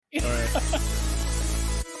All right.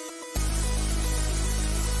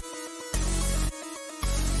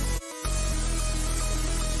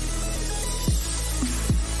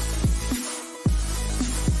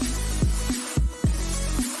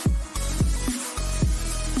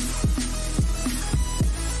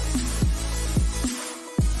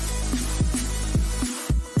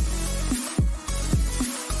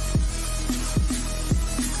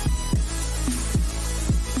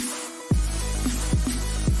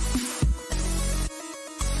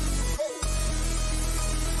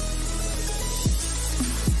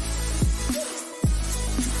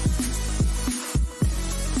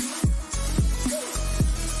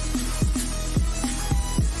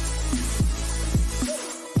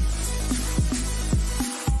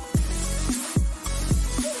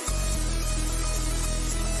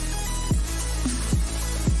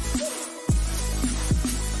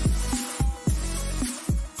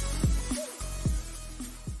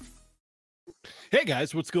 Hey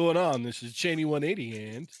guys, what's going on? This is Cheney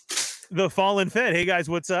 180 and the Fallen Fed. Hey guys,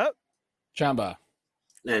 what's up? Chamba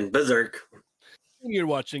and Berserk. And you're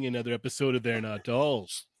watching another episode of They're Not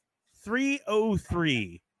Dolls.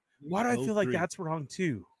 303. Why do I feel like that's wrong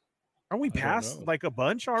too? Aren't we past like a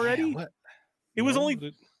bunch already? Yeah, it was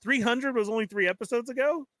only 300. Was only 3 episodes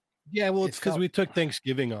ago. Yeah, well, it's because we took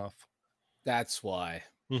Thanksgiving off. That's why.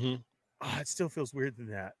 Mm-hmm. Oh, it still feels weird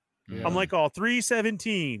than that. Yeah. I'm like,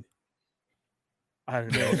 317. I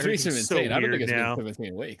don't know. 317. So I don't think it's now. been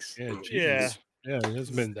 17 weeks. Yeah. It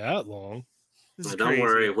hasn't been that long. Don't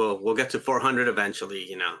worry, we'll get to 400 eventually.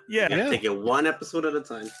 You know. Yeah. Take it one episode at a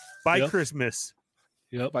time. By Christmas.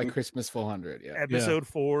 Yep. By Christmas 400. Yeah. Episode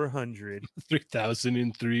 400.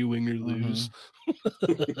 3003 win or lose.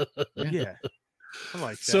 Yeah. I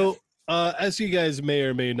like that. So, as you guys may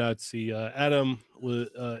or may not see, Adam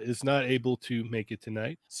is not able to make it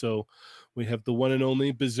tonight. So we have the one and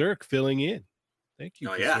only Berserk filling in. Thank you,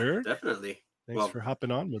 Berserk. Yeah, definitely. Thanks for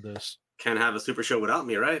hopping on with us. Can't have a super show without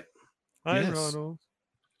me, right? Hi, Ronald.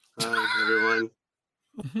 Hi,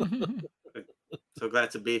 everyone. So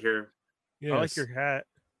glad to be here. Yes. I like your hat.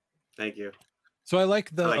 Thank you. So I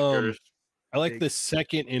like the yours. I like the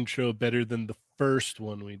second intro better than the first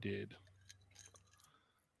one we did.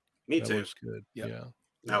 Me that too. Was good. Yep. Yeah.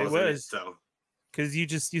 That was so. Because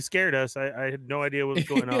you scared us. I had no idea what was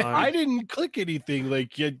going on. I didn't click anything.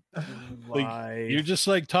 Like you're just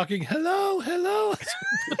like talking. Hello. What are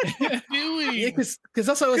you doing? Yeah, because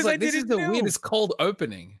that's what I was like. This is the weirdest cold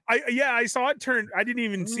opening. I saw it turn. I didn't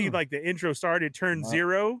even see like the intro started. Turn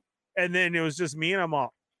 0, and then it was just me, and I'm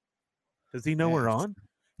all. Does he know we're on?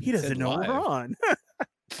 He doesn't know we're on.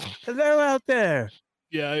 Hello out there.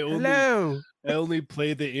 Yeah. I only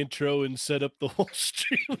play the intro and set up the whole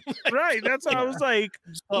stream. Right. That's why I was like,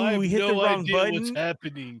 we hit the wrong button. What's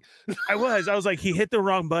happening? I was like, he hit the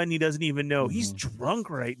wrong button. He doesn't even know. He's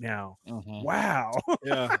drunk right now. Wow.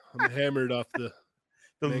 Yeah. I'm hammered off the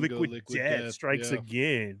liquid death strikes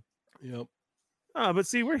again. Yep. But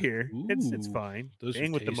see, we're here. It's fine.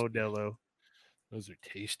 Hang with the Modelo. Those are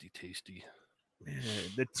tasty. Man,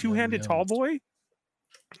 the two-handed tall boy?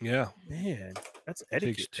 Yeah. Man, that's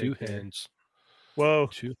etiquette. Takes 2 hands. Whoa.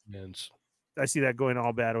 2 hands. I see that going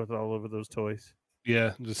all bad with all over those toys.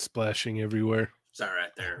 Yeah, just splashing everywhere. It's all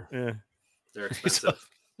right there. Yeah. They're expensive.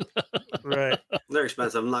 Right. They're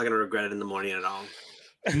expensive. I'm not going to regret it in the morning at all.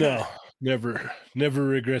 No, never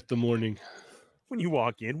regret the morning. When you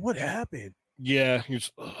walk in, what happened? Yeah, you're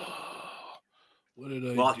just, what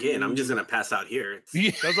did I walk do? in? I'm just going to pass out here.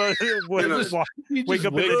 Yeah. Wake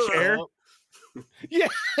up in a chair. Yeah,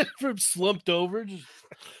 from slumped over. Just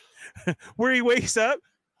where he wakes up.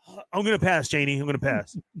 I'm gonna pass, Janie. I'm gonna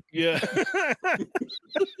pass. Yeah.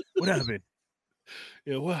 What happened?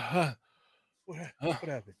 Yeah. What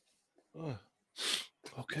happened?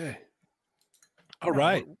 Okay. All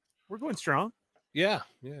right. We're going strong. Yeah.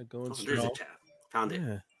 Going strong. There's a chat. Found it.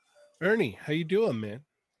 Yeah. Ernie, how you doing, man?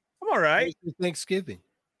 I'm all right. Thanksgiving.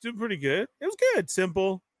 Doing pretty good. It was good.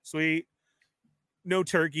 Simple, sweet. No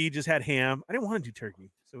turkey, just had ham. I didn't want to do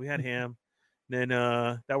turkey, so we had ham. Then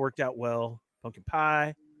that worked out well. Pumpkin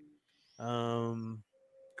pie,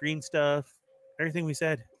 green stuff, everything we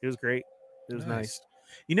said. It was great. It was nice.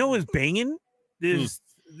 You know what was banging this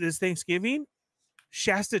Thanksgiving?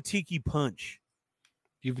 Shasta Tiki Punch.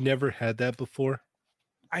 You've never had that before?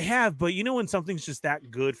 I have, but you know when something's just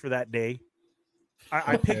that good for that day?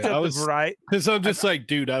 I picked up the variety. Because I'm just like,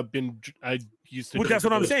 dude, I used to. Well, that's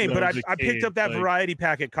what I'm saying. But I picked up that variety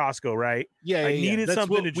pack at Costco, right? Yeah, I needed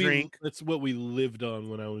something to drink. That's what we lived on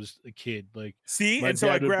when I was a kid. Like, see, my and so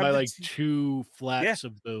dad I would grabbed buy like 2 flats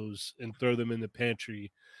of those and throw them in the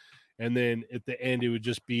pantry. and then at the end it would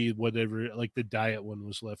just be whatever, like the diet one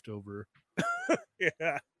was left over.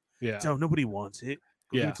 Yeah. So nobody wants it.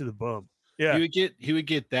 Go give it to the bum. Yeah. He would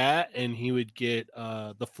get that, and he would get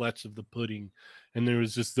the flats of the pudding, and there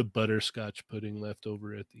was just the butterscotch pudding left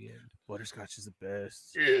over at the end. Butterscotch is the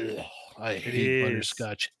best. Ugh, I hate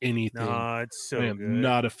butterscotch anything. No, it's so good.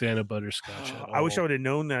 Not a fan of butterscotch at all. I wish I would have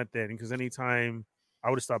known that then, because anytime I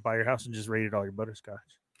would have stopped by your house and just raided all your butterscotch.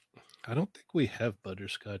 I don't think we have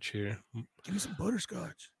butterscotch here. Give me some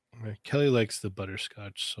butterscotch. Kelly likes the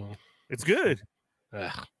butterscotch, so it's good.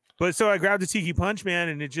 Ugh. But so I grabbed the Tiki Punch, man,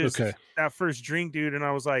 and it just that first drink, dude, and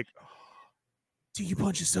I was like, oh, Tiki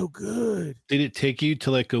Punch is so good. Did it take you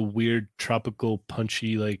to like a weird tropical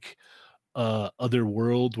punchy like other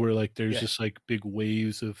world where like there's just like big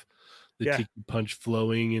waves of the Tiki Punch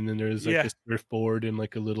flowing, and then there's like a surfboard and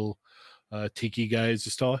like a little tiki guy is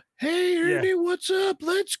just all, hey Ernie, what's up?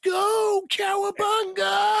 Let's go,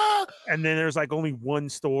 cowabunga. And then there's like only one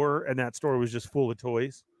store, and that store was just full of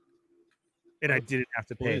toys. And I didn't have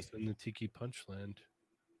to pay in the Tiki Punch Land,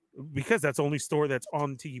 because that's the only store that's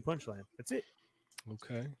on Tiki Punch Land. That's it.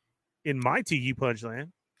 Okay. In my Tiki Punch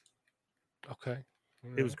Land. Okay.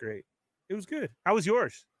 It was great. It was good. How was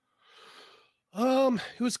yours? It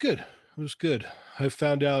was good. It was good. I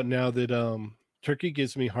found out now that turkey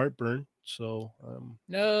gives me heartburn. So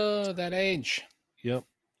no, that age. Yep.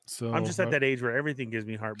 So I'm just at that age where everything gives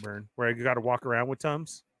me heartburn, where I got to walk around with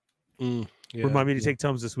Tums. Remind me to take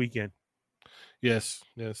Tums this weekend. Yes.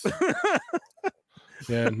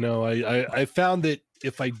 Yeah, no, I found that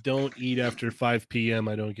if I don't eat after 5 p.m.,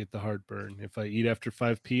 I don't get the heartburn. If I eat after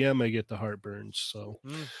 5 p.m., I get the heartburn. So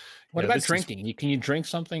what about drinking? Can you drink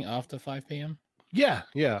something after 5 p.m.? Yeah.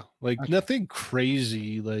 Like nothing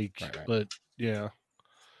crazy, like, but yeah.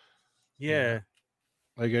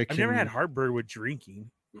 Like I've never had heartburn with drinking.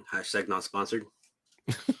 # not sponsored.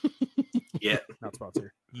 Yeah. Not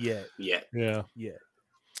sponsored. Yeah.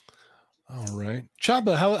 All right,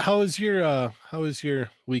 Chaba, how was your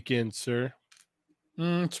weekend, sir?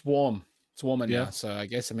 It's warm. It's warmer now, so I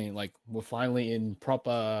guess like we're finally in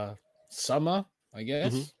proper summer, I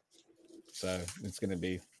guess. So it's gonna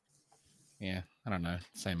be, I don't know,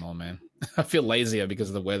 same old, man. I feel lazier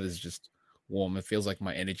because the weather's just warm. It feels like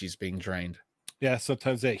my energy's being drained. Yeah,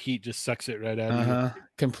 sometimes that heat just sucks it right out of you.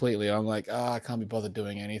 Completely. I'm like, I can't be bothered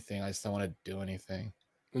doing anything. I just don't want to do anything.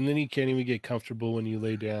 And then you can't even get comfortable when you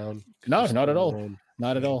lay down. No, not at all.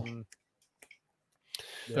 Not at all.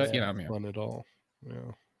 But fun at all.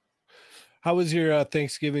 Yeah. How was your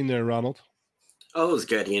Thanksgiving there, Ronald? Oh, it was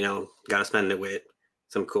good. Got to spend it with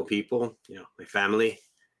some cool people. My family.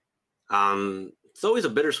 It's always a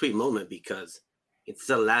bittersweet moment because it's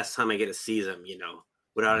the last time I get to see them.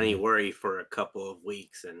 Without any worry for a couple of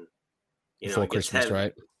weeks, and before Christmas,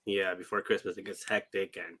 right? Yeah, before Christmas it gets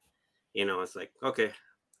hectic, and it's like, okay,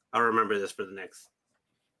 I'll remember this for the next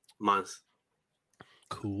month.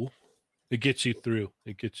 Cool. It gets you through.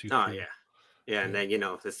 Oh, yeah. And then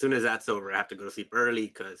as soon as that's over, I have to go to sleep early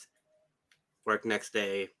because work next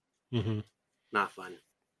day. Not fun.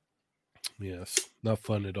 Yes, not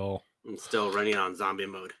fun at all. I'm still running on zombie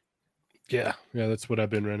mode. Yeah, that's what I've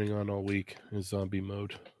been running on all week is zombie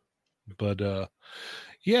mode. But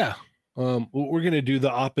we're gonna do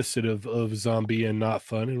the opposite of zombie and not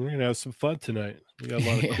fun, and we're gonna have some fun tonight. We got a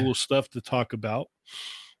lot of cool stuff to talk about.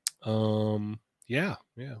 Got a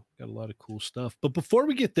lot of cool stuff. But before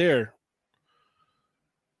we get there,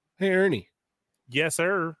 hey Ernie. Yes,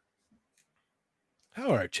 sir.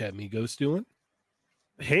 How are our chat amigos doing?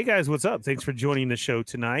 Hey guys, what's up? Thanks for joining the show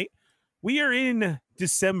tonight. We are in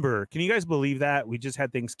December. Can you guys believe that? We just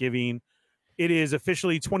had Thanksgiving. It is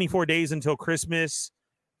officially 24 days until Christmas.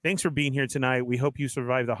 Thanks for being here tonight. We hope you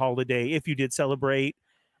survived the holiday. If you did celebrate,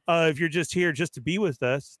 if you're just here just to be with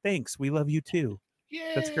us, thanks. We love you too.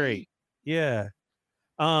 Yay. That's great. Yeah.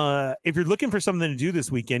 If you're looking for something to do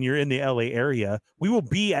this weekend, you're in the LA area. We will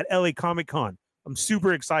be at LA Comic Con. I'm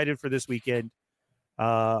super excited for this weekend.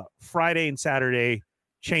 Friday and Saturday,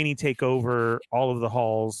 Cheney take over all of the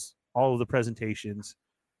halls, all of the presentations.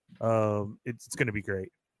 It's going to be great.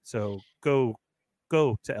 So go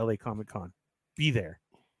to LA Comic Con. Be there.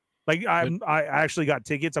 Like I actually got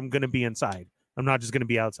tickets. I'm going to be inside. I'm not just going to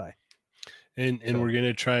be outside. And we're going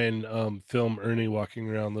to try and film Ernie walking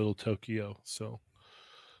around Little Tokyo. So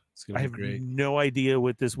it's going to be great. I have no idea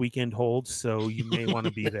what this weekend holds, so you may want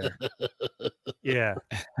to be there. Yeah.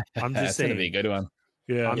 I'm just saying. It's going to be a good one.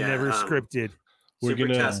 Yeah. I'm never scripted. Super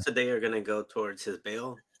chats today are going to go towards his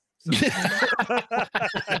bail. So.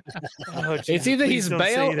 It's either he's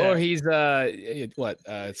bail or he's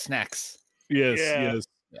snacks. Yes.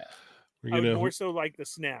 Yeah. more so like the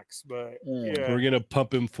snacks, but yeah. We're gonna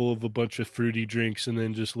pump him full of a bunch of fruity drinks and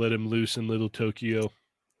then just let him loose in Little Tokyo.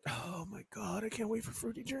 Oh my god, I can't wait for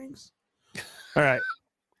fruity drinks. All right.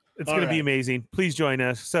 It's going to be amazing. Please join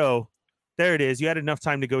us. So there it is. You had enough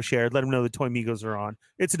time to go share. Let them know the Toy Migos are on.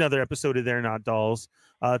 It's another episode of They're Not Dolls.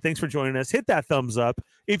 Thanks for joining us. Hit that thumbs up.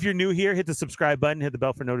 If you're new here, hit the subscribe button, hit the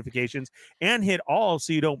bell for notifications, and hit all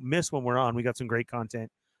so you don't miss when we're on. We got some great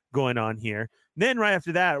content going on here. Then right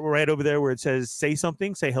after that, we're right over there where it says say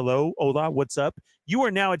something, say hello, hola, what's up. You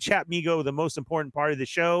are now a Chat Migo, the most important part of the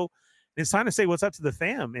show. It's time to say what's up to the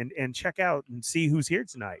fam and check out and see who's here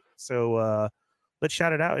tonight. So let's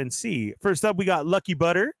shout it out and see. First up, we got Lucky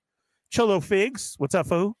Butter, Cholo Figs, what's up,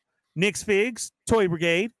 fo? Nick's Figs, Toy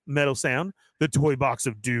Brigade, Metal Sound, the Toy Box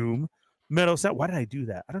of Doom, Metal Sound. Why did I do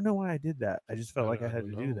that? I don't know why I did that. I just felt like I had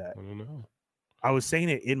to do that. I don't know. I was saying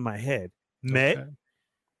it in my head. Met.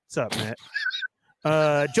 What's up,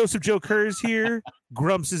 Matt? Joseph Joe Kerr's here.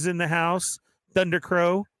 Grumps is in the house. Thunder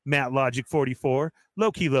Crow, Matt Logic 44,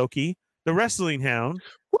 Loki, the Wrestling Hound.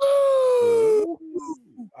 Woo!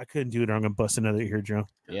 I couldn't do it or I'm going to bust another eardrum.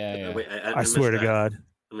 Yeah. Wait, I swear to God.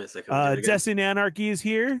 Destin Anarchy is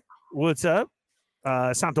here. What's up?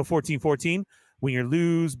 Santo 1414, Winger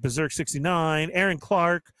Lose, Berserk 69, Aaron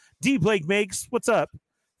Clark, D Blake Makes. What's up?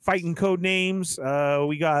 Fighting Code Names.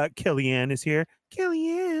 We got Kellyanne is here.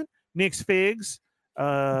 Kellyanne. Nick's Figs.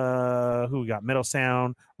 Who we got? Metal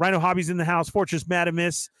Sound. Rhino Hobbies in the house. Fortress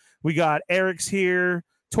Madamus. We got Eric's here.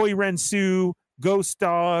 Toy Rensu. Ghost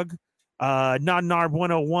Dog. Non-Narb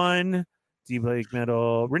 101. D Blake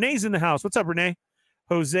Metal. Renee's in the house. What's up, Renee?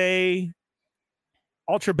 Jose.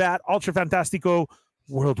 Ultra Bat. Ultra Fantastico.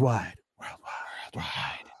 Worldwide.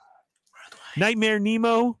 Nightmare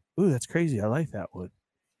Nemo. Ooh, that's crazy. I like that one.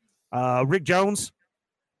 Rick Jones.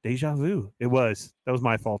 Deja Vu. It was. That was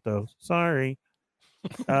my fault, though. Sorry.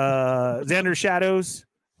 Xander Shadows.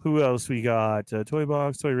 Who else we got? Toy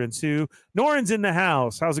Box, Toy Rensu. Norin's in the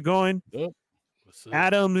house. How's it going? Yep.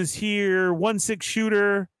 Adam is here. 1-6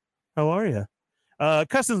 Shooter. How are you?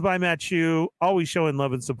 Customs by Matt Chu. Always showing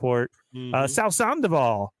love and support. South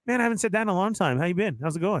Sandoval. Man, I haven't said that in a long time. How you been?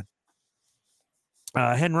 How's it going?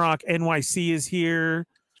 Henrock NYC is here.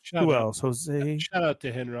 Who else? Jose. Shout out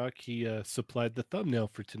to Henrock. He supplied the thumbnail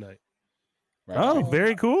for tonight. Right. Oh,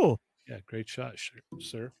 very cool. Yeah, great shot,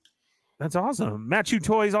 sir. That's awesome. Matthew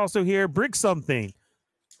Toys also here. Brick something.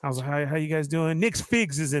 How you guys doing? Nick's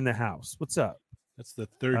Figs is in the house. What's up? That's the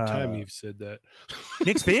third time you've said that.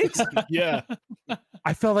 Nick's Figs? Yeah.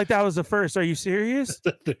 I felt like that was the first. Are you serious?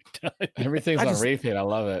 That's the third time. Everything's on repeat. I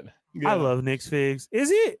love it. Yeah. I love Nick's Figs. Is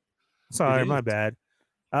it? Sorry, my bad.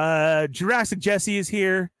 Jurassic Jesse is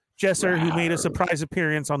here. Jesser, who made a surprise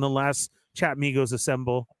appearance on the last Chat Migos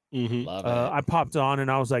Assemble. Love it. I popped on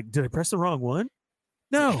and I was like, did I press the wrong one?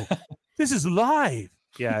 No, this is live.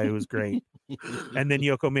 Yeah, it was great. And then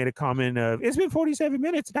Yoko made a comment of, it's been 47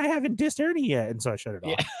 minutes and I haven't dissed Ernie yet. And so I shut it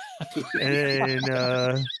off.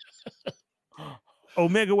 And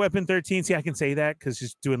Omega Weapon 13. See, I can say that because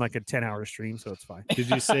she's doing like a 10-hour stream, so it's fine. Did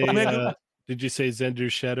you say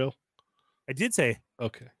Zender's Shadow? I did say.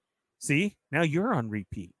 Okay. See, now you're on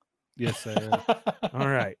repeat. Yes, I am. All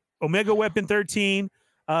right. Omega Weapon 13.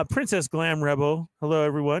 Princess Glam Rebel. Hello,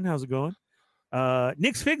 everyone. How's it going?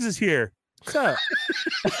 Nick's Figs is here. What's up?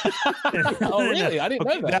 Oh, really? I didn't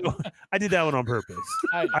know that. I did that one on purpose.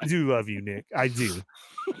 I do love you, Nick. I do.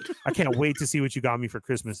 I can't wait to see what you got me for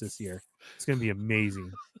Christmas this year. It's going to be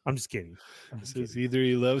amazing. I'm just kidding. Says either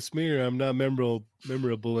he loves me or I'm not memorable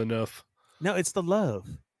enough. No, it's the love.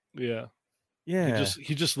 Yeah. Yeah.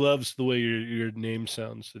 He just loves the way your name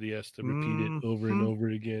sounds that he has to repeat it over and over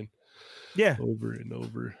again. Yeah. Over and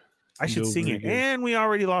over. I should sing it. Again. And we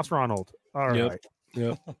already lost Ronald. All right.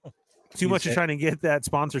 Yep. Too much of trying to get that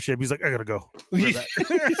sponsorship. He's like, I gotta go. Yeah.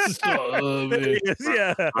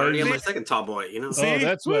 Already on my second Tall Boy, you know. See? Oh,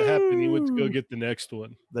 that's what happened. He went to go get the next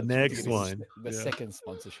one. The second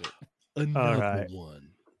sponsorship. Another one.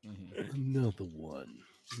 Another one.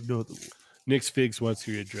 Nick's Figs wants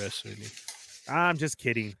your address, Ernie. I'm just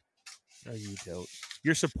kidding. No, you don't.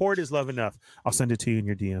 Your support is love enough. I'll send it to you in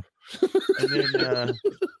your DM. And then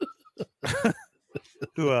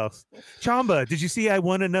who else? Chamba, did you see I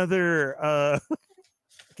won another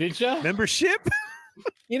did you? Membership?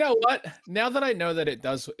 You know what? Now that I know that it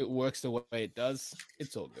works the way it does,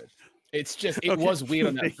 it's all good. It's just it was weird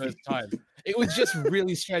on that first time. It was just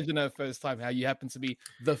really strange on that first time how you happen to be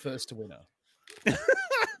the first winner.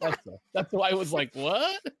 That's why I was like,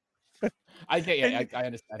 what? I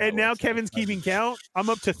understand. And now Kevin's keeping count. I'm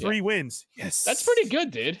up to 3 wins. Yes. That's pretty good,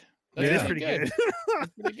 dude. That's pretty good.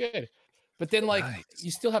 That's pretty good. But then, you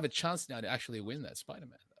still have a chance now to actually win that Spider-Man,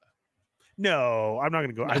 though. No, I'm not going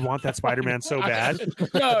to go. I want that Spider-Man so bad.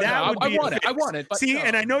 I want it. I want it. See,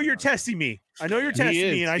 and I know you're testing me. I know you're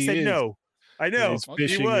testing me, and I said no. I know.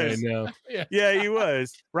 He was. Right now. Yeah, he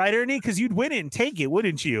was. Right, Ernie? Because you'd win it and take it,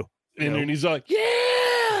 wouldn't you? And Ernie's like,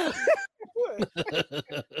 yeah.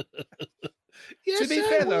 Yes, to be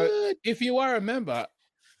fair, though, if you are a member,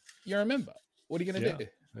 you're a member. What are you going to do?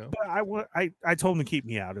 Yeah. But I told him to keep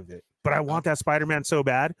me out of it. But I want that Spider-Man so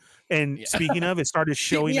bad. And speaking of, it started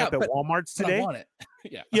showing up at Walmart's today. I want it.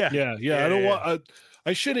 Yeah. I don't want.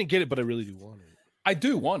 I shouldn't get it, but I really do want it. I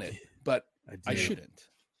do want it, but I shouldn't.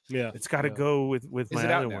 Yeah, it's got to go with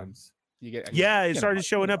my other ones. It started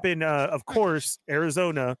showing up in, of course,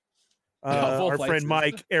 Arizona. Our friend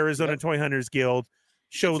Mike, Arizona Toy Hunters Guild,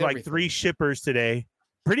 showed like 3 shippers today.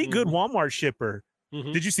 Pretty good Walmart shipper.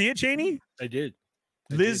 Did you see it, Cheney? I did.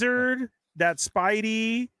 Lizard, that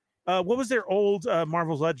Spidey. What was their old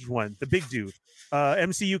Marvel's Legends one? The big dude.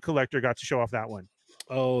 MCU collector got to show off that one.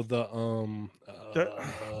 Oh,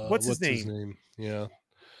 what's his name? Yeah.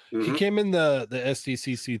 He came in the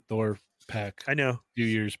SDCC Thor pack. I know. A few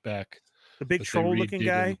years back. The big troll looking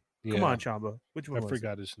guy. Yeah. Come on, Chamba. Which one? I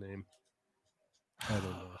forgot his name. I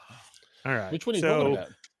don't know. All right. Which one are you talking about?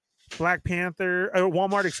 Black Panther,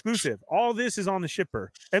 Walmart exclusive. All this is on the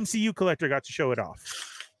shipper. MCU collector got to show it off.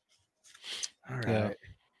 All right. Yeah.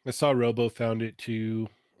 I saw Robo found it too.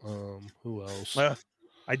 Who else?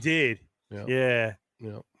 I did. Yeah.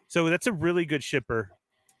 So that's a really good shipper.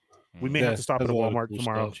 We may have to stop at a Walmart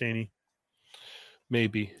tomorrow, Cheney.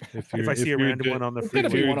 Maybe if I see a random one on the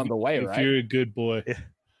freeway. One on the way, right? If you're a good boy. Yeah.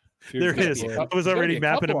 There is. I was already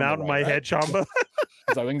mapping them out in my head, Chamba.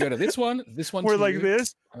 So we can go to this one. We're like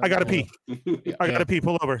this. I gotta pee. I gotta pee.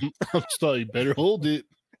 Pull over. I'm sorry. You better hold it.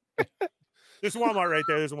 There's a Walmart right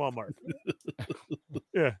there. There's a Walmart.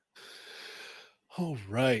 Yeah. All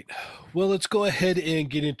right. Well, let's go ahead and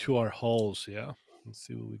get into our hauls. Yeah. Let's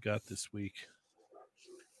see what we got this week.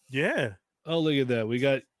 Yeah. Oh, look at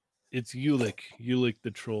that. It's Ulick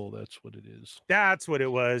the troll. That's what it is. That's what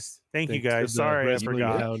it was. Thank you guys. Sorry, I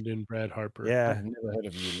forgot. Hound and Brad Harper. Yeah. I've never heard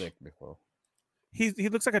of Ulick before. He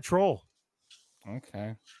looks like a troll.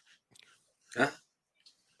 Okay. Huh?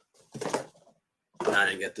 I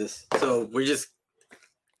didn't get this. So we're just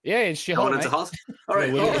it's going into house. All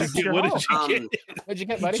right. What did you get? What'd you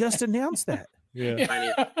get, buddy? He just announced that.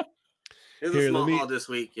 Yeah. It was a small haul this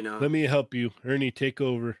week, Let me help you. Ernie, take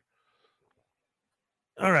over.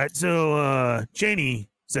 All right. So Cheney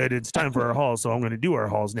said it's time for our haul, so I'm going to do our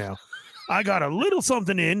hauls now. I got a little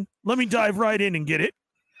something in. Let me dive right in and get it.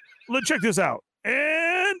 Let's check this out.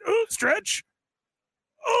 And stretch.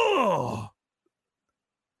 Oh.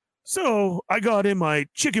 So I got in my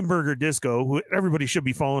chicken burger disco, who everybody should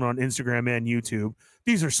be following on Instagram and YouTube.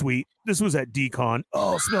 These are sweet. This was at Decon.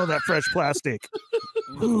 Oh, smell that fresh plastic.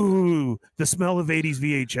 Ooh, the smell of 80s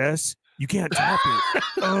VHS. You can't top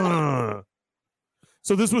it.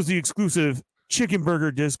 So this was the exclusive chicken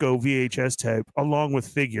burger disco VHS tape along with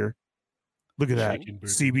figure. Look at that.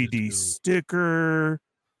 CBD disco sticker.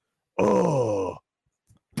 Oh,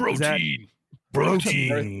 protein.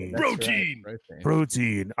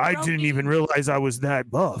 I didn't even realize I was that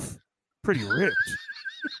buff. Pretty ripped.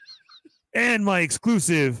 And my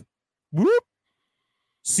exclusive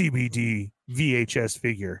CBD VHS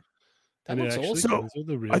figure. I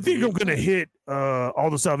think I'm going to hit all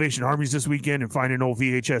the Salvation Armies this weekend and find an old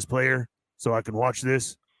VHS player so I can watch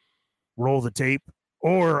this, roll the tape,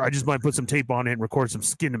 or I just might put some tape on it and record some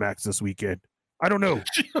Skinemax this weekend. I don't know.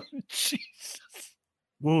 Jesus.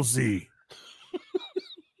 We'll see.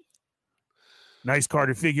 Nice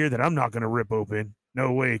carded figure that I'm not going to rip open.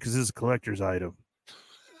 No way, because this is a collector's item.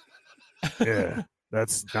 Yeah,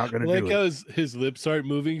 that's not going to do it. Like how his lips aren't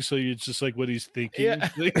moving, so you're just like what he's thinking. Yeah,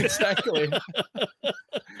 exactly.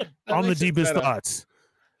 On the deepest thoughts.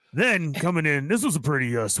 Then coming in, this was a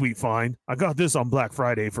pretty sweet find. I got this on Black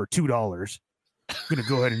Friday for $2. I'm going to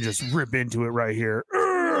go ahead and just rip into it right here.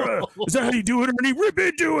 Is that how you do it, Ernie? Rip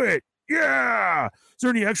into it. Yeah. Is there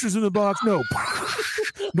any extras in the box? No.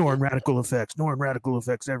 Norm radical effects. Norm radical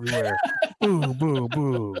effects everywhere. Boom, boom,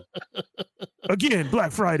 boom. Again,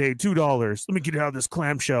 Black Friday, $2. Let me get out of this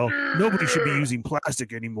clamshell. Nobody should be using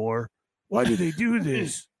plastic anymore. Why do they do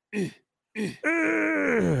this?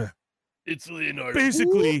 It's Leonardo.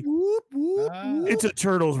 Basically, it's a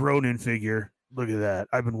Turtles Ronin figure. Look at that.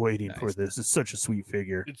 I've been waiting for this. It's such a sweet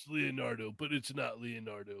figure. It's Leonardo, but it's not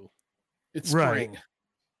Leonardo. It's spring.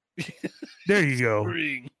 There you go.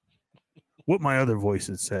 Spring. What my other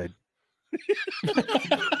voices said.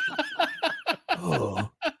 Oh.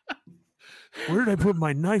 Where did I put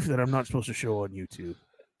my knife that I'm not supposed to show on YouTube?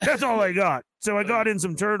 That's all I got. So I got in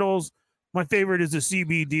some turtles. My favorite is the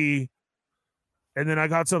CBD. And then I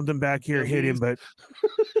got something back here hidden, but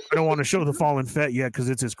I don't want to show the fallen Fett yet because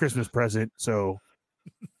it's his Christmas present. So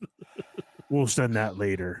we'll send that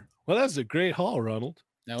later. Well, that's a great haul, Ronald.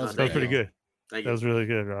 That was pretty good. That was really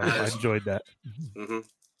good, Ronald. I enjoyed that. Mm-hmm.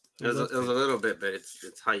 It was a little bit, but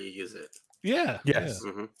it's how you use it. Yeah. Yes.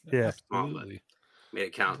 Mm-hmm. Yeah. Absolutely. Made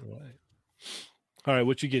it count. All right.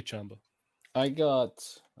 What you get, Chamba? I got.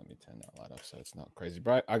 Let me turn that light up so it's not crazy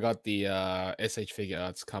bright. I got the SH Figure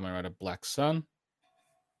Arts Kamen Rider Black Sun.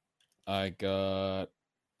 I got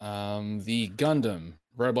the Gundam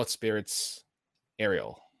Robot Spirits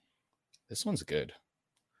Ariel. This one's good.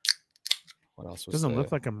 What else was Doesn't there?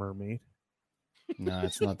 look like a mermaid. No,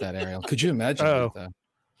 it's not that Ariel. Could you imagine? Oh. That,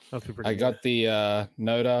 I got the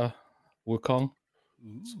Noda Wukong.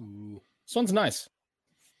 Ooh. This one's nice.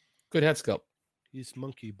 Good head sculpt. He's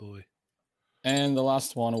monkey boy. And the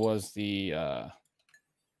last one was the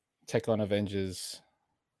Tech on Avengers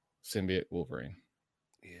Symbiote Wolverine.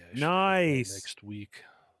 Yeah. Nice. Next week.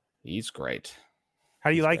 He's great.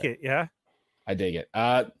 How do you like it? Yeah. I dig it.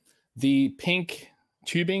 The pink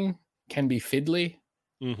tubing can be fiddly,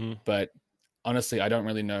 but honestly, I don't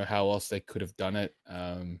really know how else they could have done it.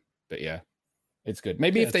 But yeah, it's good.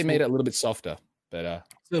 Maybe if they made it a little bit softer. But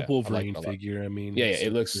it's a Wolverine figure. I mean, yeah,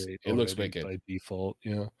 it looks wicked by default.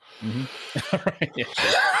 Yeah. Right,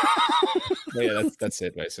 yeah, that's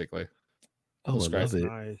it basically. Oh, I love it.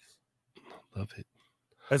 Nice. Love it.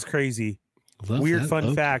 That's crazy. Love Weird that.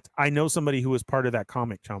 fun fact. I know somebody who was part of that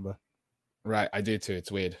comic, Chamba. Right, I do too.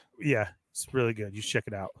 It's weird. Yeah, it's really good. You should check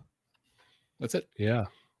it out. That's it. Yeah.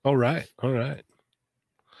 All right.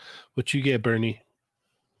 What you get, Bernie?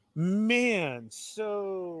 Man,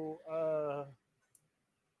 so I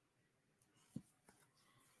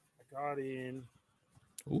got in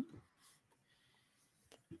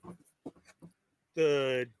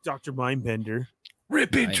the Dr. Mindbender.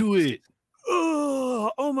 Rip into it.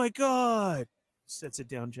 Oh my god. Sets it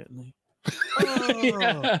down gently.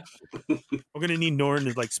 Oh. I'm gonna need Norton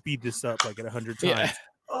to like speed this up like at 100 times. Yeah.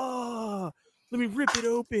 Oh, let me rip it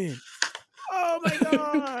open. Oh my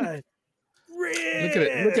god. Rip.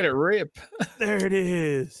 Look at it rip. There it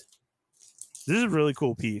is. This is a really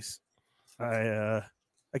cool piece. I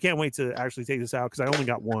can't wait to actually take this out because I only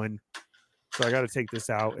got one, so I got to take this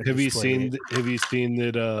out. And Have you display seen? it. Have you seen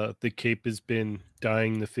that? The cape has been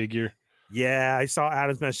dyeing the figure. Yeah, I saw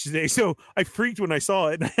Adam's message today, so I freaked when I saw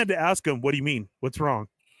it, and I had to ask him, "What do you mean? What's wrong?"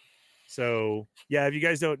 So yeah, if you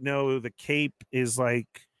guys don't know, the cape is like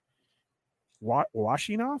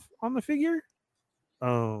washing off on the figure.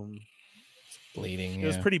 Bleeding. It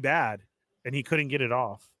was pretty bad, and he couldn't get it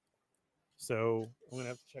off. So I'm gonna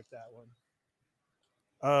have to check that one.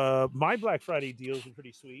 My Black Friday deals are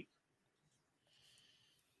pretty sweet.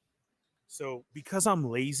 So because I'm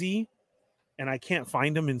lazy and I can't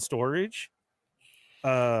find them in storage,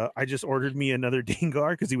 I just ordered me another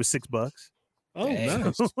Dengar because he was $6. Oh,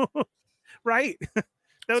 nice. Right? That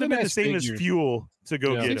would have been the same as fuel to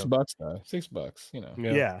go get $6 him. though. $6, you know.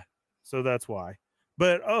 Yeah. So that's why.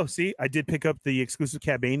 But see, I did pick up the exclusive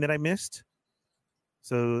Cad Bane that I missed.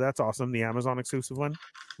 So that's awesome. The Amazon exclusive one.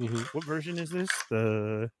 What version is this?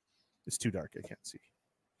 It's too dark. I can't see.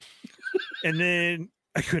 And then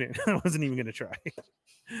I couldn't. I wasn't even gonna try.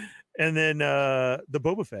 And then the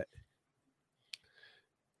Boba Fett.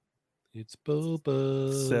 It's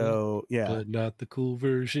Boba. So yeah, but not the cool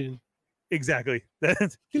version. Exactly.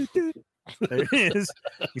 That's there it is.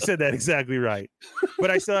 You said that exactly right. But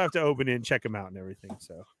I still have to open it and check them out and everything.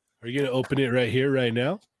 So are you gonna open it right here, right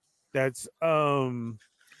now? That's right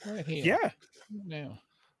here. Yeah. Now.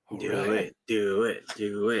 Do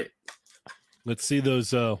it. Let's see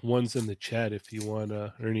those ones in the chat if you want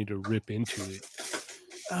Ernie to rip into it.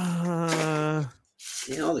 Yeah,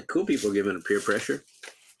 all the cool people giving it peer pressure.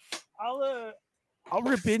 I'll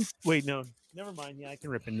rip in. Wait, no, never mind. Yeah, I can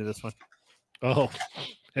rip into this one. Oh,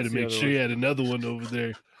 had to That's the make other sure you had another one over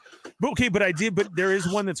there. But okay, but I did. But there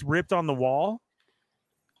is one that's ripped on the wall,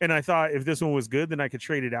 and I thought if this one was good, then I could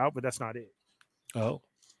trade it out. But that's not it. Oh,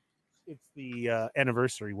 It's the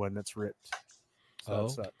anniversary one that's ripped. So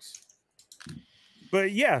that sucks.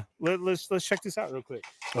 But yeah, let's check this out real quick.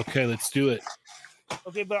 Okay, let's do it.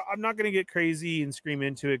 Okay, but I'm not gonna get crazy and scream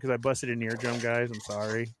into it because I busted an eardrum, guys. I'm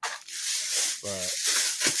sorry, but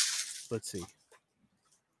let's see.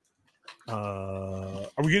 Are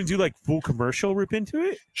we gonna do like full commercial rip into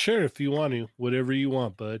it? Sure, if you want to, whatever you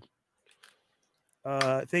want, bud.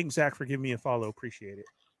 Thanks, Zach, for giving me a follow. Appreciate it.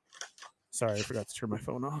 Sorry, I forgot to turn my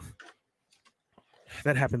phone off.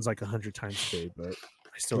 That happens like 100 times today, but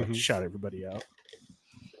I still have to shout everybody out.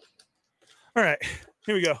 All right,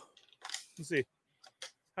 here we go. Let's see.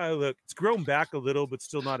 Look, it's grown back a little, but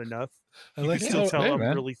still not enough. You like can still tell I'm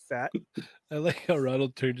really fat. I like how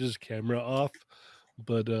Ronald turned his camera off,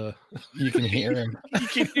 but you can hear him. You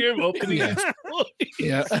can hear him opening his voice.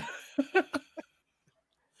 Yeah.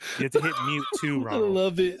 You have to hit mute too, Ronald.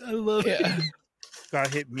 I love it. it. Gotta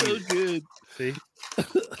hit mute. So good. See?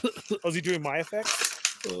 Oh, is he doing my effects?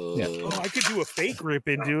 Yeah. Oh, I could do a fake rip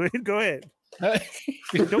into it. Go ahead.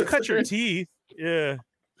 Don't cut your teeth. Yeah.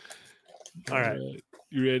 All right.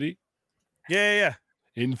 You ready? Yeah.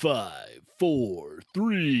 In 5, 4,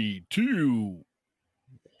 3, 2.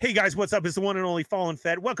 Hey guys, what's up? It's the one and only Fallen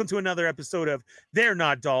Fett. Welcome to another episode of They're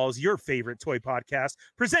Not Dolls, your favorite toy podcast,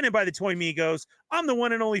 presented by the Toy Migos. I'm the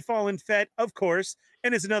one and only Fallen Fett, of course,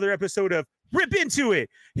 and it's another episode of Rip Into It.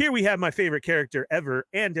 Here we have my favorite character ever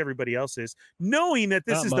and everybody else's, knowing that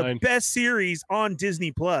this is the best series on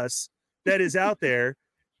Disney Plus that is out there.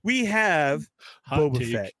 We have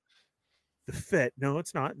Boba Fett. The Fett. No,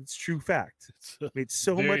 it's not. It's true fact. Made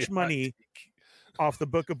so much money off the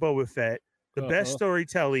book of Boba Fett. The best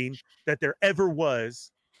storytelling that there ever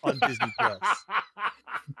was on Disney Plus.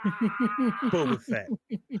 Boba Fett,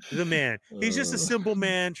 the man. He's just a simple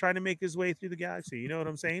man trying to make his way through the galaxy. You know what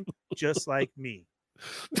I'm saying? Just like me.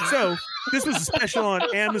 So this was a special on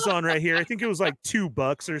Amazon right here. I think it was like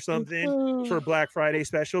 $2 or something for a Black Friday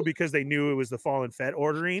special because they knew it was the Fallen Fett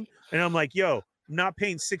ordering. And I'm like, yo, I'm not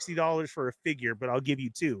paying $60 for a figure, but I'll give you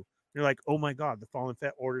 2. They're like, oh my God, the Fallen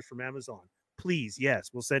Fett orders from Amazon. Please, yes,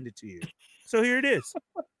 we'll send it to you. So here it is.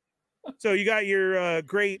 So you got your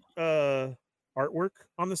great artwork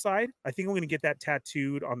on the side. I think I'm going to get that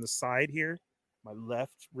tattooed on the side here, my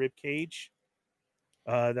left rib cage.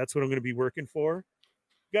 That's what I'm going to be working for.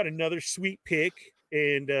 Got another sweet pick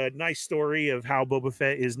and a nice story of how Boba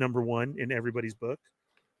Fett is #1 in everybody's book.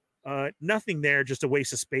 Nothing there, just a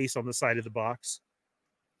waste of space on the side of the box.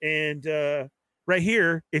 And right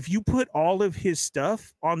here, if you put all of his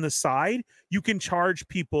stuff on the side, you can charge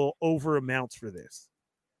people over amounts for this.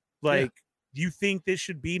 Like, do you think this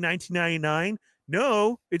should be $19.99?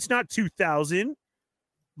 No, it's not $2,000.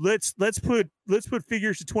 Let's put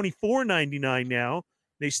figures to $24.99 now.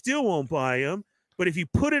 They still won't buy them. But if you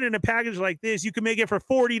put it in a package like this, you can make it for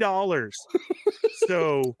 $40.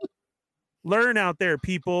 So learn out there,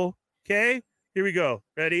 people. Okay, here we go.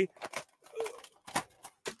 Ready?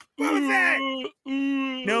 What was that?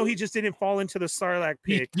 No, he just didn't fall into the Sarlacc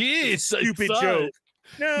pit. Yes, stupid joke.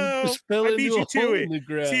 No, I beat you to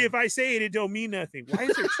it. See, if I say it, it don't mean nothing. Why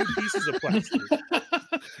is there 2 pieces of plastic?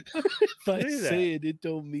 If I say it, it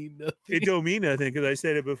don't mean nothing. It don't mean nothing because I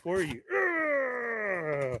said it before you.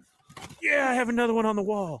 Yeah, I have another one on the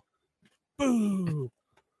wall. Boo.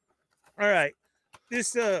 All right.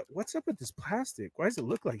 This what's up with this plastic? Why does it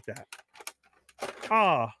look like that?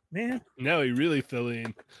 Ah, man. Now he really fell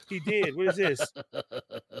in. He did. What is this?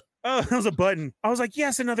 Oh, that was a button. I was like,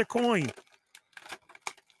 yes, another coin.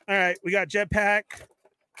 All right, we got Jetpack.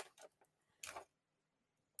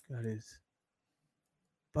 Got his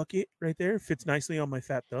bucket right there. Fits nicely on my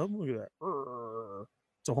fat thumb. Look at that.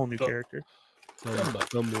 It's a whole new character.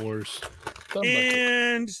 Thumb wars.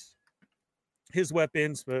 And his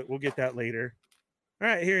weapons, but we'll get that later. All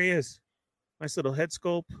right, here he is. Nice little head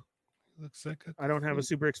sculpt. Looks like I don't have a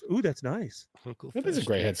super. Ooh, that's nice. That is a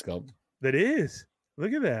great head sculpt. That is.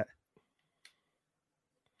 Look at that.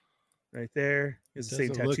 Right there. It's the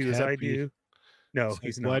same tattoo as I do. No,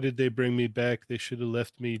 he's not. Why did they bring me back? They should have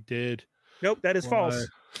left me dead. Nope, that is false.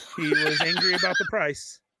 He was angry about the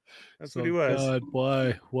price. That's what he was. God,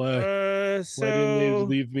 why? Why didn't they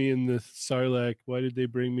leave me in the Sarlacc? Why did they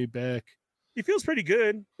bring me back? He feels pretty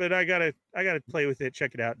good, but I gotta play with it,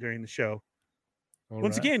 check it out during the show.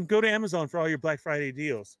 Once again, go to Amazon for all your Black Friday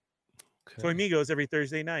deals. Okay. Toy Migos every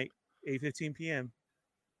Thursday night, 8:15 p.m.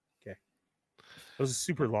 Okay. That was a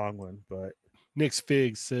super long one, but Nick's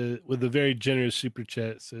Fig says with a very generous super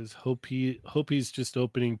chat says, hope he's just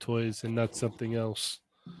opening toys and not something else.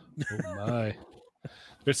 Oh my.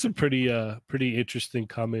 There's some pretty interesting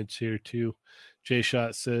comments here too. Jay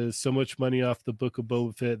Shot says, so much money off the book of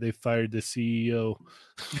Boba Fett, they fired the CEO.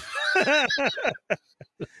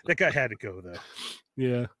 That guy had to go though.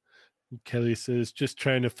 Yeah. Kelly says, just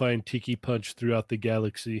trying to find Tiki Punch throughout the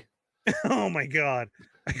galaxy. Oh my God.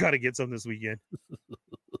 I gotta get some this weekend.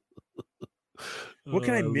 What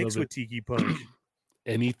can I mix with Tiki Punch?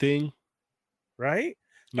 Anything. Right?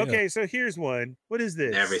 Yeah. Okay, so here's one. What is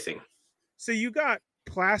this? Everything. So you got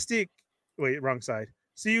plastic. Wait, wrong side.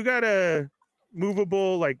 So you got a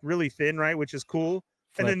movable, like really thin, right? Which is cool.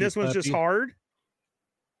 And then this one's just hard.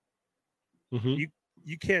 Mm-hmm.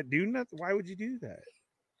 You can't do nothing. Why would you do that?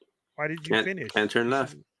 Why did you finish? Can't turn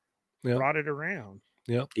left. Brought it around.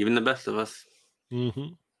 Yep. Even the best of us.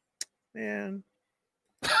 Mm-hmm. man.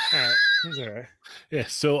 All right, it's all right. Yeah,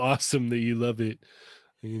 so awesome that you love it.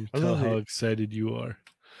 You can tell how excited you are.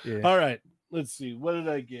 Yeah. All right, let's see. What did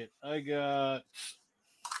I get? I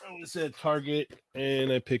was at Target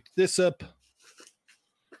and I picked this up.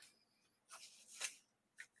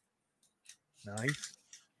 Nice.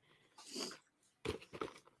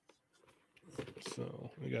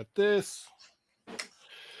 So I got this.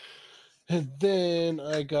 And then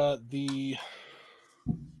I got the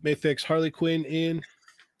Mayfix Harley Quinn in.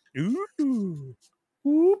 Ooh.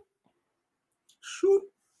 Whoop. Shoot.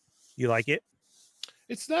 You like it?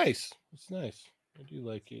 It's nice. It's nice. I do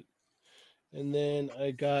like it. And then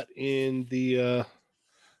I got in the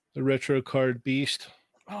retro card Beast.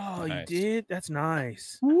 Oh, nice. You did? That's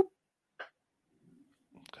nice. Whoop.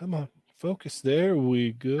 Come on. Focus. There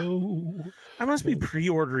we go. I must be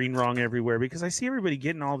pre-ordering wrong everywhere because I see everybody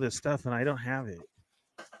getting all this stuff and I don't have it.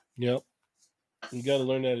 Yep. You got to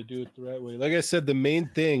learn how to do it the right way. Like I said, the main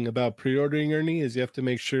thing about pre-ordering, Ernie, is you have to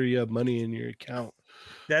make sure you have money in your account.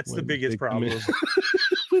 That's the biggest problem.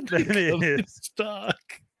 That is stock.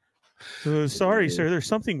 Sorry, sir. There's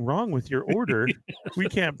something wrong with your order. We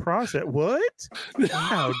can't process. What?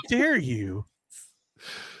 How dare you?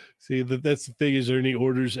 See, that's the thing is Ernie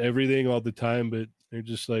orders everything all the time, but they're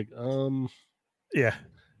just like, yeah,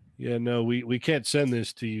 no, we can't send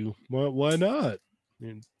this to you. Why not?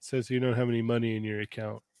 It says you don't have any money in your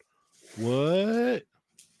account. What?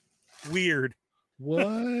 Weird.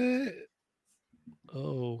 What?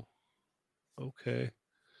 Oh, okay.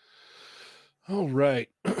 All right.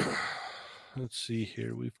 Let's see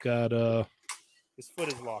here. We've got his foot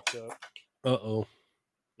is locked up. Uh-oh.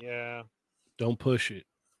 Yeah. Don't push it.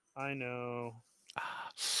 I know.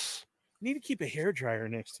 Need to keep a hairdryer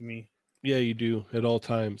next to me. Yeah, you do at all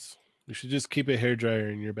times. You should just keep a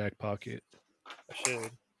hairdryer in your back pocket. I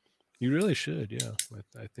should. You really should, yeah.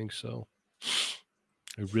 I think so.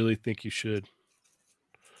 I really think you should.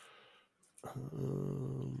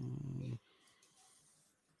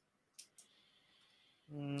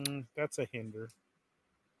 That's a hinder.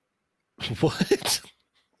 What?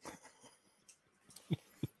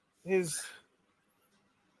 You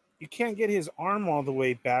can't get his arm all the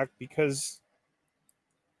way back because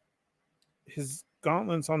his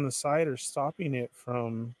gauntlets on the side are stopping it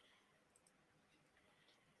from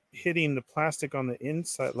hitting the plastic on the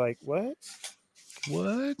inside. Like, what?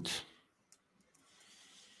 What?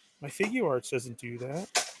 My Figuarts doesn't do that.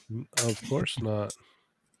 Of course not.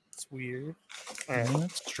 It's weird. All right.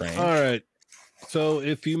 That's strange. All right. So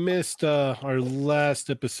if you missed our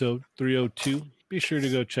last episode, 302, be sure to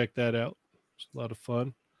go check that out. It's a lot of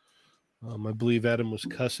fun. I believe Adam was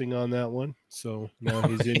cussing on that one, so now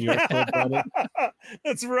he's in your club on it.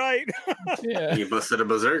 That's right. Yeah, he busted a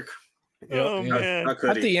berserk. Yep. Oh man!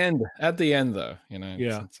 At the end, though, you know.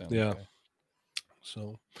 Yeah.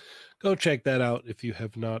 So go check that out if you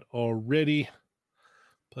have not already.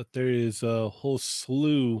 But there is a whole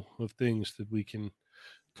slew of things that we can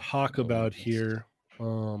talk about here.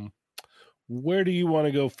 Where do you want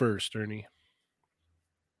to go first, Ernie?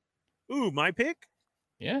 Ooh, my pick?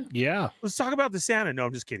 Yeah. Let's talk about the Santa. No,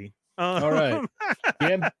 I'm just kidding. All right.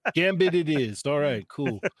 Gambit it is. All right,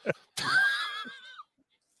 cool.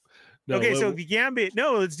 No, okay, so the Gambit.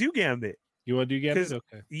 No, let's do Gambit. You want to do Gambit?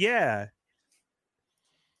 Okay. Yeah.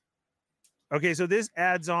 Okay, so this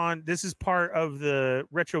adds on. This is part of the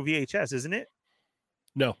retro VHS, isn't it?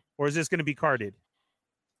 No. Or is this going to be carded?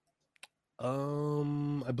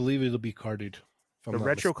 I believe it'll be carded. The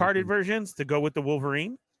retro carded versions to go with the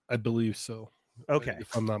Wolverine? I believe so. Okay.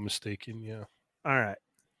 If I'm not mistaken, yeah. All right.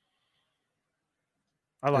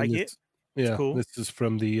 I like it. Yeah, it's cool. This is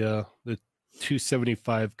from the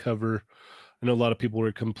 275 cover. I know a lot of people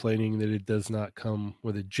were complaining that it does not come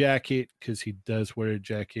with a jacket because he does wear a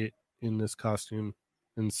jacket in this costume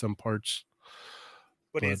in some parts.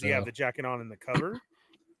 But does he have the jacket on in the cover?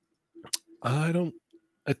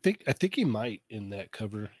 I think he might in that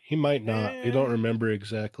cover. He might not. I don't remember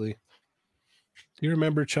exactly. Do you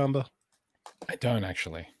remember, Chamba? I don't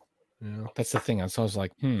actually. Yeah. That's the thing. So I was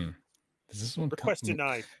like, does this one request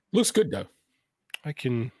denied? Looks good though. Let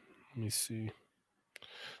me see.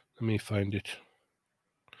 Let me find it.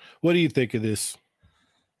 What do you think of this?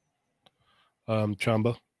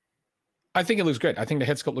 Chamba? I think it looks great. I think the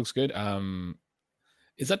head sculpt looks good.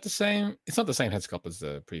 Is that the same? It's not the same head sculpt as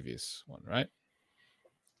the previous one, right?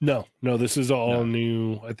 No, this is all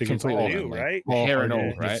new. I think it's all new, right? All hair and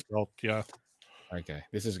all, right? Sculpt, yeah. Okay,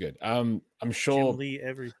 this is good. I'm sure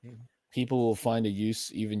everything. People will find a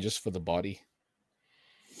use even just for the body.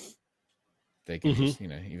 They can just,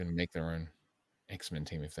 even make their own X-Men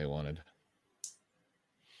team if they wanted.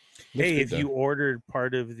 Hey, if you ordered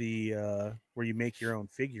part of the where you make your own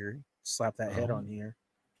figure, slap that head on here,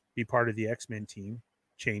 be part of the X-Men team,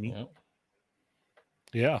 Cheney.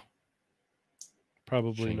 Yeah.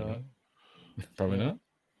 Probably not. Probably not.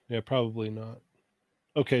 Yeah, probably not.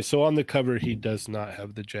 Okay, so on the cover he does not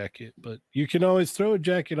have the jacket, but you can always throw a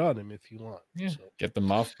jacket on him if you want. Yeah. So. Get the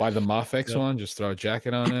buy the Moth X one, just throw a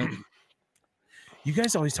jacket on it. You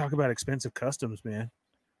guys always talk about expensive customs, man.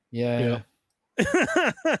 Yeah.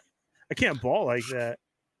 I can't ball like that.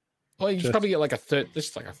 Well, you just probably get like a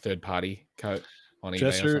third party coat on eBay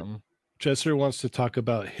or something. Chester wants to talk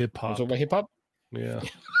about hip hop. Talk about hip hop? Yeah.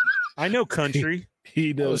 I know country.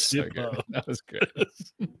 He knows hip hop. That was good.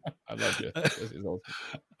 I love it. Awesome.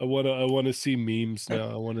 I wanna see memes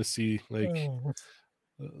now. I wanna see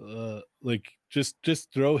like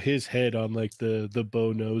just throw his head on like the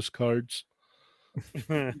bow nose cards.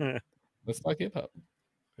 That's like hip hop.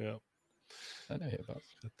 Yeah. I know hip hop.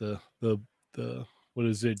 The what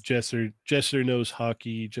is it? Jesser knows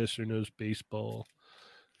hockey. Jesser knows baseball.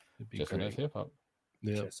 Jesser knows hip hop.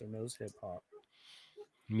 Yeah. Jesser knows hip hop.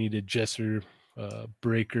 Need a Jesser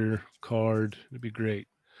breaker card. It'd be great.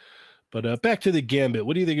 But back to the Gambit.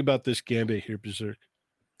 What do you think about this Gambit here, Berserk?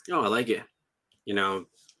 Oh, I like it. You know,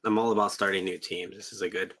 I'm all about starting new teams. This is a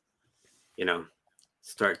good,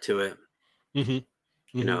 start to it.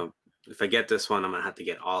 Mm-hmm. You know, if I get this one, I'm gonna have to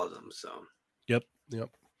get all of them. So. Yep.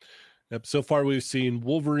 So far, we've seen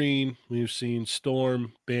Wolverine, we've seen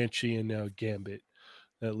Storm, Banshee, and now Gambit.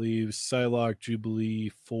 That leaves Psylocke, Jubilee,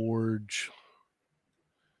 Forge.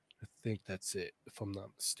 I think that's it, if I'm not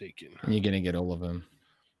mistaken. You're gonna get all of them.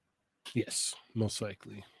 Yes, most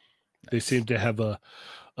likely. Nice. They seem to have a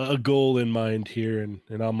goal in mind here, and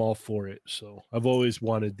I'm all for it. So I've always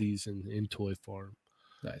wanted these in Toy Farm.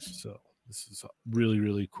 Nice. So this is really,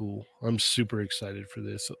 really cool. I'm super excited for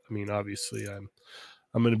this. I mean, obviously, I'm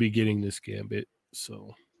going to be getting this Gambit.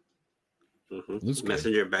 So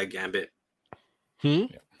messenger bag Gambit. Yeah,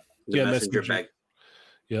 messenger bag.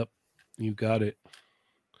 Yep, you got it.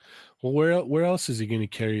 Well, where else is he going to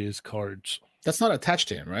carry his cards? That's not attached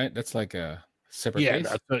to him, right? That's like a separate case?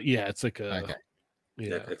 It's like a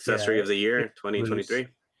accessory of the year 2023.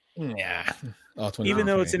 Yeah. Oh, even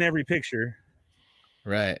though it's in every picture.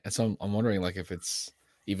 Right. And so I'm wondering like if it's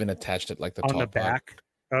even attached at like the top. On the back.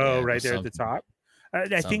 Right there at the top.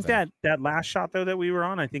 I think that last shot though that we were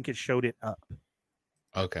on, I think it showed it up.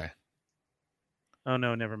 Okay. Oh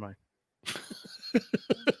no, never mind.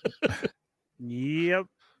 Yep.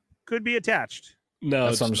 Could be attached. No,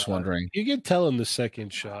 that's what I'm just wondering. You can tell in the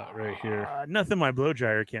second shot right here. Nothing my blow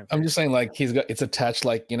dryer can't. I'm just saying, like it's attached,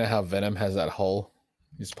 like you know how Venom has that hole.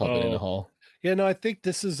 He's popping in a hole. Yeah, no, I think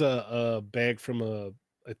this is a bag from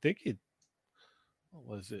I think it.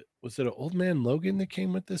 What was it? Was it an Old Man Logan that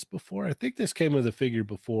came with this before? I think this came with a figure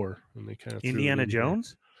before, and they kind of Indiana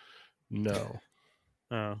Jones. No.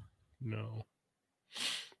 Oh no.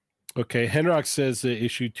 Okay, Henrock says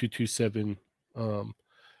issue 227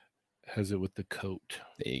 has it with the coat.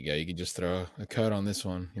 There you go. You can just throw a coat on this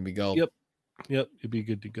one. Here we go. Yep. It'd be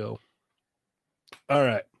good to go. All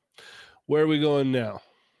right. Where are we going now?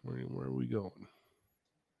 Where are we going?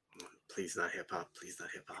 Please not hip hop. Please not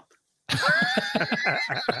hip hop.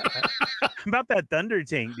 About that Thunder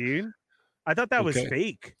Tank, dude. I thought that was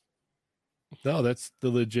fake. No, that's the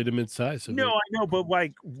legitimate size of it. No, I know, but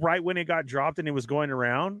like right when it got dropped and it was going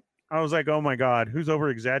around, I was like, oh my God, who's over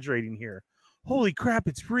exaggerating here? Holy crap,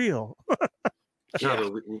 it's real.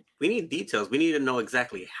 No, we need details. We need to know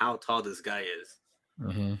exactly how tall this guy is.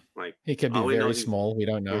 Like he could be very small. We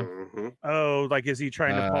don't know. Oh, like is he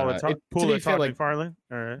trying to pull a Todd McFarlane?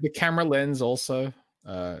 The camera lens also.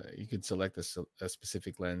 You could select a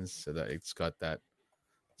specific lens so that it's got that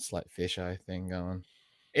slight fisheye thing going.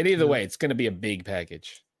 And either way, it's going to be a big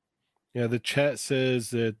package. Yeah, the chat says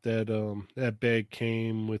that bag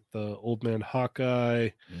came with the Old Man Hawkeye,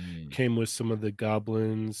 came with some of the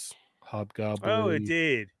goblins, Hobgoblin. Oh, it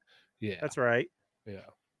did. Yeah, that's right. Yeah.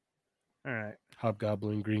 All right.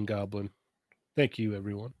 Hobgoblin, Green Goblin. Thank you,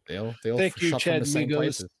 everyone. They'll thank you, Chad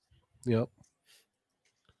Migos. Yep.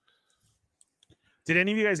 Did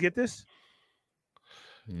any of you guys get this?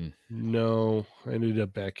 No, I ended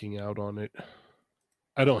up backing out on it.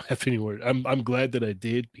 I don't have anywhere. I'm glad that I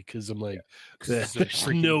did because I'm like, there's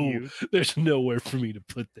nowhere for me to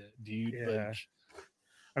put that, dude. Yeah. Like,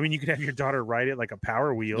 I mean, you could have your daughter ride it like a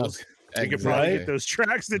Power Wheels. You could probably get those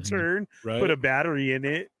tracks to turn, put a battery in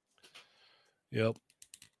it. Yep.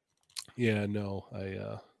 Yeah, no,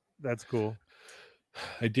 that's cool.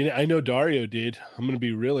 I didn't. I know Dario did. I'm going to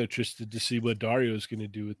be real interested to see what Dario is going to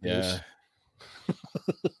do with this.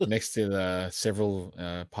 next to the several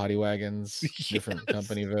party wagons, different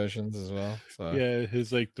company versions as well. So yeah,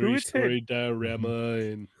 his like 3-story diorama,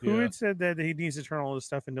 and who had said that he needs to turn all this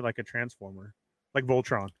stuff into like a transformer, like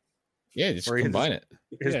Voltron? Yeah, just combine it.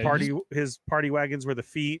 His party wagons were the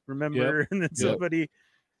feet, remember? And then somebody,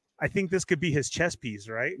 I think this could be his chess piece,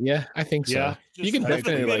 right? Yeah, I think so. Yeah, you can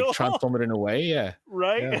definitely like transform it in a way. Yeah,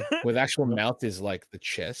 right. Yeah. With actual mouth is like the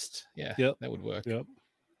chest. Yeah, that would work. Yep,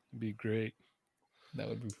 it'd be great. That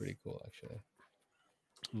would be pretty cool, actually.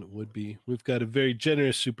 It would be. We've got a very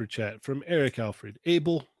generous super chat from Eric Alfred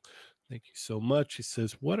Abel. Thank you so much. He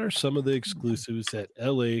says, what are some of the exclusives at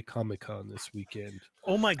LA Comic-Con this weekend?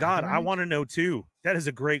 Oh my God, I want to know too. That is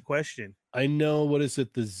a great question. I know, what is it?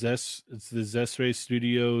 It's the Zesray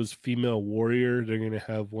Studios Female Warrior. They're going to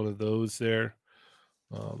have one of those there.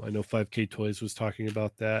 I know 5K Toys was talking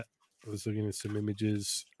about that. I was looking at some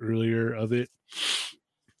images earlier of it.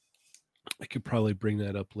 I could probably bring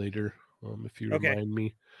that up later if you remind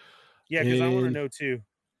me. Yeah, because I want to know too.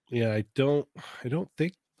 Yeah, I don't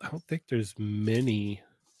think there's many,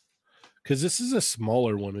 because this is a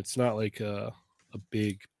smaller one. It's not like a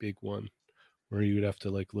big one where you would have to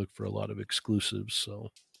like look for a lot of exclusives. So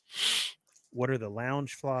what are the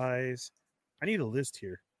lounge flies? I need a list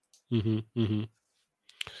here.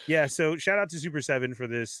 Yeah, so shout out to Super 7 for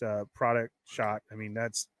this product shot. I mean,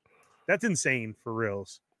 that's insane for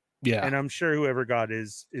reals. Yeah, and I'm sure whoever got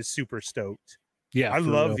is super stoked. Yeah, I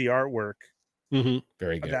love the artwork.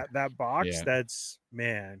 Very good. That box, that's,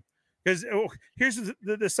 man. Because here's the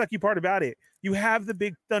sucky part about it. You have the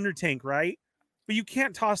big Thunder tank, right? But you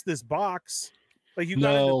can't toss this box. Like, you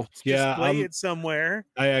gotta display it somewhere.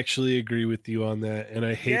 I actually agree with you on that, and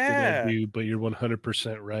I hate that I do, but you're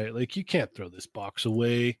 100% right. Like, you can't throw this box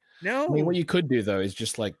away. No. I mean, what you could do though is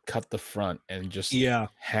just like cut the front and just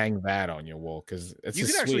hang that on your wall, because it's you a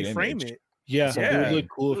could sweet actually image. frame it. Yeah, it would look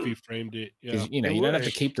cool if you framed it. Yeah, you know, you don't have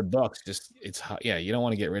to keep the box. Just you don't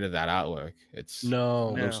want to get rid of that artwork. It's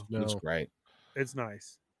looks great. It's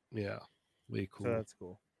nice. Yeah, way cool. So that's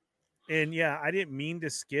cool. And yeah, I didn't mean to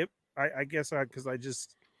skip. I guess because I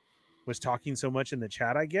just was talking so much in the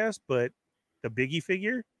chat, I guess. But the Biggie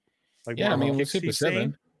figure, like I mean, with Super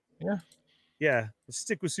 7, yeah. Let's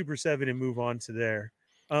stick with Super 7 and move on to there.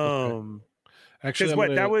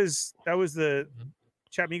 Actually, that was the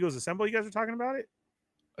Chat Migos Assemble. You guys were talking about it.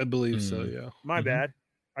 I believe so. Yeah. My bad.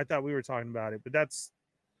 I thought we were talking about it, but that's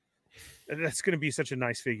going to be such a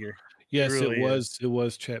nice figure. Yes, it was. It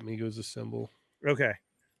was Chat Migos Assemble. Okay.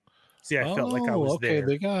 See, I felt like I was there.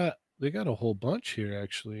 They got a whole bunch here,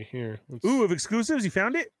 actually. Here. Ooh, of exclusives. You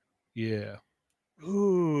found it? Yeah.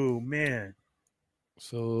 Ooh, man.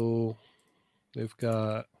 So they've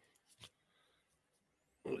got,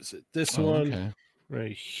 what is it? This one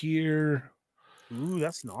right here. Ooh,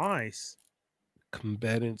 that's nice.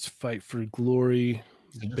 Combatants Fight for Glory.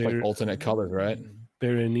 Like alternate colors, right?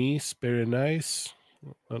 Berenice. Nice.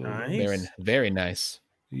 Very nice.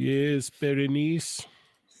 Yes, Berenice.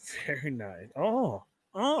 Very nice. Oh.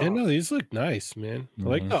 Yeah, no, these look nice, man. I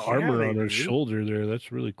like the armor on her shoulder there.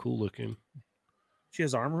 That's really cool looking. She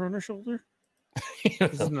has armor on her shoulder?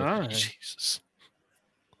 This is nice. Jesus.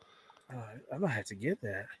 I might have to get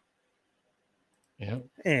that. Yeah.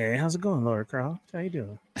 Hey, how's it going, Laura Croft? How you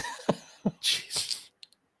doing? Jesus.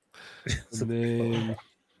 And then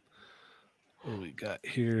what we got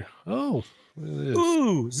here? Oh, look at this.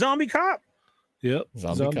 Ooh, Zombie Cop. Yep,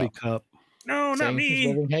 Zombie Cop. No, not me.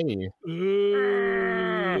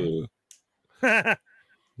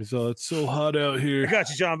 So it's so hot out here. I got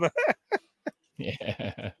you, Jamba.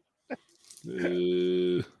 Yeah.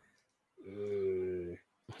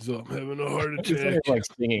 So I'm having a heart attack. It's like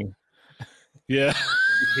singing. Yeah.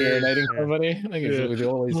 Serenading somebody. I think it's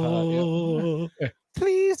always hot. Yeah.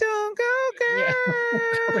 Please don't go, girl. Yeah.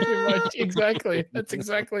 Pretty much. Exactly. That's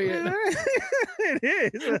exactly it. It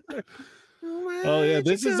is. Oh yeah,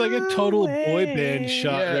 this is like a total boy band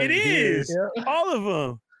shot. Yeah, right it is. Here. All of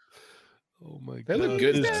them. Oh my god, they look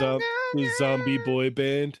good. This zombie boy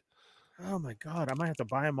band. Oh my god, I might have to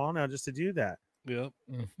buy them all now just to do that. Yep.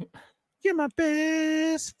 You're my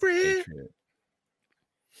best friend. Patriot.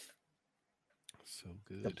 So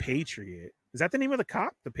good. The Patriot. Is that the name of the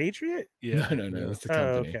cop? The Patriot? Yeah. No. It's the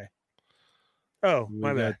company. Okay. Oh,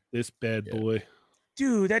 my bad. This bad boy.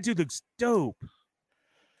 Dude, that dude looks dope.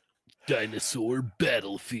 Dinosaur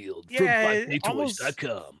Battlefield Yeah, from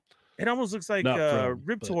 5ktoys.com. It almost looks like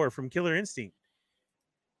Riptor from Killer Instinct.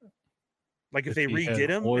 Like if they redid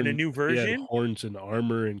him in a new version. Horns and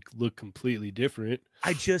armor and look completely different.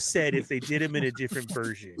 I just said if they did him in a different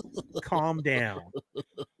version. Calm down.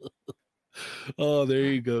 Oh, there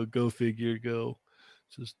you go. Go figure. Go.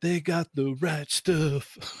 says they got the right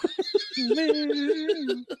stuff.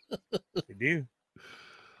 They do.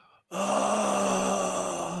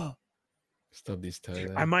 Oh. Stub these toes.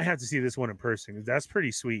 I might have to see this one in person. That's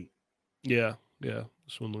pretty sweet. Yeah.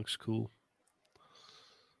 This one looks cool.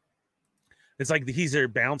 It's like he's their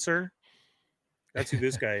bouncer. That's who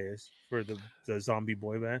this guy is for the zombie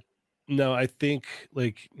boy band. No, I think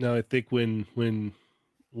when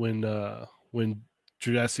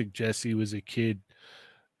Jurassic Jesse was a kid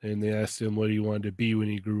and they asked him what he wanted to be when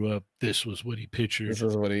he grew up, this was what he pictured.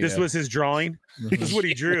 This was his drawing. This is what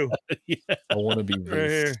he drew. Yeah. I want to be this. Right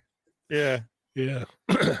here. Yeah.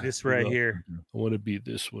 This right here. I want to be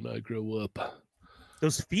this when I grow up.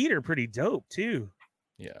 Those feet are pretty dope too.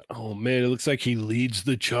 Yeah. Oh man, it looks like he leads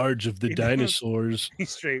the charge of the dinosaurs.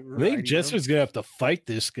 He's straight. I think Jesser's gonna have to fight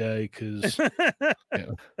this guy because. Yeah.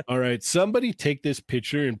 All right, somebody take this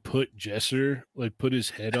picture and put Jesser, put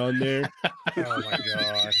his head on there. Oh my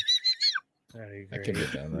god. That can be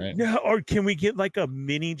done, right? No, or can we get like a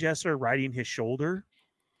mini Jesser riding his shoulder?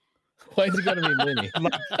 Why is it gonna be mini?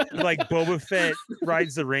 like Boba Fett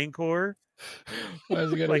rides the Rancor. Why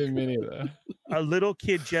is it gonna be mini though? A little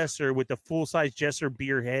kid Jesser with the full size Jesser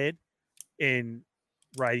beer head and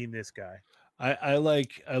riding this guy. I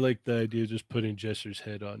like the idea of just putting Jesser's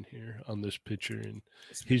head on here on this picture, and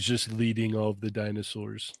he's just leading all of the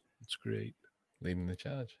dinosaurs. It's great. Leading the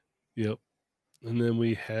charge. Yep. And then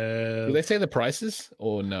we have. Do they say the prices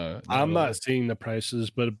or no? I'm not seeing the prices,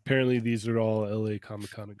 but apparently these are all LA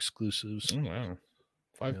Comic-Con exclusives. Oh, wow.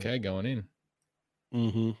 $5K going in.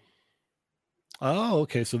 Mm-hmm. Oh,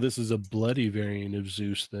 okay. So this is a bloody variant of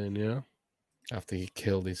Zeus then, yeah? After he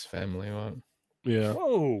killed his family, right? Yeah.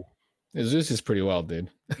 Whoa. Yeah, Zeus is pretty wild, dude.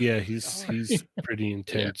 Yeah, he's pretty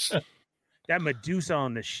intense. Yeah. That Medusa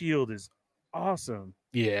on the shield is awesome.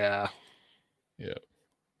 Yeah. Yeah.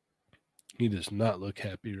 He does not look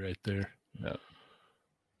happy right there. No.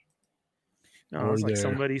 No, it's like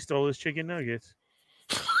somebody stole his chicken nuggets.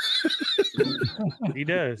 He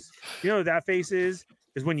does. You know what that face is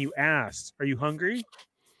when you asked, "Are you hungry?"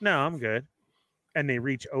 "No, I'm good." And they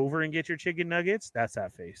reach over and get your chicken nuggets. That's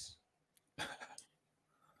that face.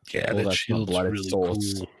 Yeah, that shield's really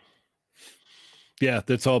sauce. Cool. Yeah,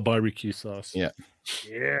 that's all barbecue sauce. Yeah.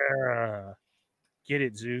 Yeah. Get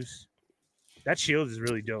it, Zeus. That shield is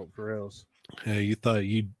really dope for reals. Hey, you thought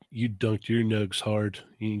you dunked your nugs hard.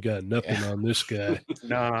 You ain't got nothing on this guy.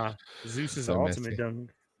 Nah. Zeus is the ultimate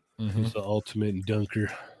dunker. Mm-hmm. He's the ultimate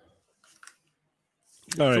dunker.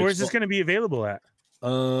 All right. So where's this going to be available at?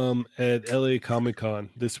 At LA Comic-Con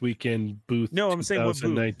this weekend, booth. No, I'm saying what booth?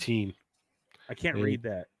 2019. I can't read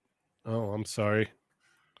that. Oh, I'm sorry.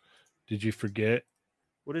 Did you forget?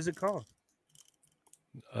 What is it called?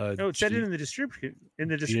 No, it said it in the description.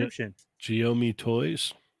 Giomi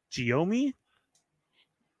Toys. Giomi?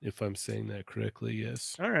 If I'm saying that correctly,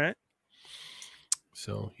 yes. All right.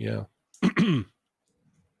 So yeah.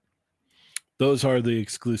 Those are the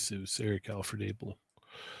exclusives, Eric Alfred Abel.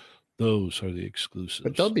 Those are the exclusives.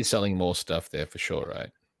 But they'll be selling more stuff there for sure, right?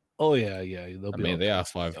 Oh yeah. They are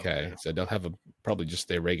 5K, so they'll have probably just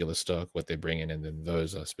their regular stock, what they're bringing, and then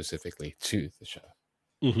those are specifically to the show.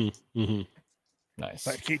 Mm-hmm. Mm-hmm. Nice.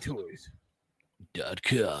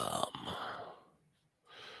 5ktoys.com.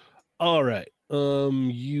 All right.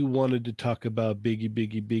 You wanted to talk about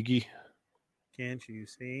Biggie. Can't you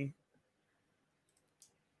see?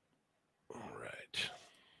 All right.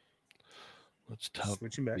 Let's talk.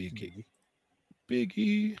 Switching back Biggie. to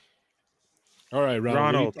Biggie. All right,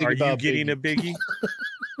 Ronald, are you getting a Biggie?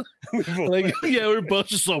 Yeah, we're both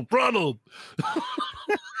just like, Ronald.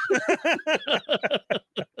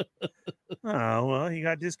 Oh, well, he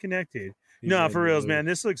got disconnected. No, for reals, man.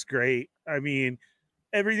 This looks great. I mean,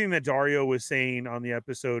 everything that Dario was saying on the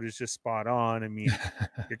episode is just spot on. I mean,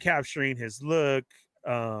 you're capturing his look.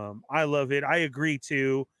 I love it. I agree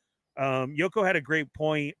too. Yoko had a great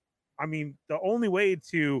point. I mean, the only way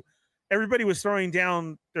to everybody was throwing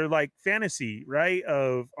down their like fantasy, right?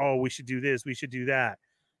 Of, oh, we should do this, we should do that.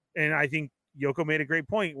 And I think Yoko made a great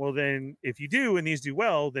point. Well, then if you do and these do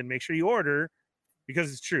well, then make sure you order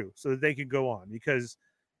because it's true so that they can go on, because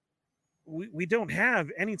we don't have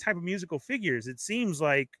any type of musical figures. It seems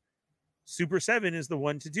like Super 7 is the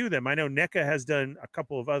one to do them. I know NECA has done a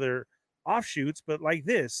couple of other offshoots, but like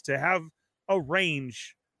this, to have a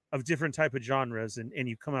range of different type of genres and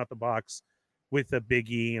you come out the box with a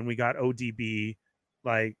Biggie and we got ODB,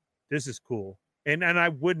 like this is cool. And I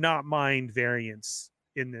would not mind variants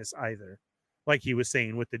in this either. Like he was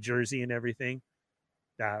saying with the jersey and everything,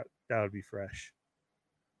 that would be fresh.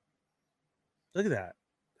 Look at that.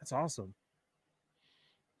 That's awesome.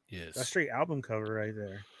 Yes. That's straight album cover right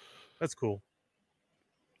there. That's cool.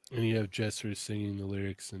 And you have Jesser singing the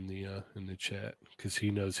lyrics in the chat because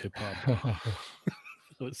he knows hip hop.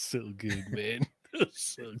 That was so good, man. That was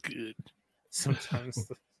so good.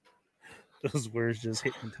 Sometimes those words just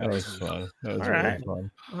hit and touch. That was fun. That was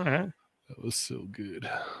fun. All right. That was so good.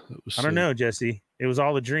 I don't know, Jesse. It was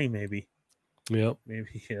all a dream, maybe. Yep.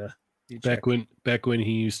 Maybe, yeah. Back when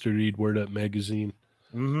he used to read Word Up magazine.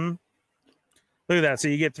 Mm-hmm. Look at that. So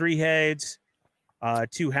you get 3 heads,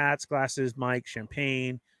 2 hats, glasses, mic,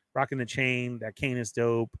 champagne, rocking the chain. That cane is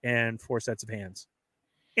dope, and 4 sets of hands.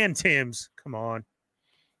 And Tim's. Come on.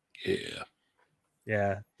 Yeah.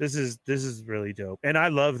 Yeah. This is really dope. And I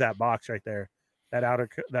love that box right there. That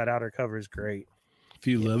outer cover is great. If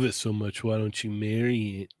you love it so much, why don't you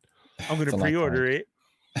marry it? I'm gonna pre-order it.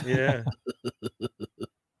 Yeah.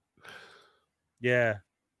 Yeah.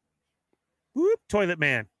 Whoop, Toilet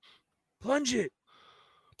Man. Plunge it.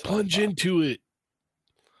 Plunge into it.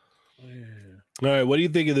 Yeah. All right. What do you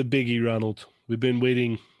think of the biggie, Ronald? We've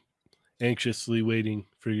been anxiously waiting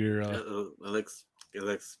for your. It looks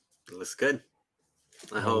good.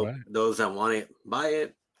 I hope those that want it buy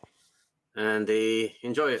it, and they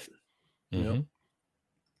enjoy it. Mm-hmm.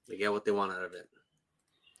 They get what they want out of it.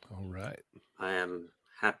 All right. I am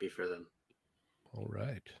happy for them. All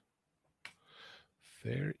right.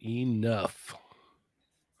 Fair enough.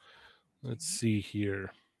 Let's see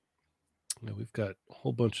here. Now, we've got a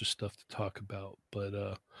whole bunch of stuff to talk about, but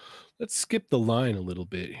let's skip the line a little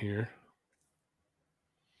bit here.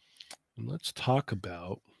 And let's talk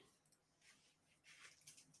about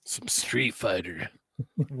some Street Fighter.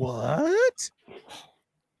 What?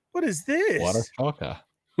 What is this? What a shocker.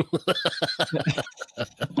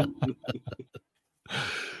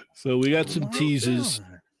 So we got some teases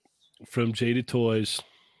from Jaded Toys.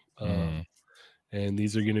 And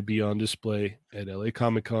these are going to be on display at LA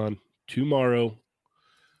Comic-Con tomorrow.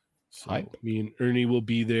 So me and Ernie will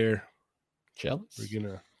be there. Jealous?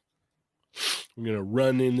 We're gonna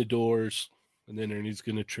run in the doors, and then Ernie's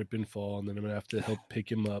gonna trip and fall, and then I'm gonna have to help pick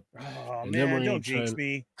him up. Oh and man, then don't jinx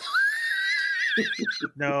me.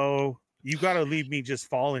 No, you gotta leave me just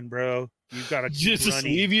falling, bro. You gotta just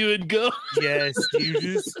leave you and go. Yes, you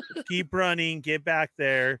just keep running, get back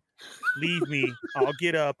there, leave me. I'll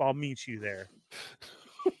get up, I'll meet you there.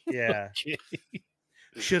 Yeah. Okay.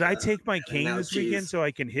 Should I take my cane this weekend so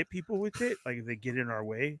I can hit people with it? Like if they get in our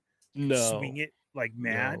way? No. Swing it like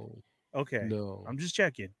mad? No. Okay. No. I'm just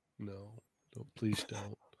checking. No. Please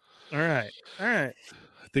don't. All right. I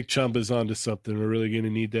think Champa's onto something. We're really going to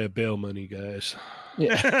need that bail money, guys.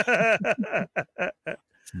 Yeah.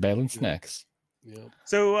 Bail and snacks. Yeah.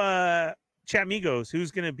 So, Chatmigos,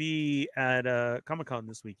 who's going to be at Comic-Con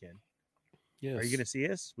this weekend? Yes. Are you going to see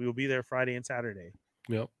us? We will be there Friday and Saturday.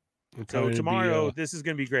 Yep. So tomorrow, this is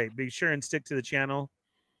going to be great. Be sure and stick to the channel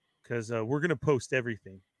because we're going to post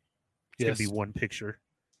everything. It's going to be one picture.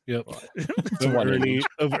 Yep.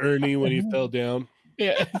 of Ernie when he fell down.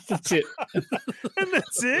 Yeah, that's it. And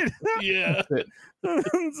that's it. Yeah.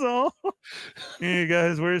 That's all. Hey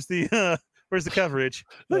guys, where's the coverage?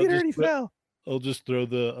 Look at Ernie fell. I'll just throw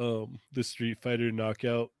the Street Fighter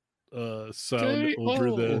knockout sound over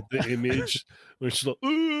the image, which is like,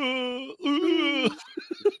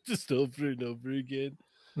 just over and over again.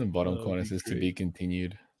 The bottom corner says to be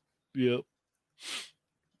continued. Yep.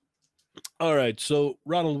 All right, so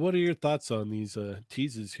Ronald, what are your thoughts on these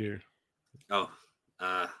teases here?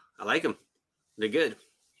 I like them. They're good.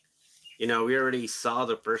 You know, we already saw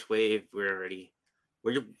the first wave.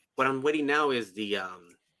 What I'm waiting now is the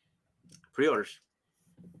pre-orders.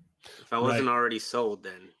 If I wasn't already sold,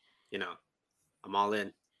 then I'm all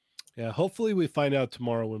in. Yeah, hopefully we find out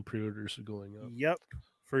tomorrow when pre-orders are going up. Yep,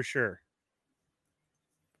 for sure.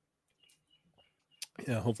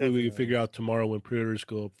 Yeah, hopefully we can figure out tomorrow when pre-orders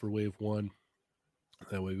go up for Wave 1.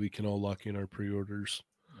 That way we can all lock in our pre-orders.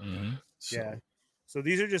 Mm-hmm. Yeah. So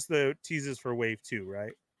these are just the teases for Wave 2,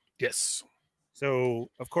 right? Yes. So,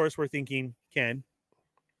 of course, we're thinking Ken.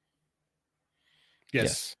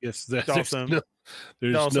 Yes. That's awesome.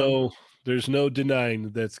 There's no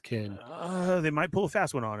denying that's Ken. They might pull a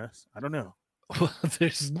fast one on us. I don't know.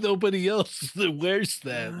 There's nobody else that wears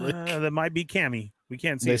that. That might be Cammy. We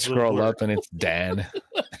can't see. They scroll up and it's Dan.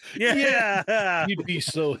 Yeah. You'd be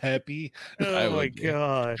so happy. Oh my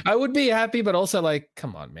god. I would be happy, but also like,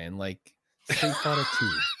 come on, man. Like Street Fighter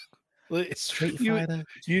 2. Street Fighter.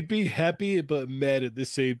 You'd be happy but mad at the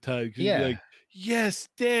same time. Yeah. You'd be like, yes,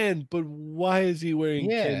 Dan, but why is he wearing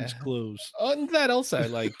Ken's clothes? On that also,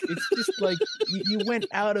 like, it's just like you went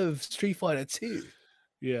out of Street Fighter 2.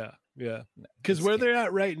 Yeah. Because where they're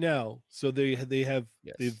at right now, so they've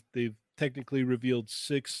technically revealed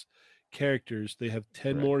 6 characters. They have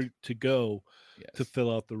 10 more to go. to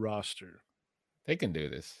fill out the roster. They can do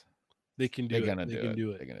this. They can do it. They can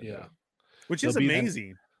do it. Yeah. Which is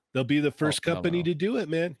amazing. They'll be the first company to do it,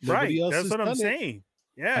 man. Nobody else that's what I'm saying.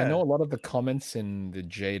 Yeah. I know a lot of the comments in the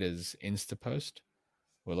Jada's Insta post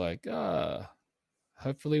were like,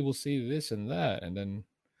 hopefully we'll see this and that. And then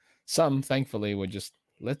some, thankfully, were just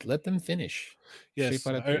let them finish. Yes.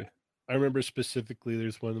 I remember specifically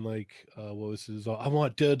there's one like, what was his? I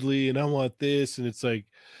want Dudley and I want this. And it's like,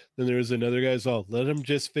 then there was another guy's all, let him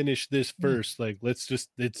just finish this first. Like,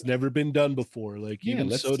 it's never been done before. Like,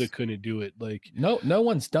 even Soda couldn't do it. Like, no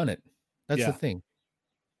one's done it. That's the thing.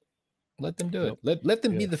 Let them do it. Let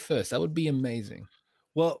them be the first. That would be amazing.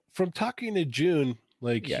 Well, from talking to June,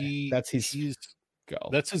 like that's his goal.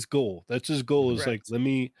 That's his goal. That's his goal is like, let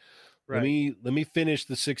me finish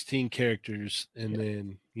the 16 characters and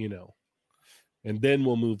then, and then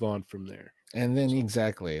we'll move on from there. And then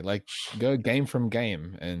exactly like go game from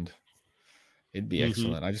game and it'd be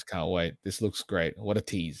excellent. I just can't wait. This looks great. What a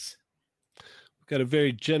tease. We've got a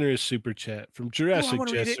very generous super chat from Jurassic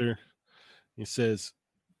Jesser. He says,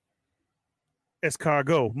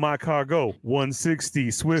 Escargot, my cargo, 160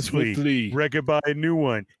 swiftly. Wreck it by a new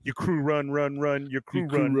one. Your crew run. Your crew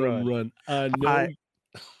run. I know.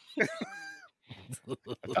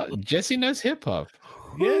 Jesse knows hip hop.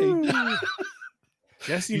 Yeah.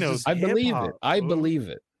 Jesse knows. I believe it. I believe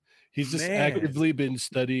it. He's just actively been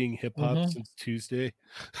studying hip hop since Tuesday.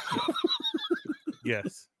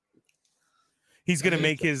 Yes. He's going to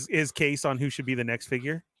make his case on who should be the next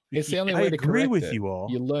figure. It's the only way to agree with it. You all.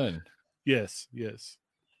 You learn. Yes. It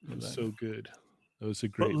was so good. That was a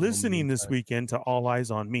great. But listening this weekend to All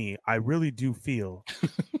Eyes on Me, I really do feel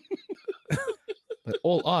that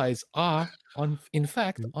all eyes are in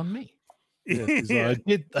fact on me. Yeah,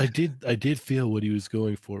 I did feel what he was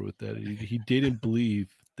going for with that. He didn't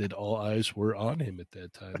believe that all eyes were on him at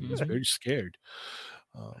that time. He was very scared.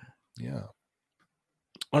 Yeah.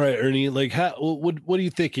 All right, Ernie. Like, what are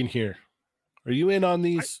you thinking here? Are you in on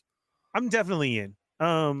these? I'm definitely in.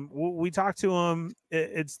 We talked to him.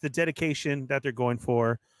 It's the dedication that they're going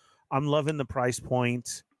for. I'm loving the price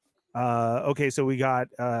point. Okay, so we got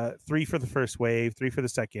 3 for the first wave, 3 for the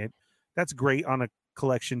second. That's great on a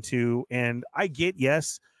collection too. And I get,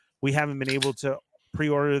 yes, we haven't been able to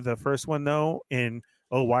pre-order the first one though. And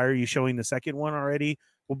why are you showing the second one already?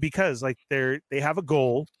 Well, because like they have a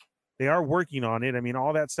goal. They are working on it. I mean,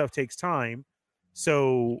 all that stuff takes time.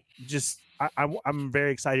 So just I'm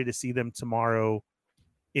very excited to see them tomorrow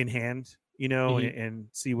in hand, and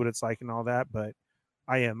see what it's like and all that. But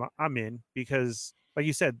I'm in because, like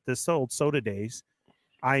you said, the Soda days,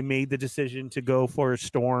 I made the decision to go for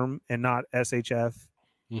Storm and not SHF,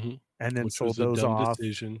 and then sold those off.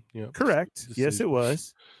 Decision. Yeah. Correct. Decision. Yes, it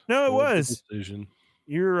was. No, it was. Decision.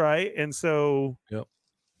 You're right. And so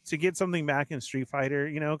to get something back in Street Fighter,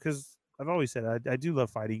 because I've always said I do love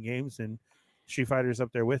fighting games, and Street Fighter's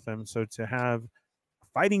up there with them. So to have a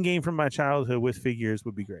fighting game from my childhood with figures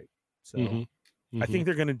would be great. So I think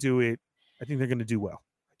they're going to do it. I think they're going to do well.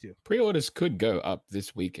 I do. Pre-orders could go up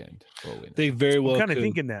this weekend. They very well kind of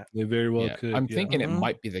thinking that. They very well could. I'm thinking it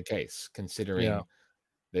might be the case, considering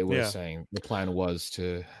they were saying the plan was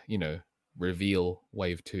to, reveal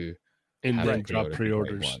Wave 2 and then drop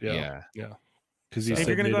pre-orders. Yeah. Because he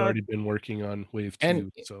said they'd already been working on Wave 2.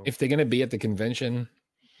 And if they're going to be at the convention,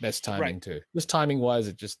 best timing too. Just timing wise,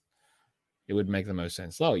 it would make the most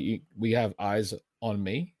sense. Oh, we have eyes on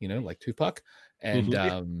me, like Tupac, and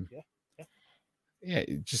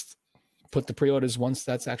just put the pre-orders once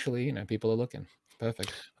that's actually people are looking.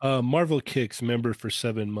 Perfect. Marvel Kicks, member for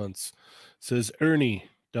 7 months, says Ernie ...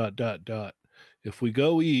 If we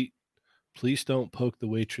go eat, please don't poke the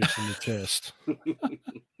waitress in the chest.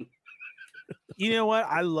 You know what?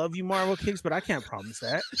 I love you, Marvel Kicks, but I can't promise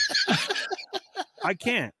that. I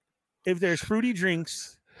can't. If there's fruity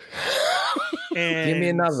drinks and give me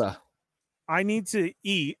another. I need to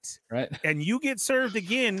eat, right? And you get served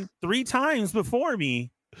again 3 times before me,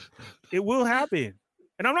 it will happen.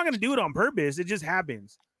 And I'm not going to do it on purpose. It just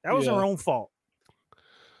happens. That was our own fault.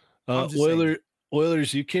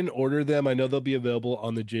 Oilers, you can order them. I know they'll be available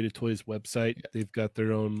on the Jada Toys website. Yeah. They've got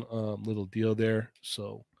their own little deal there.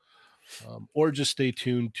 So, or just stay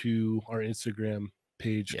tuned to our Instagram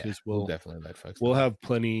page because we'll definitely let folks. We'll have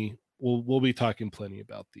plenty. We'll be talking plenty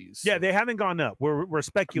about these. Yeah, they haven't gone up. We're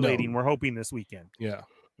speculating. No. We're hoping this weekend. Yeah.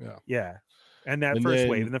 And that first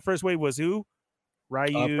wave. And the first wave was who?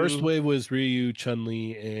 Ryu. First wave was Ryu,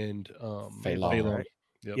 Chun-Li, and Fei Long. Right?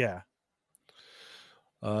 Yep. Yeah.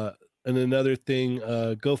 And another thing,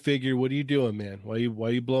 go figure. What are you doing, man? Why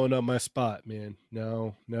you blowing up my spot, man?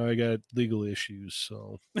 Now I got legal issues.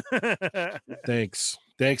 So thanks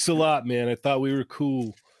a lot, man. I thought we were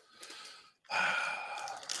cool.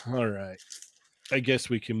 All right, I guess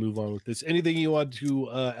we can move on with this. Anything you want to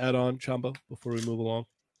add on, Chambo, before we move along?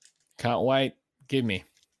 Can't wait. Give me.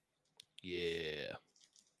 Yeah.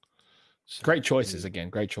 Great choices again.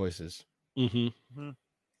 Great choices. Mm-hmm.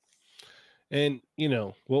 And,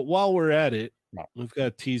 well, while we're at it, we've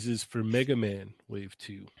got teases for Mega Man Wave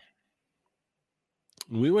 2.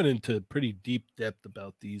 We went into pretty deep depth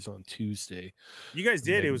about these on Tuesday. You guys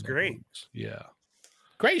did. It was great. Yeah.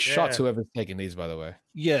 Great shots, whoever's taking these, by the way.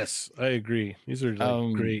 Yes, I agree. These are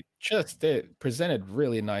great. Just they're presented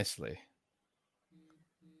really nicely.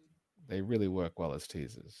 They really work well as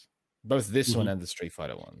teasers. Both this one and the Street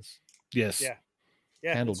Fighter ones. Yes.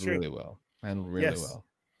 Yeah. Handled really well. Well.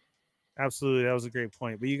 Absolutely. That was a great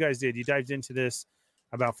point. But you guys did. You dived into this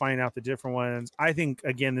about finding out the different ones. I think,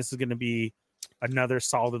 again, this is going to be another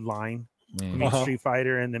solid line. Street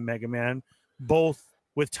Fighter and then Mega Man, both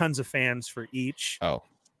with tons of fans for each. Oh,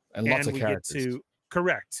 and lots of characters.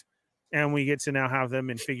 Correct. And we get to now have them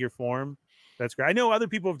in figure form. That's great. I know other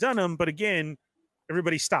people have done them, but again,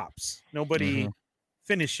 everybody stops. Nobody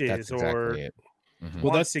finishes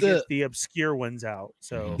wants to get the obscure ones out.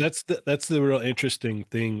 So that's the real interesting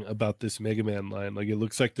thing about this Mega Man line. Like, it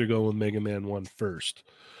looks like they're going with Mega Man 1 first,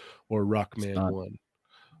 or Rockman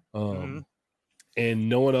 1. And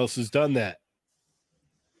no one else has done that.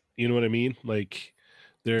 You know what I mean? Like,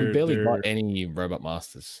 we barely got any Robot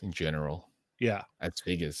Masters in general. Yeah, as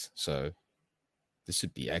figures. So this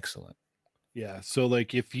would be excellent. Yeah. So,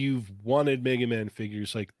 like, if you've wanted Mega Man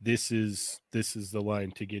figures, like, this is the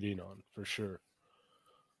line to get in on for sure.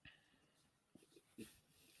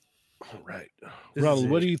 All right, Ronald,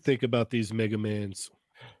 what do you think about these Mega Mans?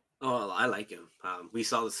 Oh, I like him. We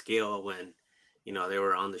saw the scale when, they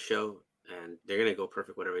were on the show, and they're gonna go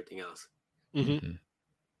perfect with everything else.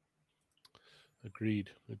 Agreed.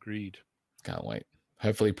 Can't wait.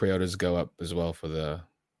 Hopefully, pre-orders go up as well for the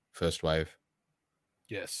first wave.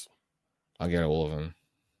 Yes, I'll get all of them.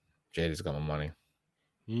 Jada's got my money.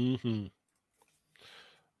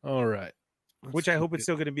 All right. Which I hope it's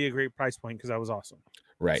still going to be a great price point, because that was awesome.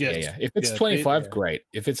 Right. Yes. Yeah. If it's 25, great.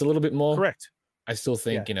 If it's a little bit more, correct. I still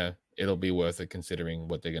think it'll be worth it, considering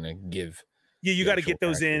what they're going to give. Yeah, you got to get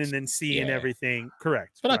those in and then see and everything.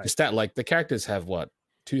 Correct. But not just that. Like, the characters have what?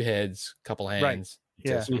 2 heads, couple hands.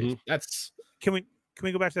 Right. Yeah. That's. Can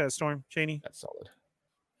we go back to that Storm, Cheney? That's solid.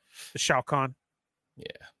 The Shao Kahn.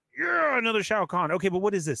 Yeah, another Shao Kahn. Okay, but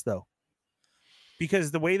what is this though?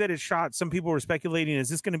 Because the way that it's shot, some people were speculating, is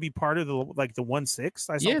this going to be part of the 1/6?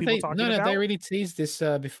 I saw people talking about. They already teased this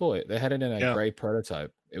before. They had it in a gray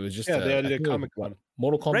prototype. It was just they had it at Comic-Con.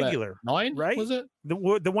 Mortal Kombat regular 9, right? Was it the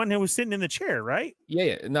one who was sitting in the chair, right?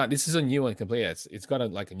 Yeah. No, this is a new one completely. It's got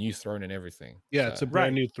a new throne and everything. Yeah, it's a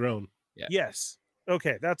brand new throne. Yeah. Yes.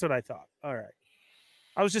 Okay, that's what I thought. All right.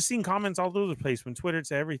 I was just seeing comments all over the place when Twitter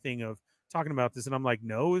to everything of talking about this, and I'm like,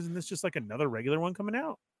 no, isn't this just like another regular one coming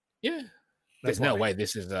out? Yeah. There's no way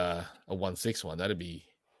this is a 1/6 one. That'd be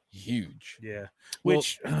huge. Yeah.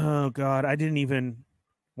 Which, oh God, I didn't even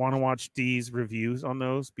want to watch D's reviews on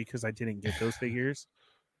those because I didn't get those figures.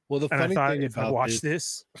 Well, the funny thing if I watch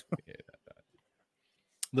this,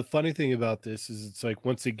 the funny thing about this is, it's like,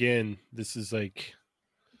 once again, this is like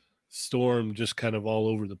Storm just kind of all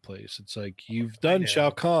over the place. It's like, you've done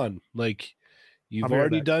Shao Kahn, like, you've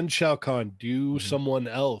already done Shao Kahn. Do someone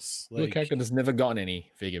else. Like, the character has never gotten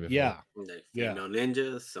any figure before. No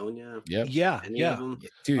Ninja, Sonya. Yep. Yeah.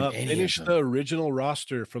 Dude, finish the original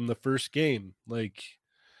roster from the first game. Like,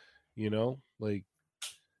 like,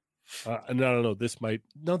 and I don't know. This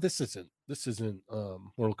isn't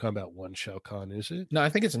Mortal Kombat 1 Shao Kahn, is it? No, I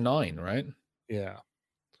think it's 9, right? Yeah.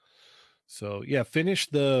 So finish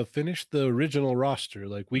the original roster.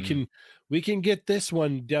 Like, we can get this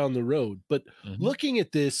one down the road. But looking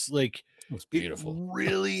at this, like, it's beautiful. It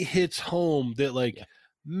really hits home that, like,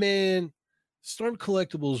 man, Storm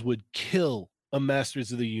Collectibles would kill a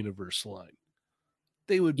Masters of the Universe line.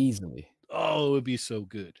 They would easily. Oh, it would be so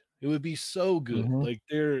good. It would be so good. Like,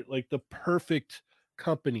 they're like the perfect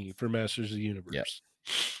company for Masters of the Universe. Yep.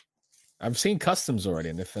 I've seen customs already,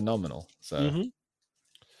 and they're phenomenal. So.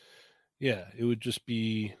 Yeah, it'd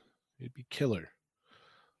be killer.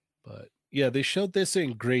 But yeah, they showed this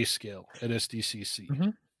in grayscale at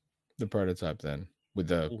SDCC. The prototype then with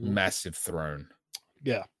the massive throne.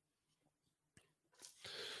 Yeah.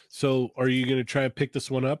 So are you going to try and pick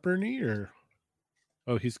this one up, Ernie, or?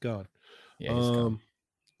 Oh, he's gone. Yeah, he's gone.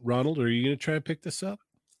 Ronald, are you going to try and pick this up?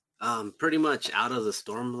 Pretty much out of the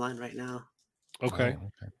storm line right now. Okay.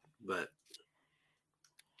 But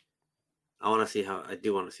I want to see how. I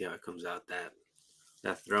do want to see how it comes out.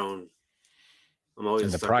 That throne. I'm always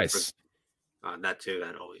and the price. That too.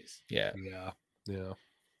 That always. Yeah.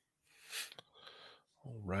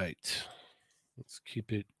 All right. Let's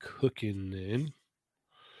keep it cooking then.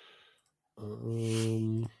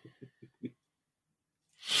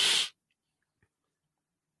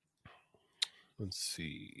 Let's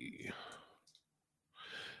see.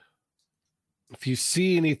 If you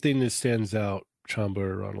see anything that stands out, Chamba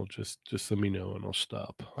or Ronald, just let me know and I'll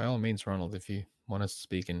stop. By all means, Ronald, if you want us to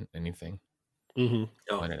speak in anything. Oh,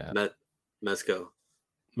 Mezco.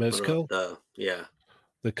 Mezco? Yeah.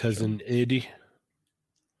 The cousin Eddie.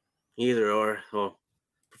 Either or. Well,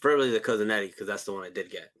 preferably the cousin Eddie, because that's the one I did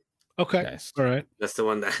get. Okay. Nice. All right. That's the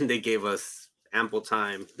one that they gave us ample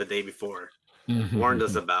time the day before. Warned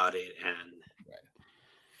us about it, and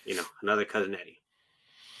another cousin Eddie.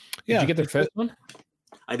 Yeah. Did you get the first one?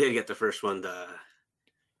 I did get the first one, the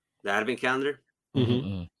advent calendar.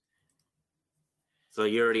 Mm-hmm. So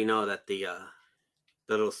you already know that the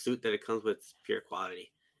little suit that it comes with is pure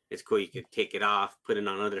quality. It's cool. You could take it off, put it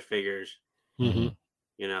on other figures. Mm-hmm.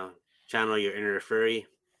 Channel your inner furry.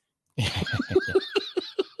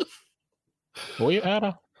 Or your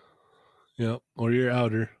outer. Yeah, or your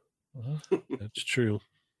outer. That's true.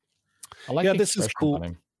 I like this is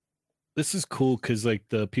cool. This is cool because like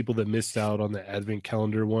the people that missed out on the advent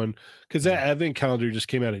calendar one, because that advent calendar just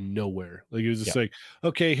came out of nowhere. Like it was just like,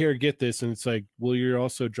 okay, here, get this, and it's like, well, you're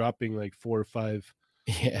also dropping like 4 or 5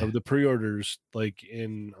 of the pre-orders, like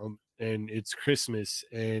and it's Christmas.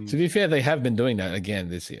 And to be fair, they have been doing that again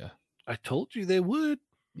this year. I told you they would.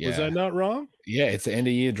 Yeah. Was I not wrong? Yeah, it's the end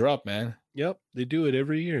of year drop, man. Yep, they do it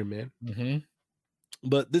every year, man. Mm-hmm.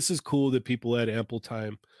 But this is cool that people had ample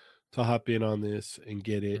time to hop in on this and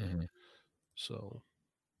get it. Mm-hmm. So,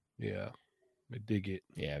 yeah, I dig it.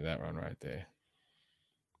 Yeah, that one right there.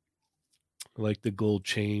 I like the gold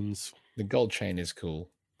chains. The gold chain is cool.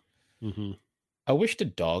 Mm-hmm. I wish the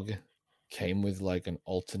dog came with like an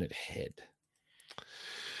alternate head.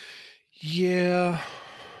 Yeah.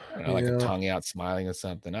 I don't know, like a tongue out smiling or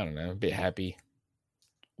something. I don't know. A bit happy.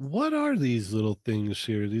 What are these little things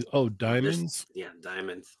here? These diamonds?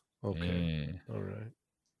 Diamonds. Okay. All right.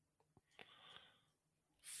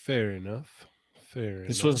 Fair enough.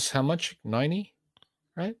 This was how much? 90?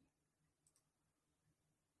 Right?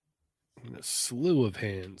 A slew of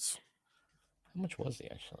hands. How much was he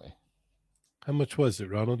actually? How much was it,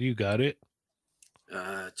 Ronald? You got it?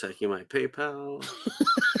 Checking my PayPal.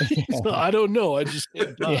 So, I don't know. I just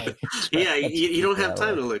hit buy. You don't have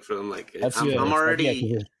time to look for them. Like I'm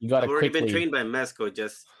already. I've already been trained by Mezco.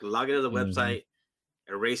 Just log into the website,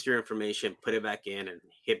 erase your information, put it back in, and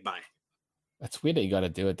hit buy. That's weird that you got to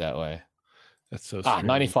do it that way. That's so.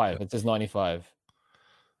 95. It says 95.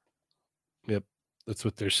 Yep, that's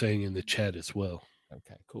what they're saying in the chat as well.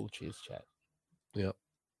 Okay, cool. Cheers, chat. Yep.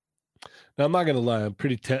 Now I'm not gonna lie.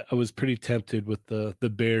 I was pretty tempted with the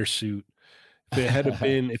bear suit.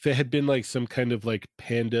 If it had been like some kind of like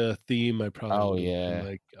panda theme, I probably been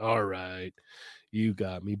like, all right, you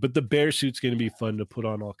got me. But the bear suit's gonna be fun to put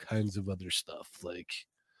on all kinds of other stuff. Like,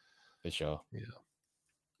 for sure. Yeah.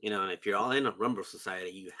 And if you're all in a Rumble Society,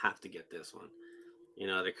 you have to get this one.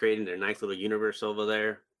 They're creating their nice little universe over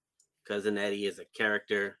there. Cousin Eddie is a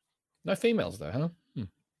character. No females though, huh?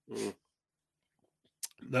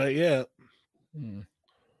 Not yet.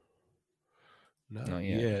 Not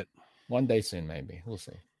yet. One day soon, maybe. We'll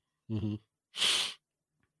see. Mm-hmm.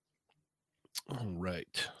 All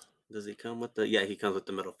right. Does he come with he comes with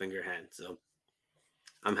the middle finger hand. So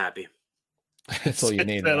I'm happy. That's all you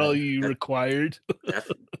need. Is that all you required?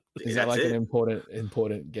 Is that like an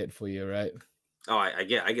important get for you, right? Oh, I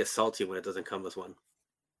get salty when it doesn't come with one.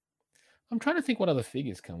 I'm trying to think what other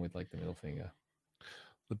figures come with like the middle finger.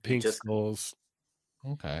 The pink skulls.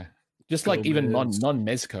 Okay. Just like even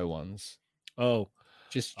non-Mezco ones. Oh.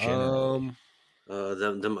 Just general.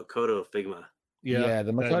 The Makoto Figma. Yeah,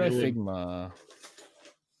 the Makoto Figma.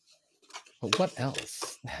 But what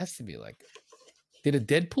else? It has to be like. Did a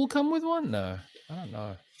Deadpool come with one? No, I don't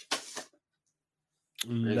know.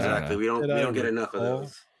 Exactly. We don't get enough of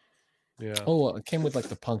those. Yeah. Oh, it came with like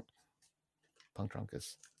the punk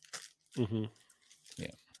drunkers. Mm-hmm.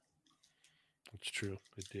 Yeah. That's true.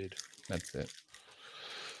 It did. That's it.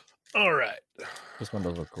 All right. This one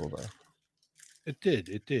does look cool though. It did.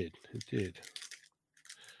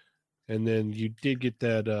 And then you did get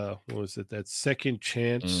that what was it? That second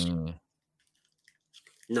chance.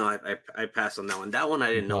 No, I passed on that one. That one I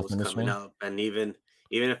didn't know was coming up. And even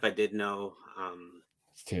if I did know,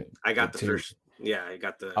 I got the first Yeah, I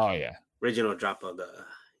got the original drop of the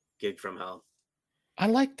Gig from Hell. I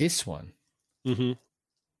like this one. Mm-hmm.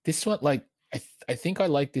 This one, like, I think I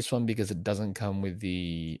like this one because it doesn't come with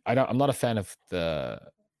the. I'm not a fan of the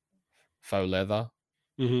faux leather.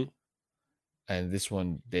 Mm-hmm. And this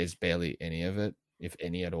one, there's barely any of it, if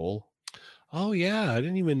any at all. Oh yeah, I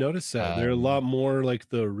didn't even notice that. They're a lot more like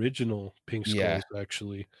the original Pink Skulls,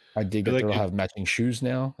 actually. I dig that they'll have matching shoes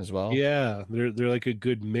now as well. Yeah, they're like a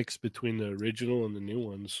good mix between the original and the new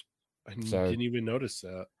ones. I didn't even notice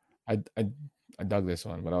that. I dug this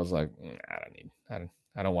one, but I was like, I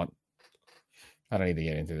don't need to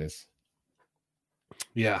get into this.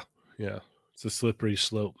 Yeah. It's a slippery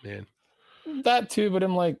slope, man. That too, but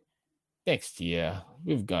I'm like, next year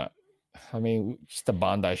we've got. I mean, just the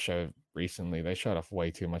Bandai show recently, they showed off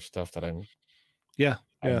way too much stuff that I'm. Yeah.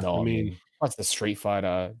 I mean, plus the Street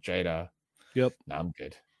Fighter, Jada. Yep. No, I'm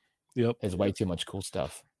good. Yep. There's way too much cool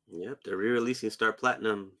stuff. Yep, they're re-releasing Star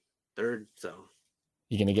Platinum 3rd, so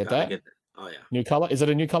you gonna get that? Oh yeah. New color? Is it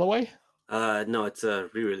a new colorway? No, it's a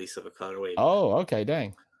re-release of a colorway. Oh, okay,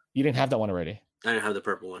 dang. You didn't have that one already. I didn't have the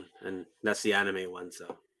purple one, and that's the anime one,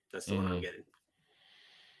 so that's the one I'm getting.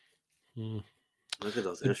 Look at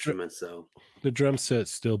those instruments, though. The drum set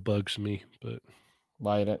still bugs me, but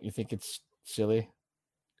why don't you think it's silly?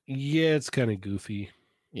 Yeah, it's kind of goofy.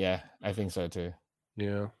 Yeah, I think so too.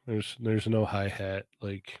 Yeah, there's no hi-hat,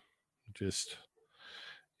 like, just,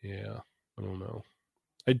 yeah, I don't know.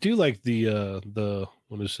 I do like the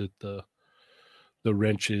what is it, the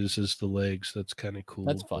wrenches as the legs. That's kind of cool.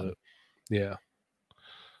 That's fun. Yeah,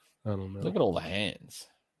 I don't know. Look at all the hands.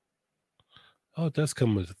 Oh, it does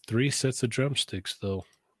come with 3 sets of drumsticks, though.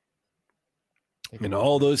 And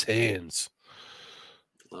all those hands.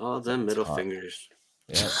 All them middle fingers.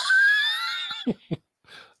 Yeah.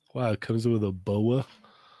 Wow, it comes with a boa.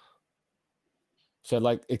 So,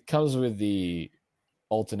 like, it comes with the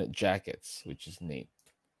alternate jackets, which is neat.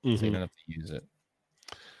 Mm-hmm. So you don't have to use it.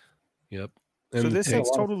 Yep. And so this is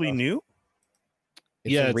totally new?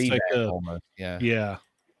 It's like almost. Yeah.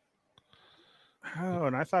 Oh,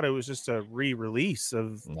 and I thought it was just a re-release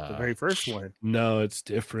of the very first one. No, it's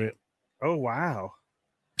different. Oh, wow.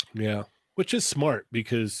 Yeah, which is smart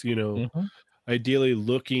because, ideally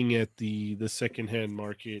looking at the secondhand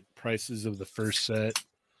market prices of the first set,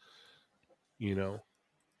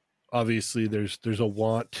 obviously there's a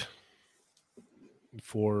want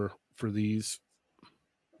for these.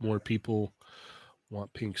 More people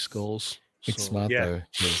want Pink Skulls. It's smart though,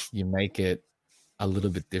 because you make it a little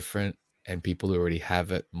bit different, and people who already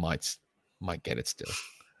have it might get it still,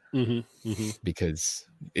 because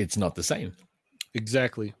it's not the same.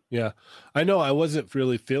 Exactly. Yeah, I know. I wasn't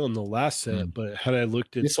really feeling the last set, but had I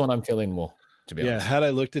looked at this one, I'm feeling more. To be honest, had I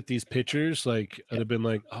looked at these pictures, like I'd have been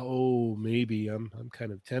like, oh, maybe I'm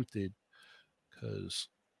kind of tempted because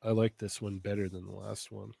I like this one better than the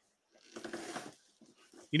last one.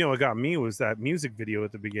 What got me was that music video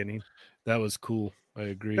at the beginning. That was cool. I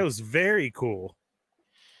agree. That was very cool.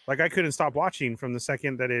 Like, I couldn't stop watching from the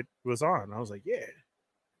second that it was on. I was like, yeah.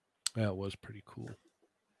 That was pretty cool.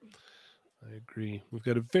 I agree. We've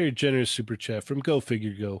got a very generous super chat from Go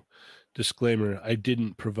Figure Go. Disclaimer, I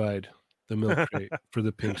didn't provide the milk crate for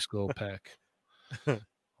the Pink Skull pack.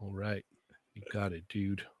 All right. You got it,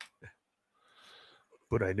 dude.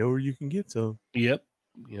 But I know where you can get some. Yep.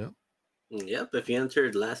 If you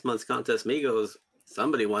entered last month's contest Migos,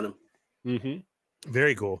 somebody won them. Mm-hmm.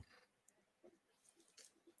 Very cool.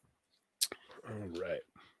 All right.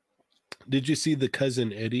 Did you see the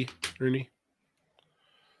Cousin Eddie, Ernie?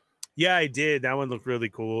 Yeah, I did. That one looked really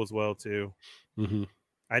cool as well, too. Mm-hmm.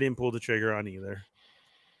 I didn't pull the trigger on either.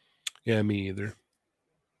 Yeah, me either.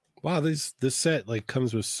 Wow, this set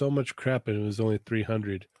comes with so much crap, and it was only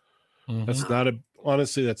 $300. That's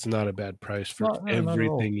honestly, that's not a bad price for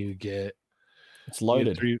everything you get. It's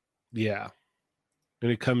loaded. Yeah.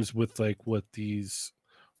 And it comes with these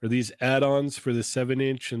add-ons for the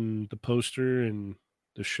 7-inch and the poster and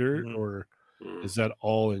the shirt, or is that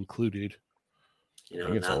all included? I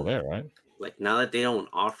think it's all there, right? Like, now that they don't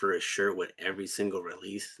offer a shirt with every single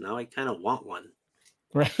release, now I kind of want one.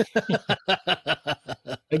 Right.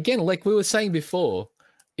 Again, like we were saying before,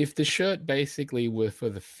 if the shirt basically were for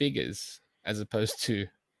the figures as opposed to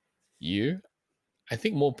you, I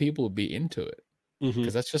think more people would be into it,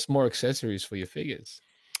 because that's just more accessories for your figures.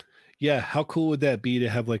 Yeah, how cool would that be to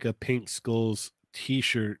have like a Pink Skulls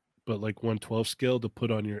t-shirt, but like 1/12 scale to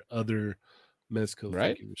put on your other Mezco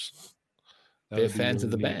figures? They're fans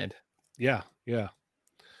of the band. Yeah. We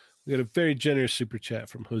got a very generous super chat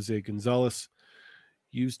from Jose Gonzalez.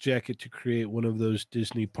 Use jacket to create one of those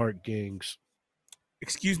Disney park gangs.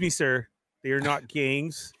 Excuse me, sir. They are not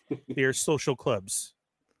gangs. They are social clubs.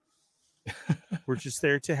 We're just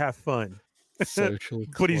there to have fun. Social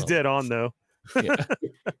But he's club. dead on though. Yeah.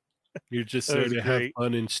 You're just That there was to great. have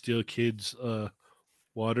fun and steal kids'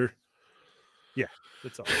 water. Yeah,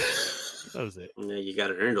 that's all. That was it. Yeah, you got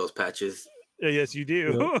to earn those patches. Yes, you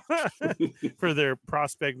do. For their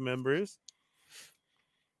prospect members.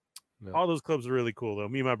 No. All those clubs are really cool though.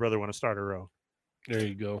 Me and my brother want to start our own. There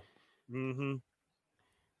you go. Mm-hmm.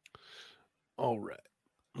 All right.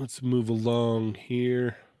 Let's move along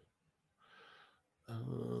here.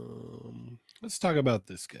 Let's talk about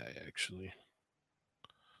this guy, actually.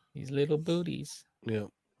 These little booties. Yeah.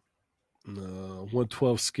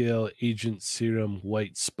 112 scale Agent Serum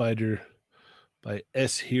White Spider by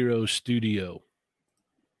S Hero Studio.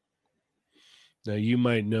 Now, you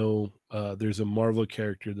might know there's a Marvel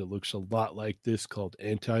character that looks a lot like this called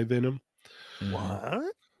Anti-Venom. What?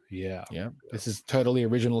 Yeah. Yeah. This is totally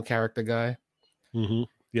original character guy. Mm-hmm.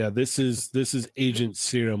 Yeah, this is Agent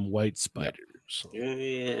Serum White Spider. So.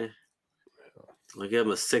 Yeah. I'll give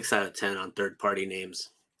him a 6 out of 10 on third-party names.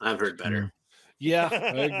 I've heard better. Yeah,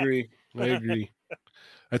 I agree.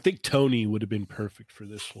 I think Tony would have been perfect for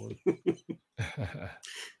this one.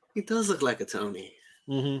 He does look like a Tony.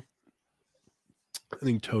 Mm-hmm. I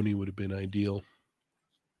think Tony would have been ideal.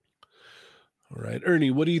 All right,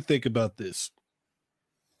 Ernie, what do you think about this?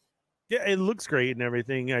 Yeah, it looks great and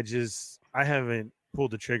everything. I haven't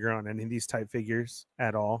pulled the trigger on any of these type figures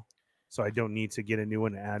at all, so I don't need to get a new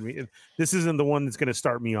one to add me. This isn't the one that's going to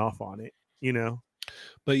start me off on it, you know.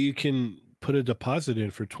 But you can put a deposit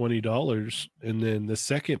in for $20, and then the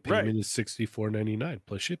second payment is $64.99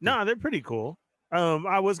 plus shipping. No, they're pretty cool.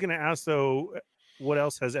 I was going to ask though, what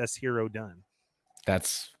else has S Hero done?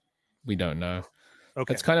 We don't know.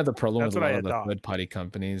 Okay, That's kind of the problem with a lot of the thought. third-party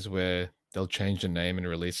companies where they'll change the name and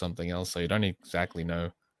release something else, so you don't exactly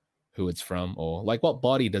know who it's from or like what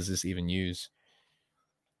body does this even use.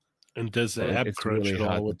 And does the app crunch really at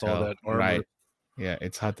all with all that armor? Right. Yeah,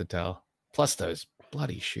 it's hard to tell. Plus those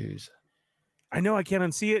bloody shoes. I know, I can't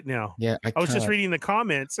unsee it now. Yeah, I was just reading the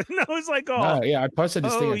comments and I was like, oh, no, yeah, I posted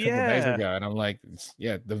this thing a couple days ago and I'm like,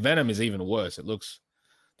 the Venom is even worse. It looks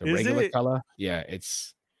the regular color. Yeah,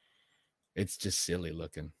 it's just silly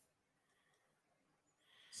looking.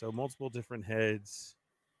 So multiple different heads.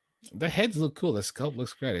 The heads look cool. The sculpt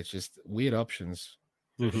looks great. It's just weird options.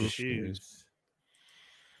 Mm-hmm. Shoes.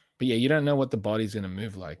 But yeah, you don't know what the body's gonna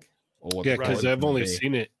move like. Or what because I've only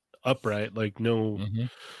seen it upright, like no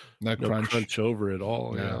crunch over it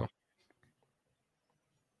all. No. Yeah.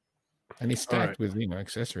 And he's stacked with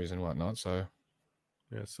accessories and whatnot. So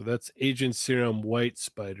yeah, so that's Agent Serum White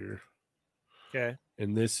Spider. Okay.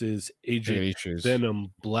 And this is Agent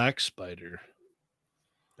Venom Black Spider.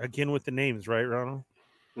 Again with the names, right, Ronald?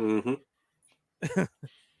 Mm-hmm.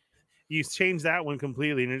 You changed that one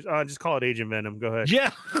completely and just call it Agent Venom. Go ahead.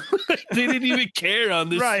 Yeah. They didn't even care on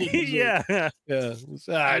this. Right. Yeah. Yeah.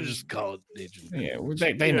 I just call it Agent Venom.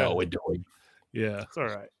 Yeah. They know what we're doing. Yeah. It's all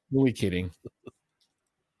right. Who are we kidding?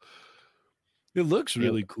 It looks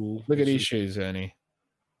really cool. Look at these shoes, Ernie.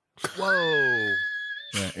 Whoa.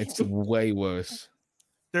 Yeah, it's way worse.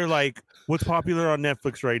 They're like, what's popular on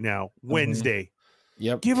Netflix right now? Wednesday.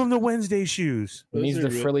 Yep. Give them the Wednesday shoes. He needs the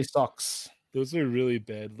frilly socks. Those are really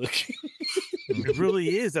bad looking. It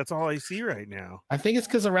really is. That's all I see right now. I think it's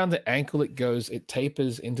because around the ankle it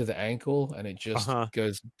tapers into the ankle and it just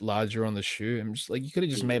goes larger on the shoe. I'm just like, you could have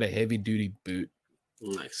just made a heavy duty boot.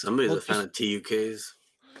 Like somebody's a fan of TUKs.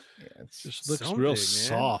 Yeah, it just looks real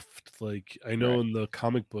soft. Like I know in the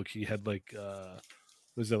comic book he had like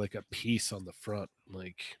was there like a piece on the front,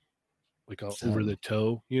 like over the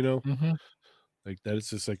toe, you know? Mm-hmm. Like that is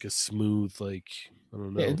just like a smooth, like I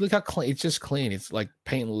don't know. Yeah, look how clean. It's just clean. It's like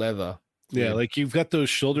paint leather. Yeah, like you've got those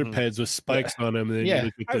shoulder pads with spikes on them, and then you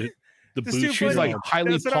look at the boot shoes like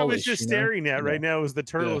highly That's polished. What I was just staring at right now is the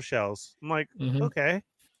turtle shells. I'm like, okay,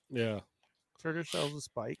 yeah, turtle shells with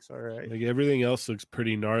spikes. All right. Like everything else looks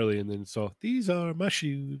pretty gnarly, and then these are my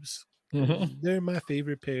shoes. They're my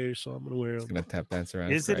favorite pair, so I'm gonna wear them. Gonna tap dance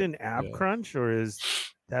around. Is it an ab crunch or is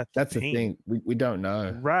that's the thing? We don't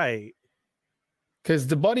know. Right. Because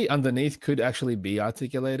the body underneath could actually be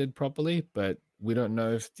articulated properly, but we don't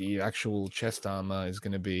know if the actual chest armor is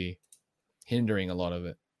going to be hindering a lot of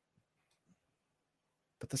it.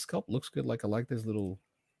 But the sculpt looks good. Like I like those little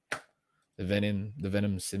the venom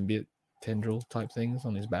symbiote tendril type things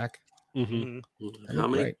on his back. How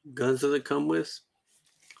many guns does it come with?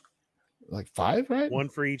 Like 5, right? 1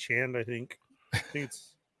 for each hand, I think. I think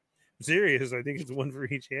it's serious. I think it's 1 for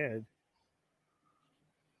each hand.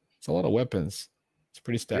 It's a lot of weapons. It's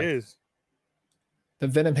pretty stacked. It is. The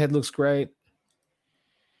Venom head looks great.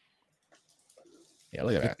 Yeah,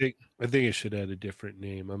 look at that. I think it should add a different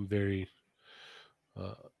name. I'm very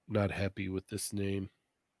not happy with this name.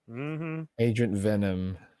 Mm-hmm. Agent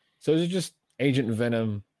Venom. So is it just Agent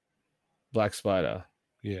Venom, Black Spider?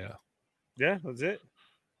 Yeah. Yeah, that's it.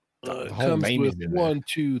 It comes with 1,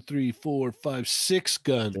 2, 3, 4, 5, 6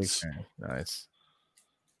 guns. Nice.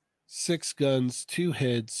 6 guns, 2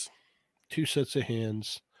 heads, 2 sets of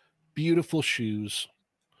hands, beautiful shoes.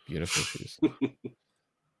 Beautiful shoes.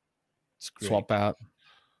 It's great. Swap out.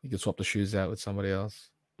 You can swap the shoes out with somebody else.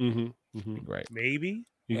 Mm-hmm. Mm-hmm. Great. Maybe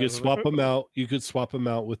you could swap them out. You could swap them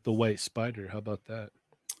out with the white spider. How about that?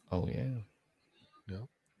 Oh yeah. No.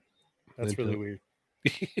 That's really weird.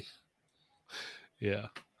 Yeah.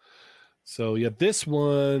 So yeah, this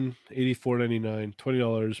one $84.99,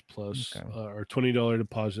 $20 plus or $20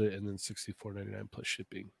 deposit, and then $64.99 plus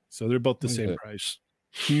shipping. So they're both the same price.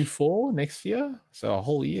 Q4 next year, so a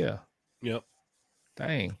whole year. Yep.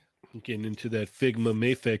 Dang. Getting into that Figma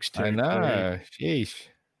Mafex territory. I know. Sheesh.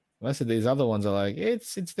 Most of these other ones are like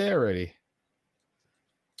it's there already.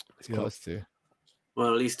 It's close to.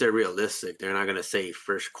 Well, at least they're realistic. They're not gonna say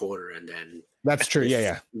first quarter and then. That's true.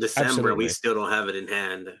 Yeah. December, absolutely. We still don't have it in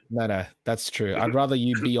hand. No, that's true. I'd rather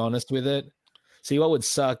you be honest with it. See, what would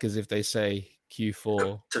suck is if they say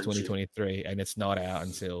Q4 2023 and it's not out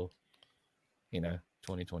until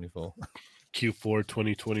 2024. Q4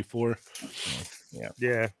 2024. Yeah.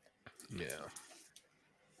 Yeah. Yeah.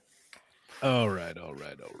 All right.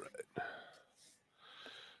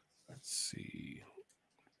 Let's see.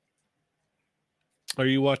 Are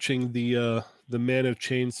you watching the Man of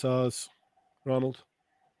Chainsaws, Ronald?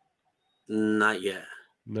 Not yet.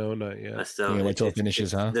 No, not yet. I still wait till it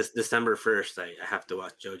finishes, huh? This December 1st, I have to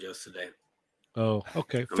watch JoJo's today. Oh,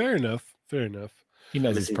 okay. Fair enough. He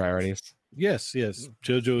knows his priorities. Yes.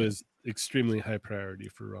 JoJo is extremely high priority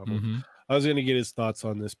for Ronald. Mm-hmm. I was going to get his thoughts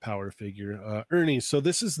on this power figure. Ernie, so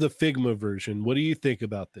this is the Figma version. What do you think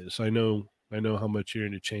about this? I know how much you're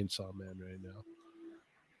into Chainsaw Man right now.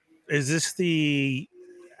 Is this the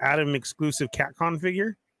Adam exclusive CatCon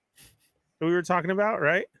figure that we were talking about,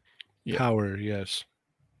 right? Yeah. Power, yes.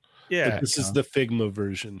 Yeah. But this is the Figma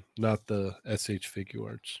version, not the SH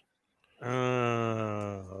Figuarts.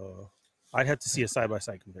 I'd have to see a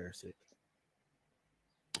side-by-side comparison.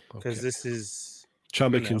 Because this is...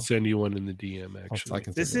 Chamba can send you one in the DM, actually.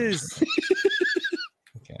 This is...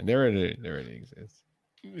 Okay, there it exists.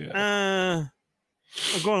 Yeah.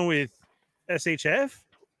 I'm going with SHF.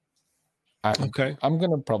 I'm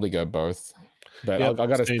gonna probably go both, but I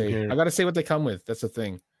gotta see. I gotta see what they come with. That's the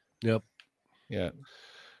thing. Yep. Yeah.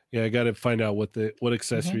 I gotta find out what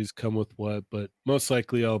accessories come with what, but most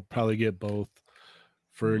likely I'll probably get both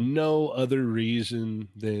for no other reason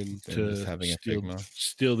than to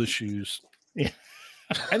steal the shoes. Yeah.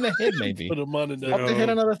 And the head, maybe. Put them on pop the head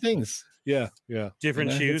on other things. Yeah.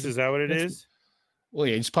 Different shoes. Is that what it is? Well,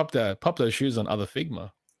 yeah. Just pop those shoes on other Figma.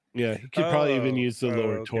 Yeah, you could probably even use the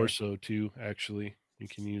lower torso too. Actually, you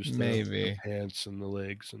can use the pants and the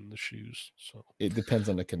legs and the shoes. So it depends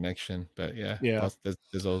on the connection, but yeah.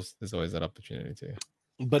 There's always that opportunity too.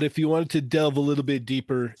 But if you wanted to delve a little bit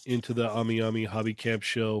deeper into the Ami Hobby Camp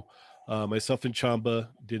show, myself and Chamba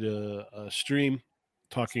did a stream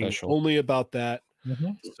talking only about that.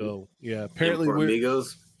 Mm-hmm. So yeah, apparently we're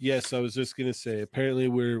amigos. Yes, I was just gonna say. Apparently,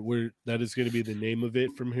 we're that is going to be the name of it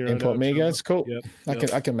from here on out. Import Migos, cool.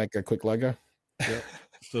 Yep. I can make a quick logo. Yep.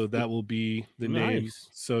 So that will be the name.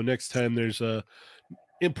 So next time there's a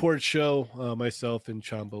import show, myself and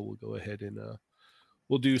Chamba will go ahead and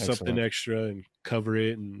we'll do something extra and cover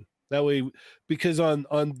it, and that way, because on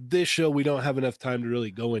this show we don't have enough time to really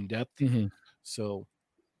go in depth. Mm-hmm. So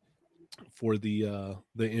for the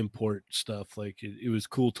import stuff, like it was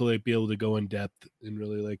cool to like be able to go in depth and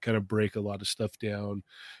really like kind of break a lot of stuff down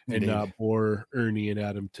and not bore Ernie and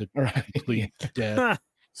Adam to complete death.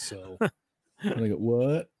 So like,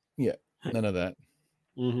 what? Yeah, none of that.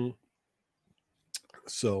 Mm-hmm.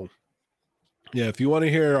 So yeah, if you want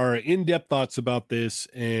to hear our in-depth thoughts about this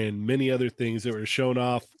and many other things that were shown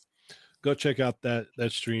off, go check out that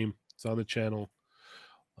stream. It's on the channel.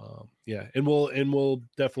 And we'll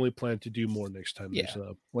definitely plan to do more next time. Yeah,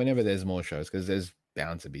 whenever there's more shows, because there's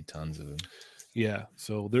bound to be tons of them. Yeah,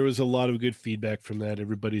 so there was a lot of good feedback from that.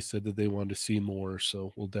 Everybody said that they wanted to see more,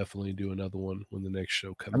 so we'll definitely do another one when the next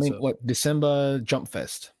show comes up. What, December Jump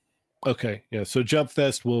Fest? Okay, yeah. So Jump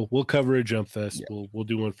Fest, we'll cover a Jump Fest. Yeah.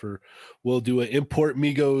 We'll do an Import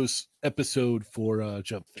Migos episode for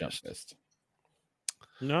Jump Fest.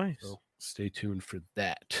 Nice. So stay tuned for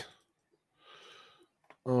that.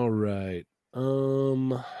 All right.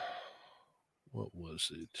 What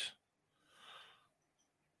was it?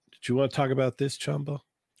 Did you want to talk about this, Chamba?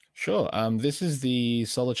 Sure. This is the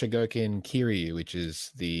Solar Chogokin Kiryu, which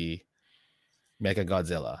is the Mecha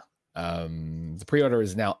Godzilla. The pre-order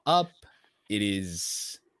is now up. It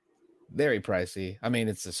is very pricey. I mean,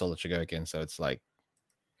 it's a Solar Chogokin, so it's like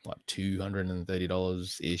what,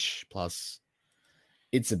 $230 ish plus.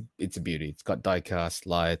 It's a beauty. It's got die-cast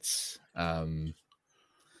lights.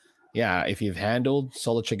 Yeah, if you've handled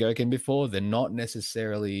Solar Chogokin before, they're not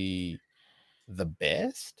necessarily the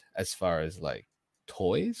best as far as like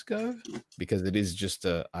toys go, because it is just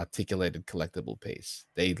a articulated collectible piece.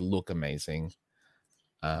 They look amazing,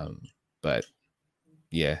 but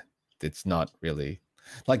yeah, it's not really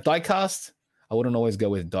like diecast. I wouldn't always go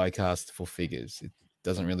with diecast for figures. It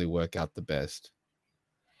doesn't really work out the best,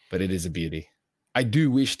 but it is a beauty. I do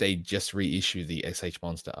wish they just reissue the SH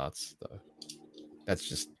Monster Arts though. That's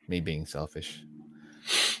just me being selfish,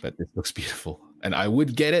 but this looks beautiful, and I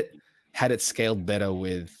would get it had it scaled better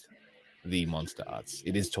with the Monster Arts.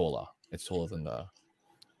 It is taller. It's taller than the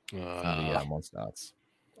Monster Arts.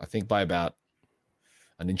 I think by about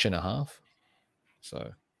 1.5 inches.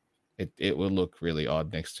 So it will look really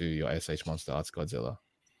odd next to your SH Monster Arts Godzilla.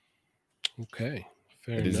 Okay,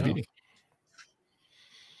 fair enough. It is a beauty.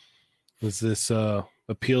 Does this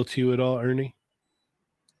appeal to you at all, Ernie?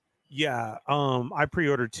 Yeah, I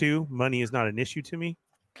pre-ordered 2. Money is not an issue to me.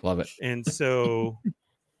 Love it. And so,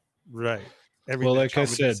 right. Everything well, like I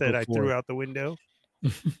said before, I threw out the window.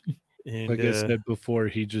 And, like I said before,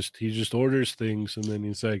 he just orders things, and then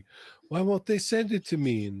he's like, "Why won't they send it to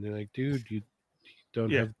me?" And they're like, "Dude, you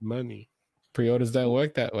don't have money. Pre-orders don't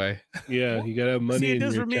work that way." Yeah, you gotta have money. See, it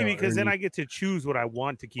does for me because then I get to choose what I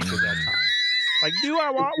want to keep at that time. Like, do I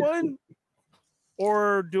want one,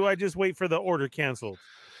 or do I just wait for the order canceled?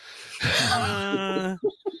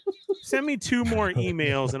 Send me 2 more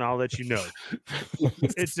emails and I'll let you know.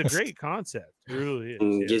 It's a great concept. It really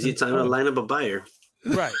is. Gives you time to line up a buyer.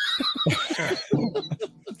 Right.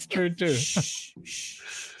 It's true too.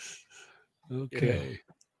 Okay.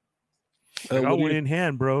 I got one in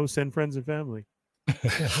hand, bro. Send friends and family.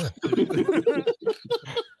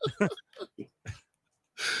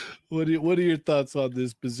 What are your thoughts on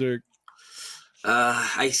this, Berserk?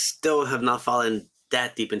 I still have not fallen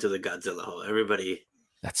that deep into the Godzilla hole. Everybody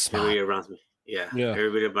around me. Yeah.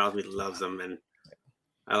 Everybody around me loves them, and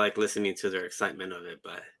I like listening to their excitement of it,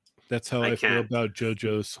 but that's how I feel about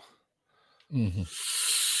JoJo's. Mm-hmm.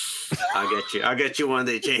 I'll get you one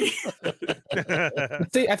day, Jay.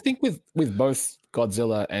 See, I think with both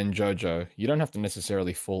Godzilla and JoJo, you don't have to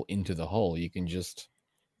necessarily fall into the hole. You can just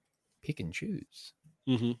pick and choose.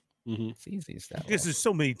 Mm-hmm. Mm-hmm. It's easy as that. Because there's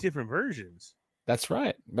so many different versions. That's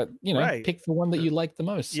right. But, pick the one that you like the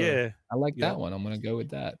most. So yeah. I like that one. I'm going to go with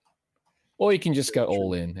that. Or you can just go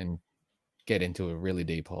all in and get into a really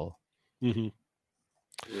deep hole. Mm-hmm.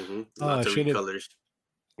 Mm-hmm. Lots of colors.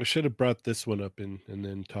 I should have brought this one up and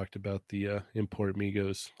then talked about the Import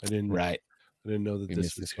Migos. I didn't know that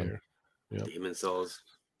this was here. Yep. Demon Souls.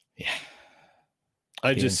 Yeah.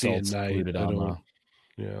 I just see a knight.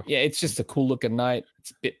 Yeah, it's just a cool looking knight.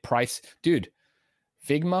 It's a bit price. Dude,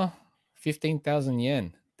 Figma, 15,000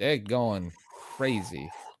 yen. They're going crazy.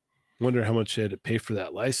 Wonder how much they had to pay for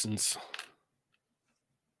that license.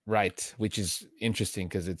 Right, which is interesting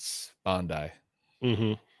because it's Bandai.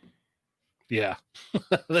 Mm-hmm. Yeah,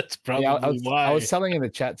 that's probably why. I was telling in the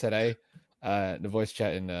chat today, the voice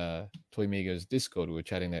chat in Toy Migos Discord. We were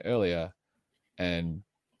chatting there earlier, and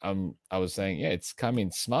I was saying, it's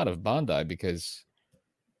coming smart of Bandai because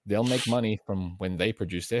they'll make money from when they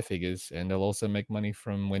produce their figures, and they'll also make money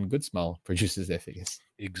from when Good Smile produces their figures.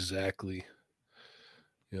 Exactly.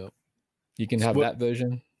 Yep. You can have that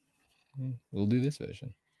version. We'll do this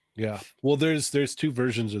version. Yeah. Well, there's 2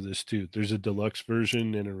 versions of this too. There's a deluxe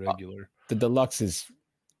version and a regular. The deluxe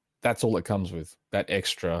that's all it comes with. That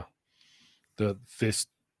extra, the fist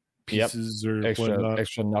pieces or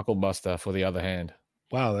extra knuckle buster for the other hand.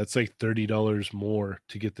 Wow, that's like $30 more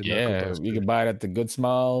to get the knuckle buster. You can buy it at the Good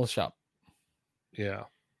Smile shop. Yeah.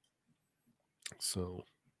 So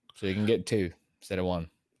you can get 2 instead of 1.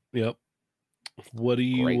 Yep. What do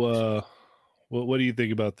you what do you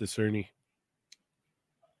think about this, Ernie?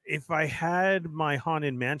 If I had my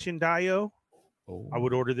Haunted Mansion Dio, I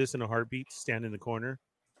would order this in a heartbeat, stand in the corner.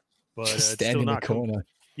 But it's still not corner.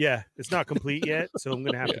 Yeah, it's not complete yet, so I'm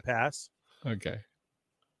gonna have to pass. Okay.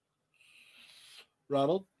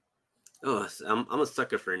 Ronald? Oh, I'm a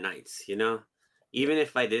sucker for knights, Even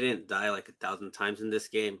if I didn't die like 1,000 times in this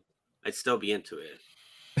game, I'd still be into it.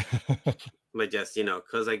 But just,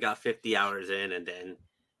 because I got 50 hours in and then,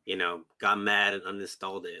 got mad and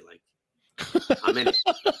uninstalled it. Like, I'm in it.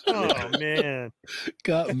 Oh, man.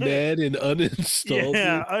 Got mad and uninstalled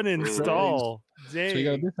it? Uninstall. what you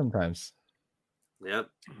gotta do sometimes. Yep.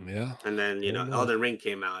 Yeah. And then Elden Ring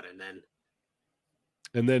came out,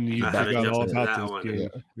 and then you forgot all about this game.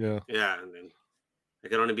 Yeah. And then I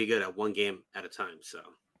can only be good at one game at a time, so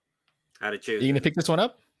I had to choose. You gonna pick this one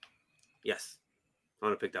up? Yes, I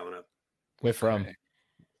want to pick that one up. Where from? Okay.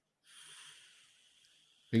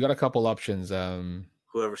 We got a couple options.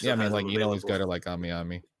 Whoever. Yeah, I mean, like you always go to like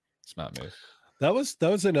Army. Smart move. That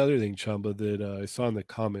was another thing, Chamba, that I saw in the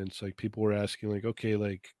comments. Like people were asking, like, okay,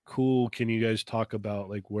 like, cool. Can you guys talk about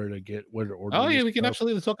like where to order? Oh yeah, we can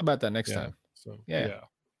absolutely talk about that next time. So yeah.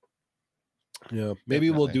 Maybe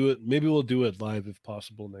we'll do it. Maybe we'll do it live if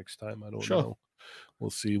possible next time. I don't know. We'll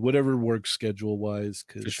see. Whatever works schedule wise.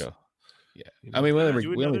 For sure. Yeah. I mean,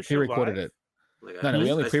 we only pre-recorded it. No,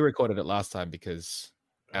 we only pre-recorded it last time because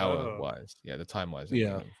hour-wise, the time-wise,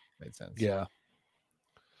 made sense. Yeah.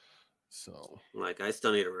 So, like, I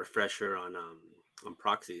still need a refresher on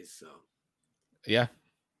proxies. So, yeah,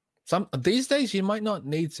 some these days you might not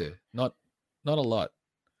need to. Not a lot.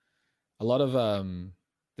 A lot of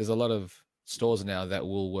there's a lot of stores now that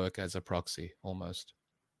will work as a proxy almost,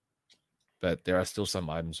 but there are still some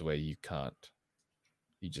items where you can't.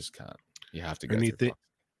 You just can't. You have to go.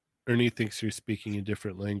 Ernie thinks you're speaking a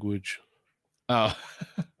different language. Oh,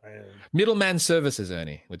 middleman services,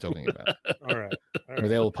 Ernie. We're talking about. All right. Where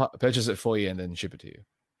they'll purchase it for you and then ship it to you.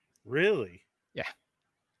 Really? Yeah.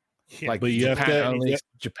 Like, but you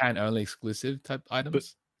Japan only exclusive type items.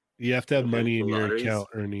 But you have to have money in your account,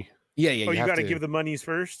 Ernie. Yeah. Oh, you got to give the monies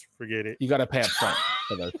first. Forget it. You got to pay up front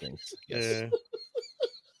for those things. Yes.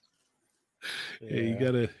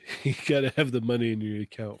 Yeah, you gotta have the money in your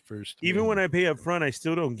account first. Even when I pay up front, I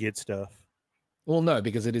still don't get stuff. Well, no,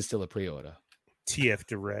 because it is still a pre-order. TF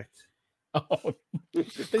Direct. Oh, they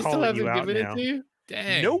still haven't given it to you?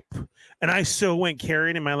 Dang. Nope. And I so went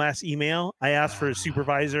carrying in my last email. I asked for a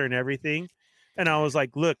supervisor and everything. And I was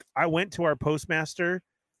like, look, I went to our postmaster.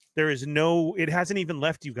 It hasn't even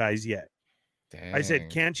left you guys yet. Dang. I said,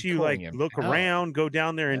 can't you look around, go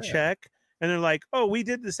down there and check? And they're like, oh, we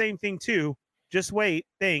did the same thing too. Just wait.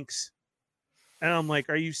 Thanks. And I'm like,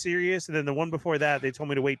 are you serious? And then the one before that, they told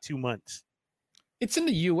me to wait 2 months. It's in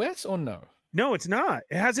the US or no? No, it's not.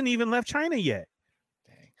 It hasn't even left China yet.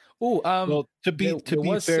 Dang. Oh, well, to be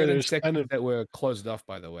fair, there's kind of that were closed off,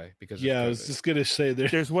 by the way, because I was just gonna say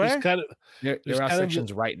there's what? There are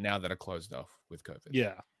sections right now that are closed off with COVID.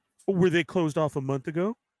 Yeah. Were they closed off a month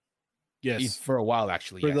ago? Yes, for a while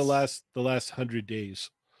actually. For the last 100 days.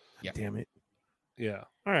 Yeah. Damn it. Yeah.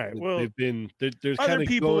 All right. Well, they've been. There's other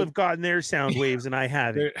people have gotten their sound waves, and I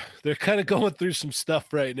haven't. They're kind of going through some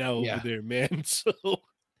stuff right now over there, man. So.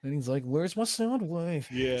 And he's like, "Where's my sound wave?"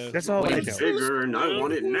 Yeah, that's all I know. Bigger, and I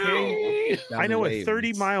want it now. I know a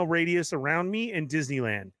 30-mile radius around me in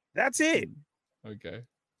Disneyland. That's it. Okay.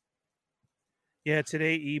 Yeah,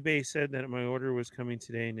 today eBay said that my order was coming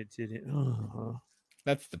today, and it didn't.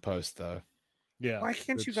 That's the post, though. Yeah. Why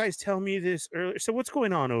can't you guys tell me this earlier? So what's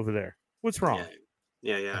going on over there? What's wrong?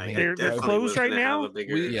 Yeah. I mean, they're closed right now.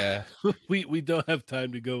 We don't have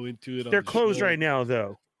time to go into it. They're closed right now,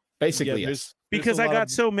 though. Basically, yes. Because I got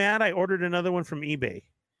so mad, I ordered another one from eBay.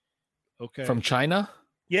 Okay. From China?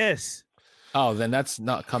 Yes. Oh, then that's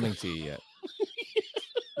not coming to you yet.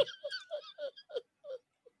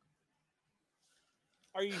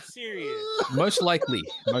 Are you serious? Most likely.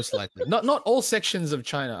 Not all sections of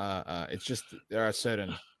China are. It's just there are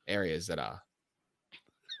certain areas that are.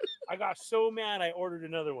 I got so mad, I ordered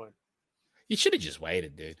another one. You should have just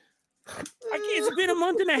waited, dude. It's been a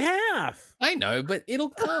month and a half. I know, but it'll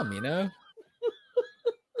come, you know.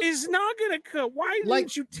 It's not gonna come. Why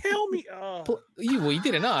didn't you tell me? You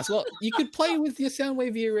didn't ask. Well, you could play with your sound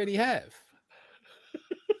wave you already have.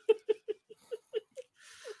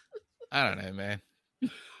 I don't know, man.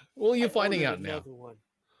 Well, you're finding out now.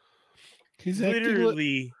 He's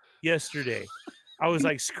literally yesterday. I was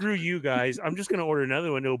like, screw you guys. I'm just gonna order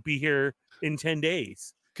another one. It'll be here in 10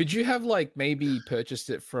 days. Could you have maybe purchased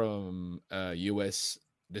it from a US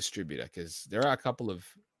distributor? Because there are a couple of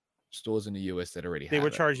stores in the US that already have it. They were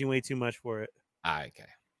charging way too much for it. Okay.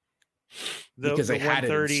 Because they had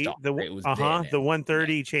it in stock. The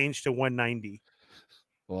 130 changed to 190.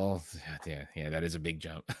 Well, yeah, that is a big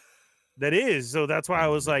jump. That is. So that's why I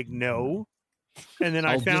was like, no. And then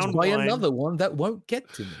I found just buy another one that won't get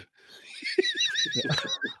to me.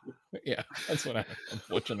 Yeah, that's what happened,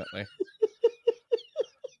 unfortunately.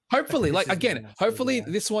 Hopefully, hopefully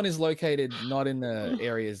this one is located not in the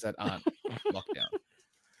areas that aren't locked down.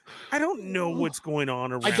 I don't know what's going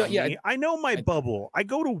on around me. I know my bubble. I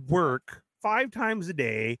go to work 5 times a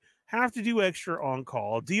day, have to do extra on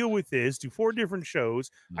call, deal with this, do 4 different shows.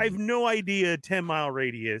 I have no idea 10-mile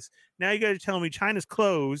radius. Now you got to tell me China's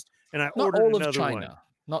closed, and I Not ordered all of another China. one.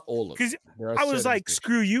 Not all of Because it. I was like,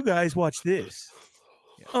 screw you guys, watch this.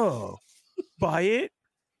 Yeah. Oh, buy it?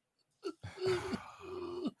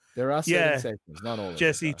 There are certain sections, not all of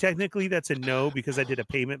Jesse, it. technically that's a no because I did a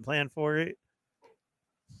payment plan for it.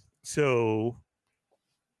 So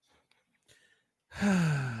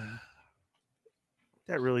that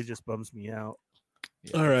really just bums me out.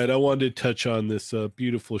 Yeah. All right, I wanted to touch on this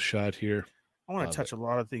beautiful shot here. I want to touch a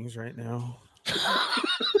lot of things right now.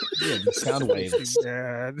 Yeah, the sound waves.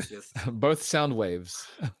 Dad. Both sound waves.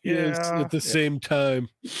 Yes, at the same time.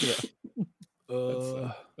 Yeah.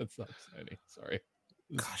 That's not exciting. Sorry.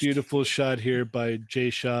 Beautiful shot here by J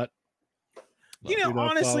Shot. You know,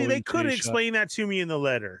 honestly, they could have explained that to me in the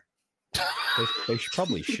letter. They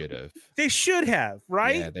probably should have. They should have,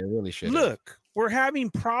 right? Yeah, they really should. Look, we're having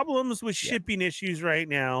problems with shipping issues right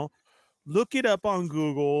now. Look it up on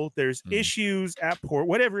Google. There's issues at port,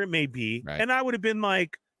 whatever it may be. Right. And I would have been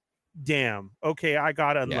like, damn, okay, I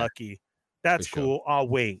got unlucky. Yeah, that's cool. Sure. I'll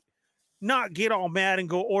wait. Not get all mad and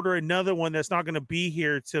go order another one that's not going to be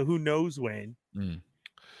here to who knows when.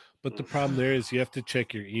 But the problem there is you have to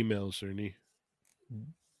check your emails, Ernie.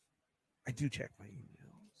 I do check my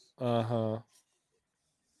emails.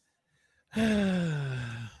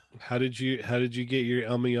 How did you get your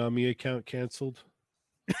Elmi account canceled?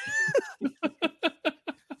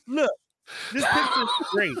 Look, this picture's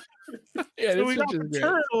great. Yeah, so we got the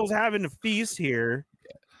turtles having a feast here.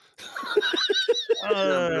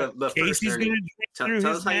 Casey's gonna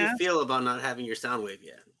tell us how you feel about not having your sound wave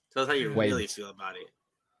yet. Tell us how you really feel about it.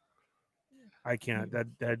 I can't.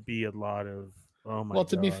 That'd be a lot of. Oh my. Well,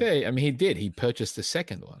 to be fair, I mean, he purchased the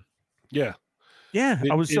second one. Yeah. Yeah,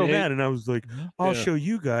 I was so mad, and I was like, "I'll show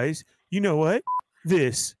you guys. You know what?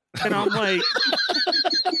 This." And I'm like,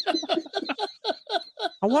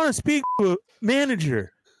 I want to speak to a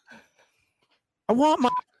manager. I want my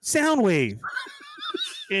sound wave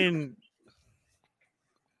in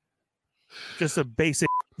just a basic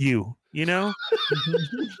you know?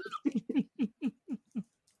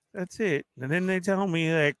 That's it. And then they tell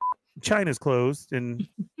me like China's closed and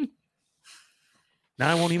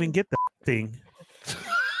now I won't even get the thing.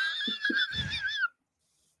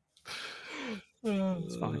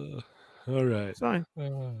 It's fine. All right. It's fine.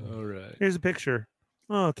 All right. Here's a picture.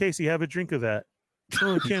 Oh, Casey, have a drink of that.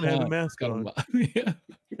 Oh, I can't have a mask on. Yeah.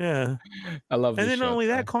 I love this. And then not only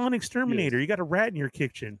that, call an exterminator. You got a rat in your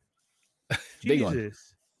kitchen.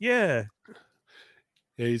 Jesus. Yeah.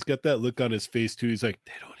 Yeah, he's got that look on his face too. He's like,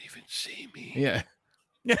 they don't even see me. Yeah.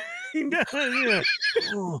 Yeah.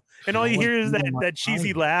 Oh. And all you hear is that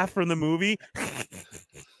cheesy laugh from the movie.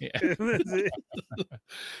 Yeah. That's it.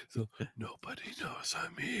 So nobody knows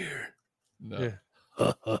I'm here. No. Yeah.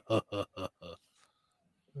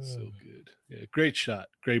 So good. Yeah, great shot,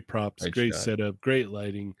 great props, great setup, great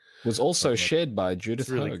lighting. Was also shared by Judith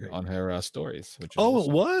Hogue on her stories. Which is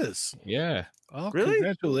awesome. It was. Yeah. Oh, really?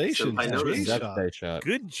 Congratulations, J-Shot.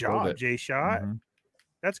 Good job, J-Shot. Mm-hmm.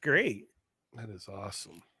 That's great. That is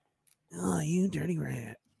awesome. Oh, you dirty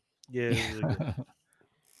rat. Yeah. Really good.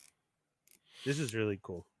 This is really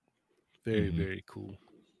cool. Very, very cool.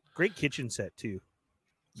 Great kitchen set too.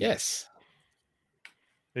 Yes.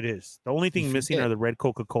 It is. The only thing missing are the red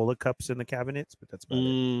Coca-Cola cups in the cabinets, but that's about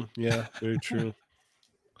it. Yeah, very true.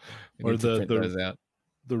 Or the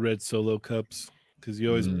red Solo cups, because you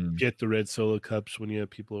always get the red Solo cups when you have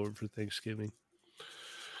people over for Thanksgiving.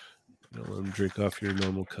 You don't let them drink off your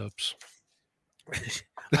normal cups.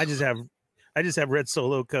 I just have red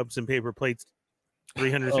Solo cups and paper plates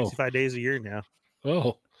 365 days a year now.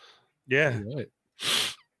 Oh. Yeah.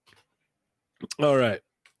 All right.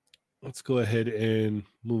 Let's go ahead and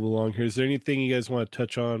move along here. Is there anything you guys want to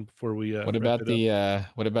touch on before we what about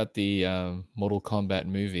the Mortal Kombat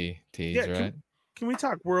movie tease, right? Can we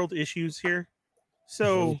talk world issues here?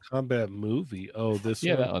 So Mortal Kombat movie. Oh, this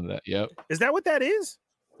one? That one. Yep. Is that what that is?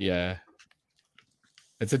 Yeah.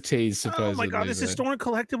 It's a tease, supposedly. Oh my god, this is Storm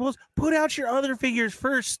Collectibles. Put out your other figures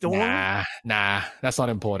first, Storm. Nah, that's not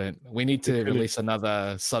important. We need to release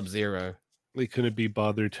another Sub-Zero. We couldn't be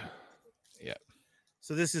bothered. Yeah.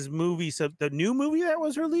 So this is the new movie that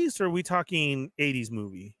was released, or are we talking 80s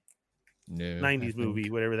movie? No. 90s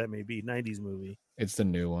movie, whatever that may be. 90s movie. It's the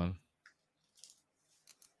new one.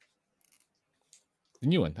 The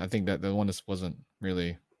new one. I think that the one that wasn't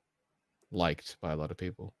really liked by a lot of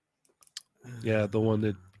people. Yeah, the one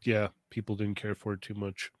that people didn't care for it too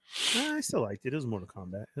much. I still liked it. It was Mortal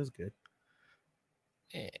Kombat. It was good.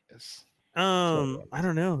 Yes. I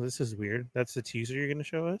don't know. This is weird. That's the teaser you're going to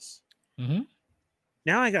show us? Mm-hmm.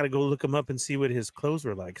 Now I got to go look him up and see what his clothes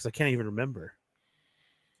were like because I can't even remember.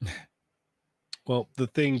 Well, the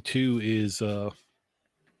thing too is,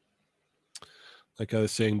 like I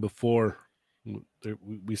was saying before,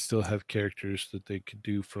 we still have characters that they could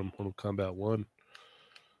do from Mortal Kombat 1.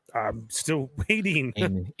 I'm still waiting.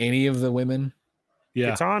 Any of the women?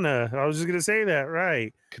 Yeah. Katana. I was just going to say that,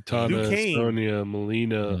 right. Katana, Sonya,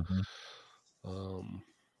 Melina.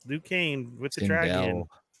 Liu Kang with the dragon.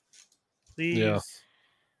 Please. Yeah.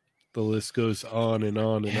 The list goes on and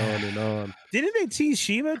on and on and on. Didn't they tease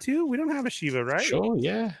Shiva too? We don't have a Shiva, right? Sure,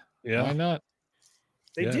 yeah. Why not?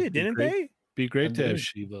 They did, didn't they? Be great to have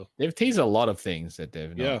Shiva. They've teased a lot of things that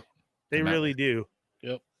they've not. Yeah. They really do.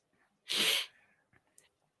 Yep.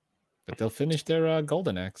 But they'll finish their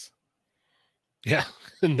Golden Axe. Yeah.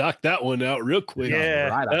 Knock that one out real quick. Yeah.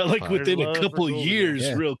 Right like within a couple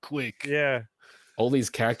years, real quick. Yeah. All these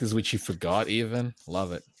characters which you forgot even.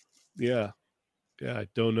 Love it. Yeah. Yeah, I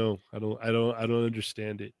don't know. I don't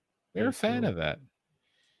understand it. You're a fan of that.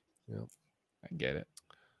 Yeah. I get it.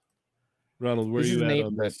 Ronald, where are you at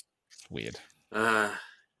on this? It's weird. I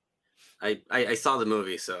saw the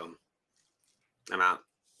movie, so I'm out.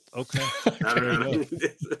 Okay. I don't know.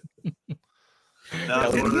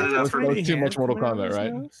 That was too much Mortal Kombat,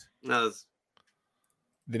 right? No.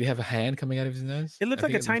 Did he have a hand coming out of his nose? It looked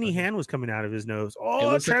like a tiny hand was coming out of his nose.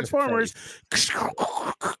 Oh, Transformers. Did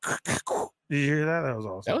you hear that? That was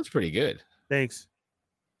awesome. That was pretty good. Thanks.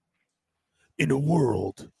 In a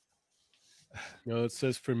world. No, it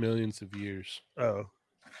says for millions of years. Oh.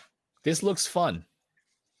 This looks fun.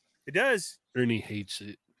 It does. Ernie hates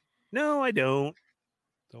it. No, I don't.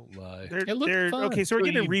 Don't lie. Okay, so we're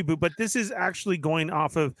getting a reboot, but this is actually going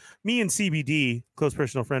off of me and CBD, close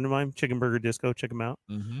personal friend of mine, Chicken Burger Disco. Check him out.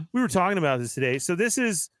 Mm-hmm. We were talking about this today. So this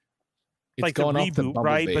is like a reboot,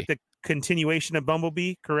 right? But the continuation of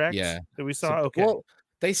Bumblebee, correct? Yeah. That we saw. Okay. Well,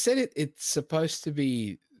 they said it's supposed to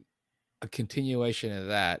be a continuation of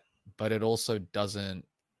that, but it also doesn't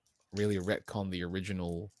really retcon the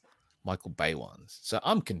original Michael Bay ones. So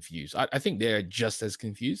I'm confused. I think they're just as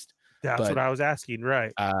confused. That's what I was asking,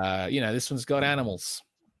 right? This one's got animals.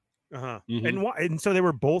 Uh-huh. Mm-hmm. And so they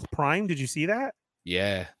were both Prime. Did you see that?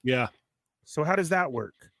 Yeah. Yeah. So how does that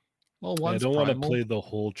work? Well, I don't want to play the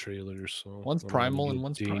whole trailer, so one's primal and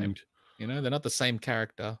one's primed. They're not the same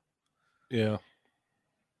character. Yeah. All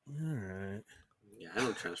right. Yeah, I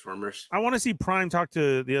know Transformers. I want to see Prime talk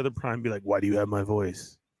to the other Prime, be like, "Why do you have my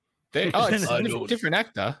voice?" It's a different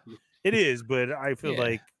actor. It is, but I feel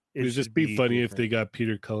like it would just be funny if they got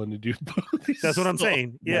Peter Cullen to do both. That's what I'm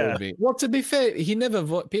saying. Yeah. Well, to be fair,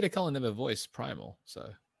 Peter Cullen never voiced Primal, so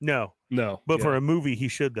no. But for a movie, he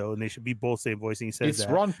should though, and they should be both same voice. And he says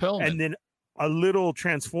it's Ron Perlman, and then a little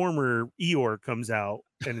Transformer Eeyore comes out,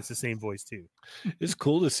 and it's the same voice too. It's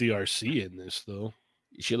cool to see RC in this though.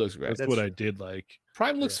 She looks great. That's what I did like.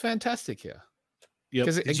 Prime looks fantastic here. Yeah,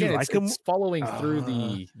 because again, it's following through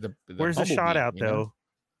the where's the shot out though?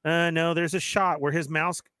 No, there's a shot where his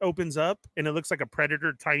mouth opens up and it looks like a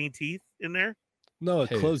predator, tiny teeth in there. No, it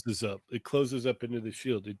closes up. It closes up into the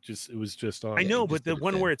shield. It was just on. I know, but the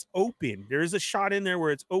one where it's open, there is a shot in there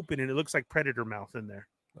where it's open and it looks like predator mouth in there.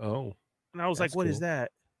 Oh, and I was like, "What is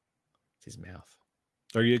that?" It's his mouth.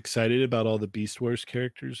 Are you excited about all the Beast Wars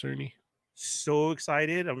characters, Ernie? So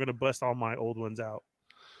excited! I'm gonna bust all my old ones out.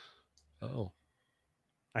 Oh,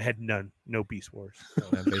 I had none. No Beast Wars.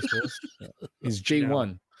 No Beast Wars. He's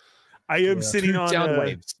G1. I am sitting on sound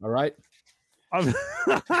waves. All right.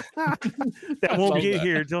 That won't get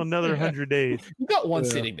here until another 100 days. You got one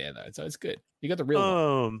sitting there though, so it's good. You got the real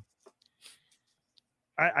one.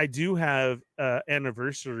 I do have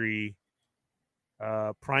anniversary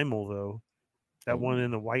Primal though. That one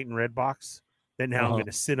in the white and red box. That now I'm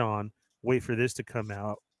gonna sit on, wait for this to come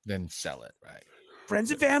out. Then sell it, right?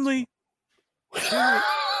 Friends and family. Yeah.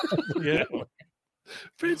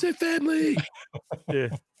 Friends and family. Yeah.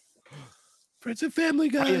 Friends and family,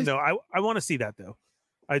 guys. No, I want to see that though.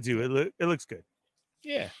 I do. It looks good.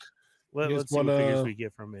 Yeah. Let's see what figures we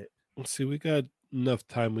get from it. Let's see. We got enough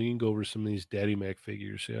time. We can go over some of these Daddy Mac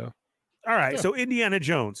figures. Yeah. All right. So Indiana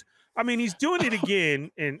Jones. I mean, he's doing it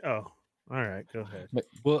again. And all right. Go ahead.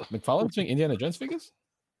 Well, McFarlane's doing Indiana Jones figures.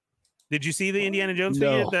 Did you see the Indiana Jones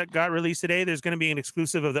figure that got released today? There's going to be an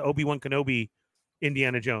exclusive of the Obi-Wan Kenobi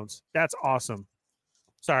Indiana Jones. That's awesome.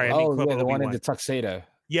 Sorry, I mean the one in the tuxedo.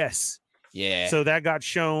 Yes. Yeah. So that got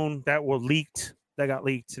shown. That got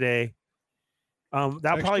leaked today. That'll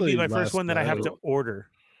probably be my first one that I have to order.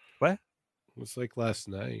 What? It was like last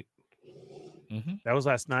night. Mm-hmm. That was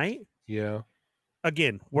last night? Yeah.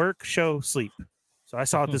 Again, work, show, sleep. So I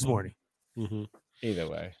saw it this morning. Mm-hmm. Either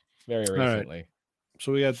way, very recently. Right.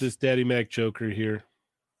 So we got this Daddy Mac Joker here.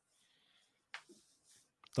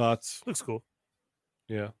 Thoughts? Looks cool.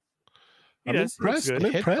 Yeah. I'm impressed. I'm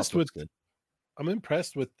impressed with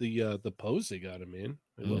the pose they got him in.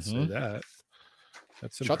 I will say that.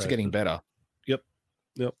 That's shots are getting better. Yep.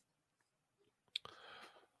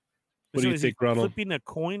 What do you think, Ronald? Flipping a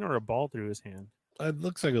coin or a ball through his hand? It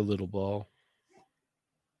looks like a little ball.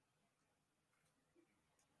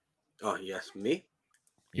 Oh yes, me.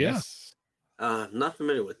 Yes. Not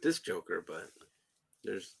familiar with this Joker, but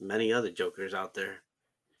there's many other Jokers out there.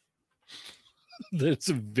 That's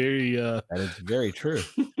a very that is very true.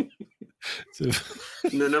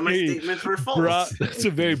 None of my statements were false. That's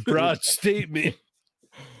a very broad statement.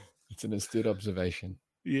 It's an astute observation.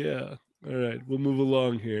 Yeah. All right, we'll move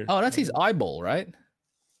along here. Oh, that's his eyeball, right?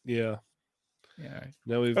 Yeah. Yeah.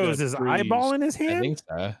 Now we've is his eyeball in his hand? I think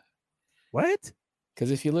so. What?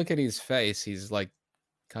 Because if you look at his face, he's like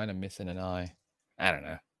kind of missing an eye. I don't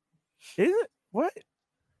know. Is it? What?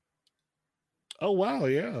 Oh wow,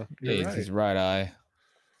 yeah. Yeah, it's his right eye.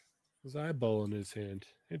 His eyeball in his hand.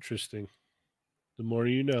 Interesting. The more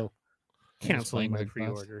you know. Canceling my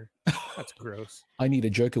pre-order. That's gross. I need a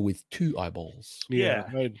Joker with 2 eyeballs. Yeah.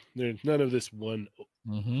 There's none of this one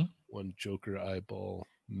Joker eyeball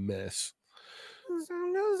mess. I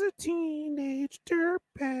was a teenage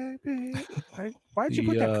dirtbag. Why'd you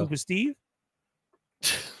put that, Koopa Steve?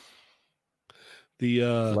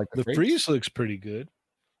 The freeze looks pretty good.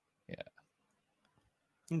 Yeah.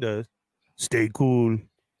 It does. Stay cool.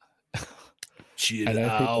 I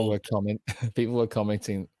know people were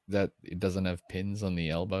commenting that it doesn't have pins on the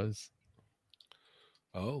elbows.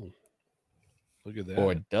 Oh, look at that.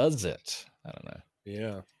 Or does it? I don't know.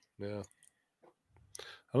 Yeah.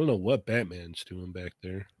 I don't know what Batman's doing back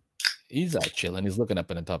there. He's chilling. He's looking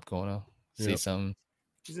up in the top corner. See something.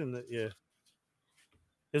 He's in the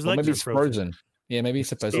His legs are frozen. Yeah, maybe he's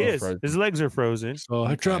supposed to be frozen. His legs are frozen. Oh,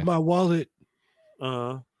 I dropped my wallet.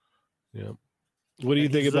 Yeah. What do you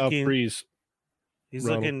think about Freeze? He's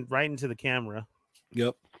looking right into the camera.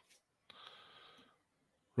 Yep.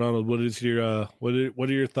 Ronald, what is your what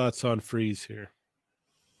are your thoughts on Freeze here?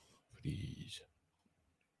 Freeze.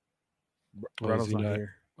 Ronald's not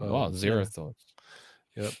here. Oh, zero thoughts.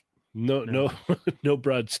 Yep. No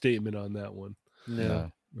broad statement on that one. No.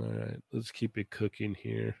 All right, let's keep it cooking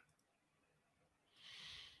here.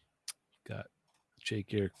 Got Jay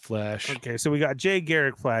Garrick Flash. Okay, so we got Jay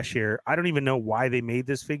Garrick Flash here. I don't even know why they made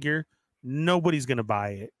this figure. Nobody's gonna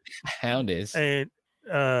buy it. Hound is, and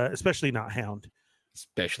especially not Hound.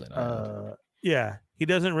 Especially not. Hound. Yeah, he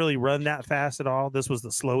doesn't really run that fast at all. This was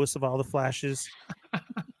the slowest of all the Flashes.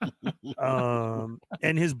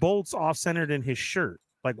 And his bolt's off centered in his shirt.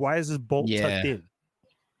 Like, why is his bolt tucked in?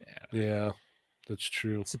 Yeah, that's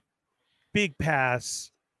true. It's a big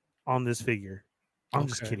pass on this figure. I'm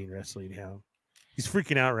just kidding, Wrestling Hound. He's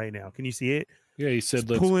freaking out right now. Can you see it? Yeah, he said,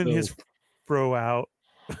 "Let's pulling go." His fro out.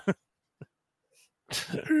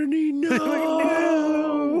 Ernie,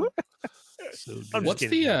 no. So what's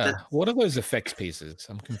what are those effects pieces?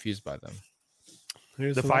 I'm confused by them.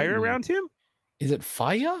 There's the fire around him. Is it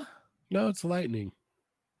fire? No, it's lightning.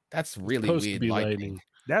 That's really weird. Lightning.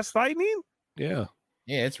 That's lightning? Yeah.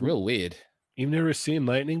 Yeah, it's real weird. You've never seen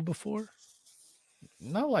lightning before?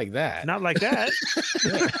 Not like that. Not like that.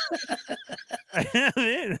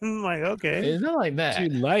 I'm like, okay. It's not like that.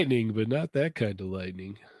 I've seen lightning, but not that kind of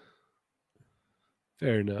lightning.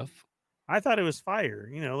 Fair enough. I thought it was fire.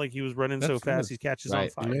 You know, like he was running so fast he catches on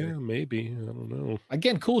fire. Yeah, maybe. I don't know.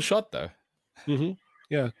 Again, cool shot though.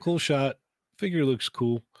 Yeah, cool shot. Figure looks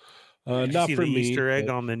cool. Not see for the me. Easter egg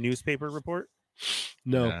on the newspaper report?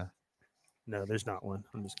 No. No, there's not one.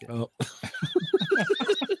 I'm just kidding. Oh.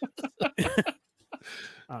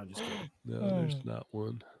 I'm just kidding. No, there's not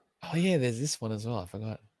one. Oh yeah, there's this one as well. I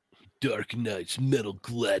forgot. Dark Knight's Metal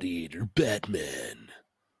Gladiator Batman.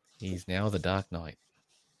 He's now the Dark Knight.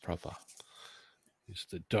 Proper. He's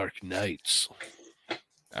the Dark Knights.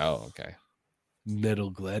 Oh, okay. Metal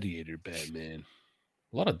Gladiator Batman.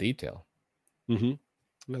 A lot of detail. A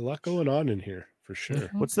lot going on in here for sure.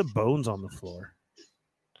 What's the bones on the floor?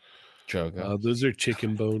 Joker. Those are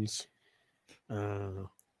chicken bones.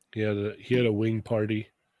 He had a wing party.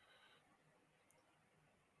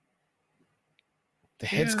 The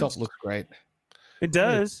head sculpt looks great. It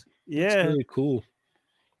does. It's really cool.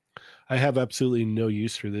 I have absolutely no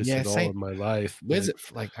use for this at all in my life. Where's it?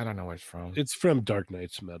 Like, I don't know where it's from. It's from Dark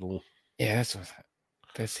Knight's Metal. Yeah,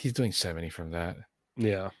 he's doing so many from that.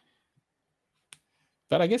 Yeah.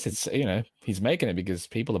 But I guess it's, he's making it because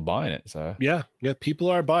people are buying it. So yeah, people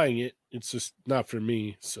are buying it. It's just not for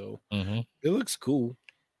me. So it looks cool.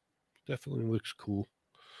 Definitely looks cool.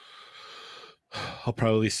 I'll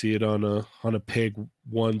probably see it on a peg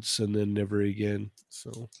once and then never again.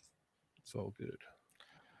 So it's all good.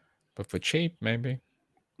 But for cheap, maybe.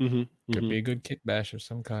 Could be a good kit bash of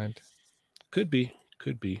some kind. Could be.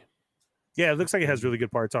 Yeah, it looks like it has really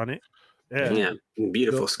good parts on it. Yeah,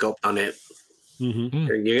 beautiful sculpt on it.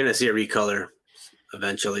 You're gonna see a recolor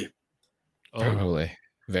eventually. Probably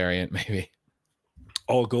variant, maybe.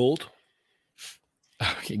 All gold.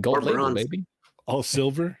 Okay, gold label, maybe. All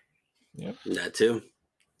silver. Yep. That too.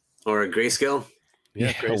 Or a grayscale.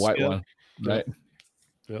 Yeah, a white one. Right.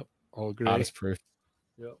 Yep. All gray. Artist proof.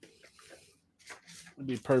 Yep. It'd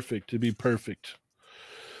be perfect.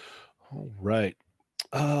 All right.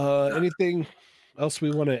 Anything else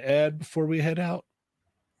we want to add before we head out?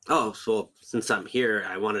 Oh, so since I'm here,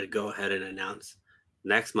 I wanted to go ahead and announce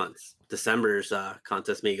next month's December's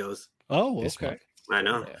Contest Migos. Oh, okay. I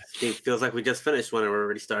know. Yeah. It feels like we just finished one and we're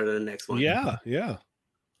already started the next one. Yeah.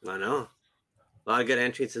 I know. A lot of good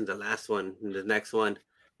entries in the last one. In the next one,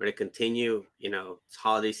 we're going to continue. It's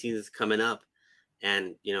holiday season's coming up,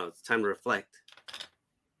 and it's time to reflect.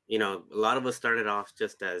 A lot of us started off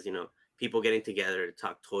just as people getting together to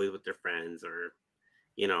talk toys with their friends, or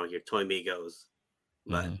your toy Migos.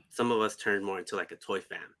 But some of us turned more into like a toy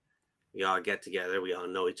fam. We all get together. We all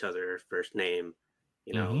know each other first name.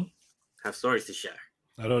 Have stories to share.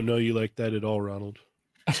 I don't know you like that at all, Ronald.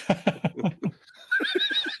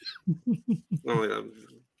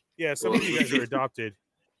 Yeah, some of you guys are adopted.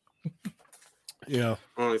 Yeah.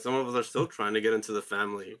 Only some of us are still trying to get into the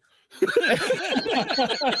family.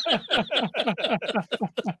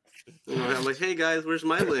 I'm like, hey guys, where's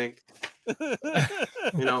my link?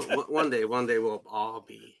 One day we'll all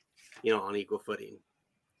be, on equal footing.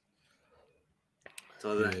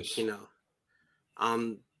 So that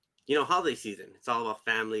holiday season, it's all about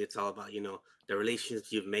family. It's all about the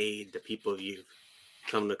relationships you've made, the people you've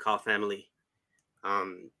come to call family.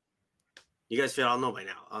 You guys should all know by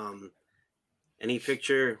now. Any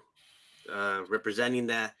picture representing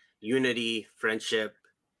that unity, friendship,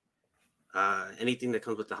 anything that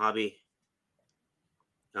comes with the hobby.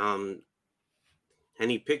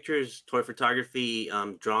 Any pictures, toy photography,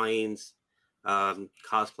 drawings,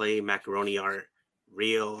 cosplay, macaroni art,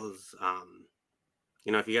 reels.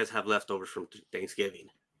 If you guys have leftovers from Thanksgiving,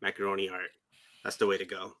 macaroni art, that's the way to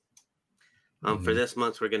go. For this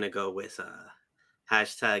month, we're gonna go with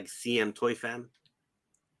hashtag CMToyFam.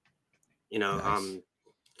 Nice.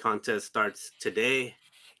 Contest starts today.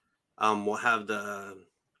 We'll have the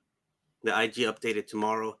IG updated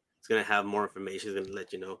tomorrow. It's gonna have more information. It's gonna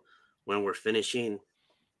let you know when we're finishing.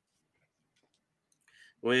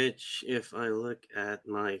 Which, if I look at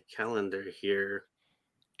my calendar here,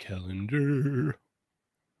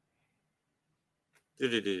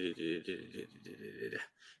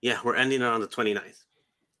 yeah, we're ending it on the 29th.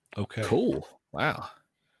 Okay. Cool. Wow.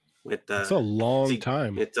 It's a long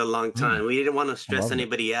time. It's a long time. We didn't want to stress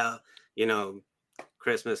anybody out.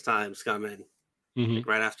 Christmas time's coming. Like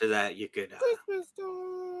right after that, you could. Christmas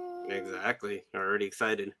time. Exactly. Already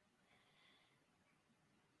excited.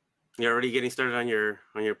 You're already getting started on your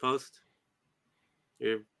post.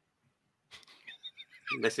 You're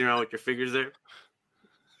messing around with your figures there.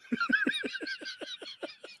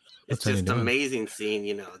 It's just amazing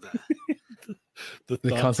seeing, the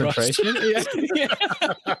concentration.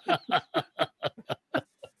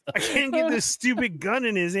 I can't get this stupid gun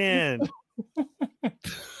in his hand.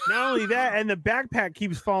 Not only that, and the backpack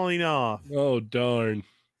keeps falling off. Oh, darn.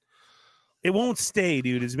 It won't stay,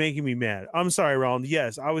 dude. It's making me mad. I'm sorry, Ron.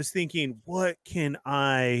 Yes, I was thinking, what can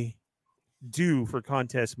I do for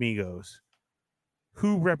Contest Migos?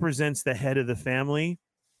 Who represents the head of the family?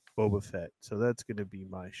 Boba Fett. So that's going to be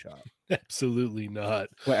my shot. Absolutely not.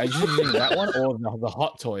 Wait, are you mean that one or the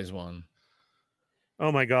Hot Toys one?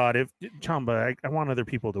 Oh my God. If Chamba, I want other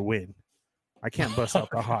people to win. I can't bust out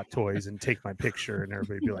the Hot Toys and take my picture and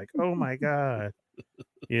everybody be like, oh my God.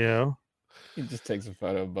 He just takes a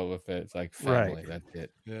photo of Boba Fett. It's like family. Right. That's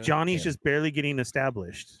it. Yeah. Johnny's just barely getting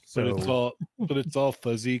established. So but it's all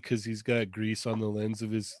fuzzy because he's got grease on the lens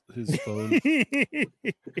of his phone.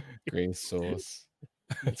 Grease sauce.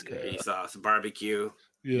 That's great. Grease sauce, barbecue.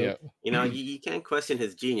 Yeah. You can't question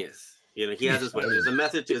his genius. He has his way. There's a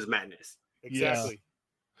method to his madness. Exactly.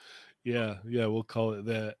 Yeah. We'll call it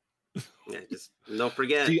that. Yeah, just don't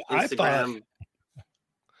forget Instagram.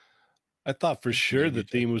 I thought for sure the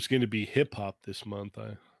theme was going to be hip hop this month.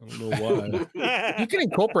 I don't know why. You can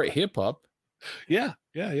incorporate hip hop. Yeah.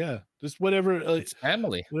 Just whatever. It's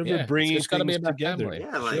family. Whatever bringing it's things together.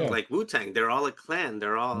 Family. Yeah, like Wu-Tang. They're all a clan.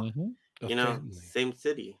 They're all, same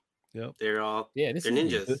city. Yep. They're all. Yeah, they're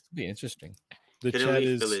ninjas. This would be interesting. The chat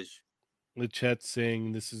is. Village. The chat's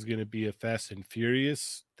saying this is going to be a Fast and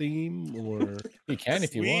Furious theme, or you can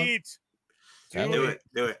if you want. Do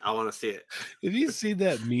it. I want to see it. Have you seen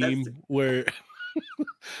that meme where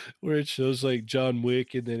where it shows like John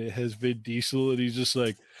Wick and then it has Vin Diesel and he's just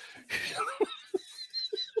like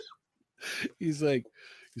he's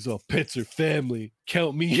all pets are family,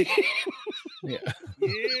 count me in. Yeah.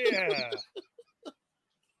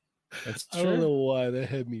 That's I don't know why that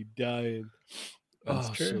had me dying. That's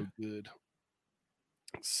true. So good.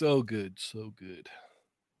 So good. So good.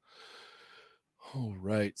 All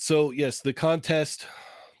right. So yes, the contest,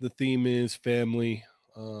 the theme is family.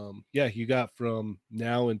 Yeah, you got from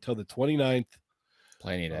now until the 29th.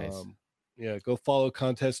 Plenty of days. Yeah, go follow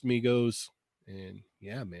Contest Migos. And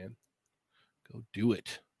yeah, man. Go do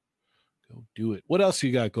it. Go do it. What else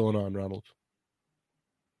you got going on, Ronald?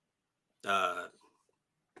 I'm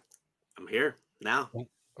here now.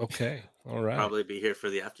 Okay. All right. Probably be here for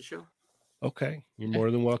the after show. Okay. You're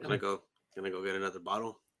more than welcome. Gonna go get another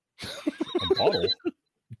bottle. A bottle?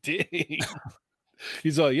 Dang.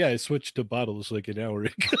 He's all, yeah, I switched to bottles like an hour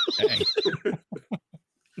ago.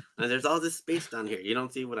 And there's all this space down here. You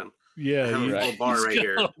don't see what I'm. Yeah, I have a whole bar right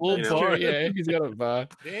here. Bar, yeah, he's got a bar.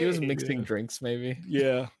 Dang, he was mixing drinks, maybe.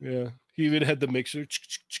 Yeah. He even had the mixer.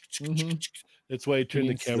 That's why he turned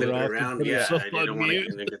the camera off. Around. Yeah, I didn't want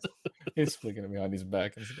to. He's flicking it behind his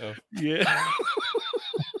back and stuff. Yeah.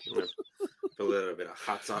 Put a little bit of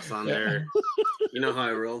hot sauce on there. You know how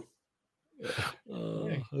I roll.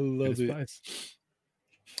 I love it. Nice.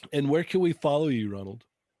 And where can we follow you, Ronald?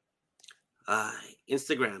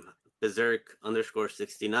 Instagram,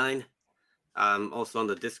 berserk_69. Also on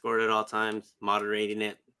the Discord at all times, moderating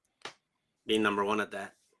it, being number one at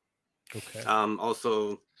that. Okay.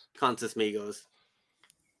 Also Contest Migos.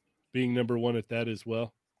 Being number one at that as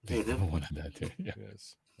well. Being number one at that too. Yeah.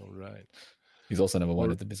 Yes. All right. He's also number one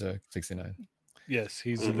at the Berserk 69. Yes,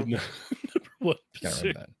 he's the number one. Gotta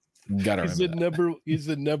remember that. Gotta remember that. He's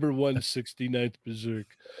the number 169th Berserk.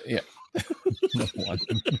 Yeah. One.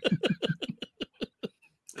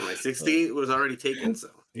 My 60 was already taken, so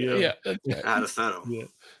yeah. I had to settle. Yeah.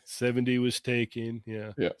 70 was taken.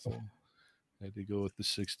 Yeah. Yeah. So I had to go with the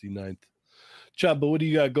 69th. Chamba, what do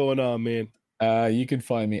you got going on, man? You can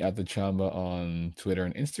find me at the Chamba on Twitter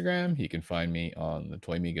and Instagram. You can find me on the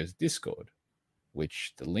Toy Migos Discord,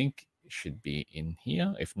 which the link should be in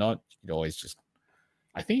here. If not, you'd always just,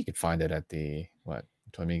 I think you could find it at the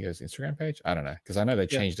Toy Migos Instagram page. I don't know, because I know they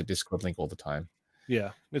change the Discord link all the time.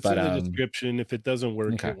 Yeah, it's in the description. If it doesn't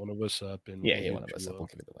work, hit one of us up, and one of us up. We'll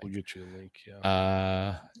give it the link. We'll get you a link.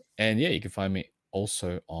 Yeah. And yeah, you can find me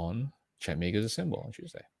also on Chat Migos Assemble on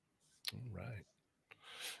Tuesday. All right.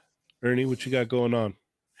 Ernie, what you got going on?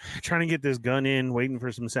 Trying to get this gun in, waiting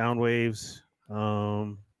for some sound waves.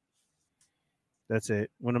 That's it.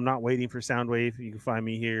 When I'm not waiting for sound wave, you can find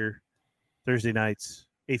me here Thursday nights,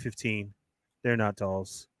 8:15. They're not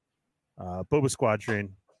dolls. Boba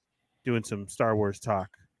Squadron, doing some Star Wars talk.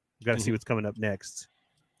 Got to see what's coming up next.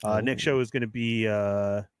 Next show is going to be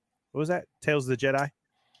what was that? Tales of the Jedi.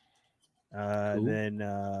 Then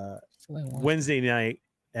Wednesday night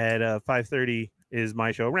at 5:30 is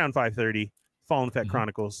my show. Around 5:30, Fallen Fett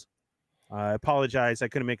Chronicles. I apologize. I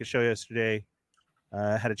couldn't make a show yesterday.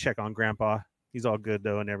 I had to check on Grandpa. He's all good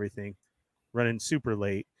though and everything. Running super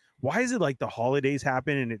late. Why is it like the holidays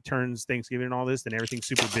happen and it turns Thanksgiving and all this, then everything's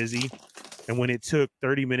super busy? And when it took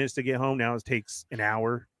 30 minutes to get home, now it takes an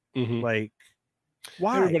hour. Like,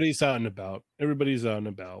 why? Everybody's out and about.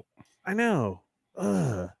 I know.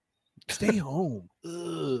 Stay home.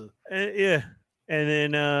 Yeah. And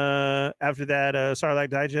then after that, Sarlacc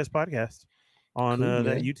Digest podcast on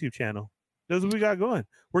that YouTube channel. Those are what we got going.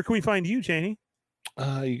 Where can we find you, Cheney?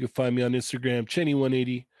 You can find me on Instagram,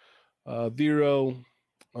 Cheney180. Vero.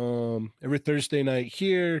 Every Thursday night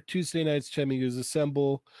here, Tuesday nights, Chat Migos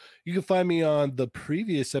Assemble. You can find me on the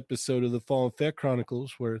previous episode of the Fallen Fett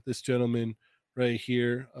Chronicles, where this gentleman right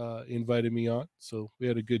here invited me on. So we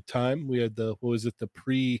had a good time. We had the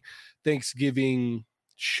pre-Thanksgiving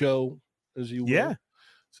show, as you will. Yeah.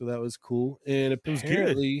 So that was cool. And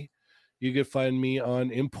apparently you can find me on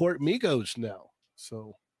Import Migos now.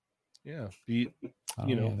 So yeah,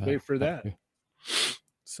 wait for that.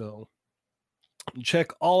 So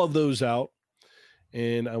check all of those out.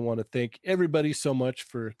 And I want to thank everybody so much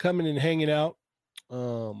for coming and hanging out.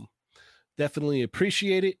 Definitely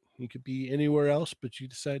appreciate it. You could be anywhere else, but you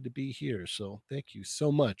decided to be here. So thank you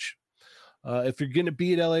so much. If you're going to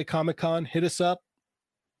be at LA Comic-Con, hit us up.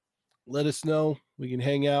 Let us know. We can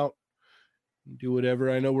hang out, do whatever.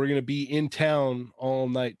 I know we're going to be in town all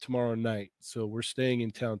night tomorrow night. So we're staying in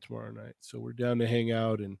town tomorrow night. So we're down to hang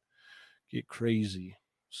out and get crazy.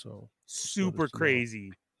 So super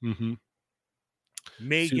crazy. Mm-hmm.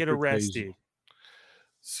 May get arrested. Crazy.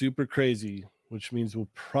 Super crazy, which means we'll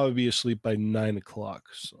probably be asleep by 9 o'clock.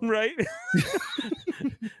 So. Right?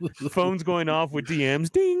 Phone's going off with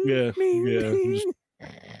DMs. Ding. Yeah. Ding, Yeah. ding.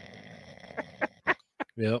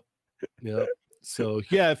 Yep. So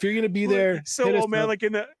yeah, if you're gonna be there, so old man, like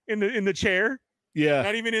in the chair. Yeah.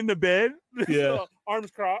 Not even in the bed. Yeah.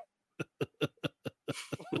 Arms crossed.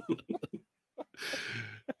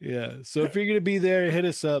 Yeah. So if you're gonna be there, hit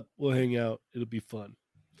us up. We'll hang out. It'll be fun.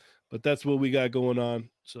 But that's what we got going on.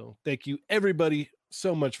 So thank you everybody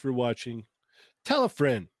so much for watching. Tell a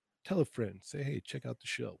friend. Say, hey, check out the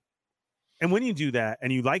show. And when you do that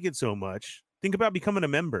and you like it so much, think about becoming a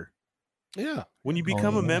member. Yeah. When you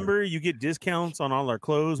become a member, you get discounts on all our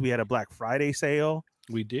clothes. We had a Black Friday sale.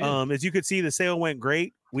 We did. As you could see, the sale went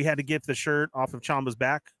great. We had to get the shirt off of Chamba's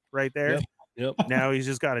back right there. Yep. Now he's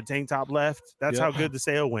just got a tank top left. That's how good the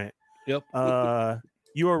sale went. Yep.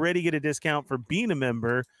 You already get a discount for being a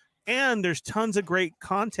member, and there's tons of great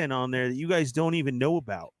content on there that you guys don't even know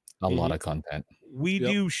about. A lot of content. We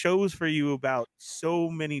do shows for you about so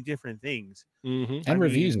many different things. And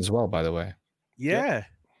reviews as well, by the way. Yeah.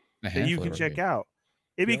 That you can check out.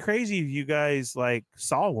 It'd be crazy if you guys like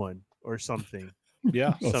saw one or something.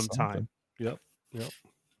 Yeah. Sometime. Yep.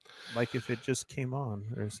 Like if it just came on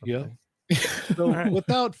or something. So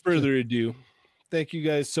without further ado, thank you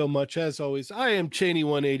guys so much. As always, I am Cheney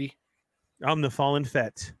 180. I'm the Fallen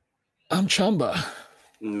Fett. I'm Chumba.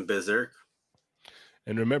 Berserk.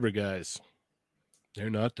 And remember, guys, they're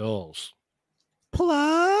not dolls.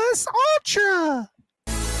 Plus Ultra.